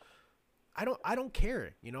small. I don't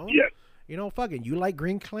care, Yeah. Fucking you like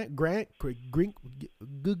green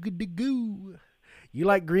You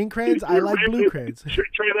like green crayons? I like blue crayons.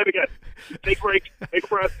 Try that again. Take a break. Take a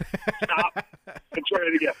breath. Stop. And try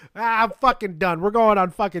it again. I'm fucking done. We're going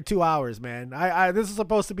on fucking 2 hours, man. This is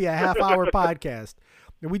supposed to be a half-hour podcast,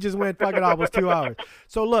 and we just went fucking almost 2 hours.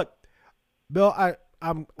 So look, Bill,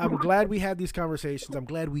 I'm glad we had these conversations. I'm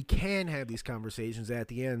glad we can have these conversations. At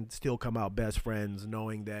the end, still come out best friends,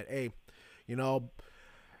 knowing that, hey, no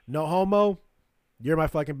homo. You're my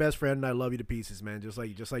fucking best friend, and I love you to pieces, man. Just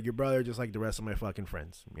like your brother, just like the rest of my fucking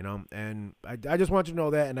friends, And I just want you to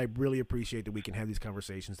know that, and I really appreciate that we can have these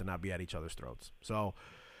conversations and not be at each other's throats. So,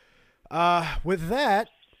 with that,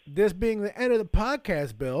 this being the end of the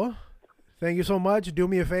podcast, Bill, thank you so much. Do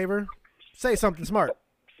me a favor. Say something smart.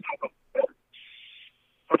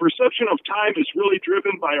 Our perception of time is really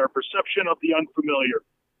driven by our perception of the unfamiliar.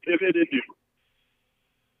 Vivid and new.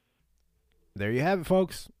 There you have it,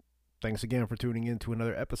 folks. Thanks again for tuning in to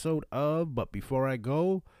another episode of But Before I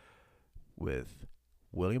Go with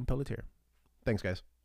William Pelletier. Thanks, guys.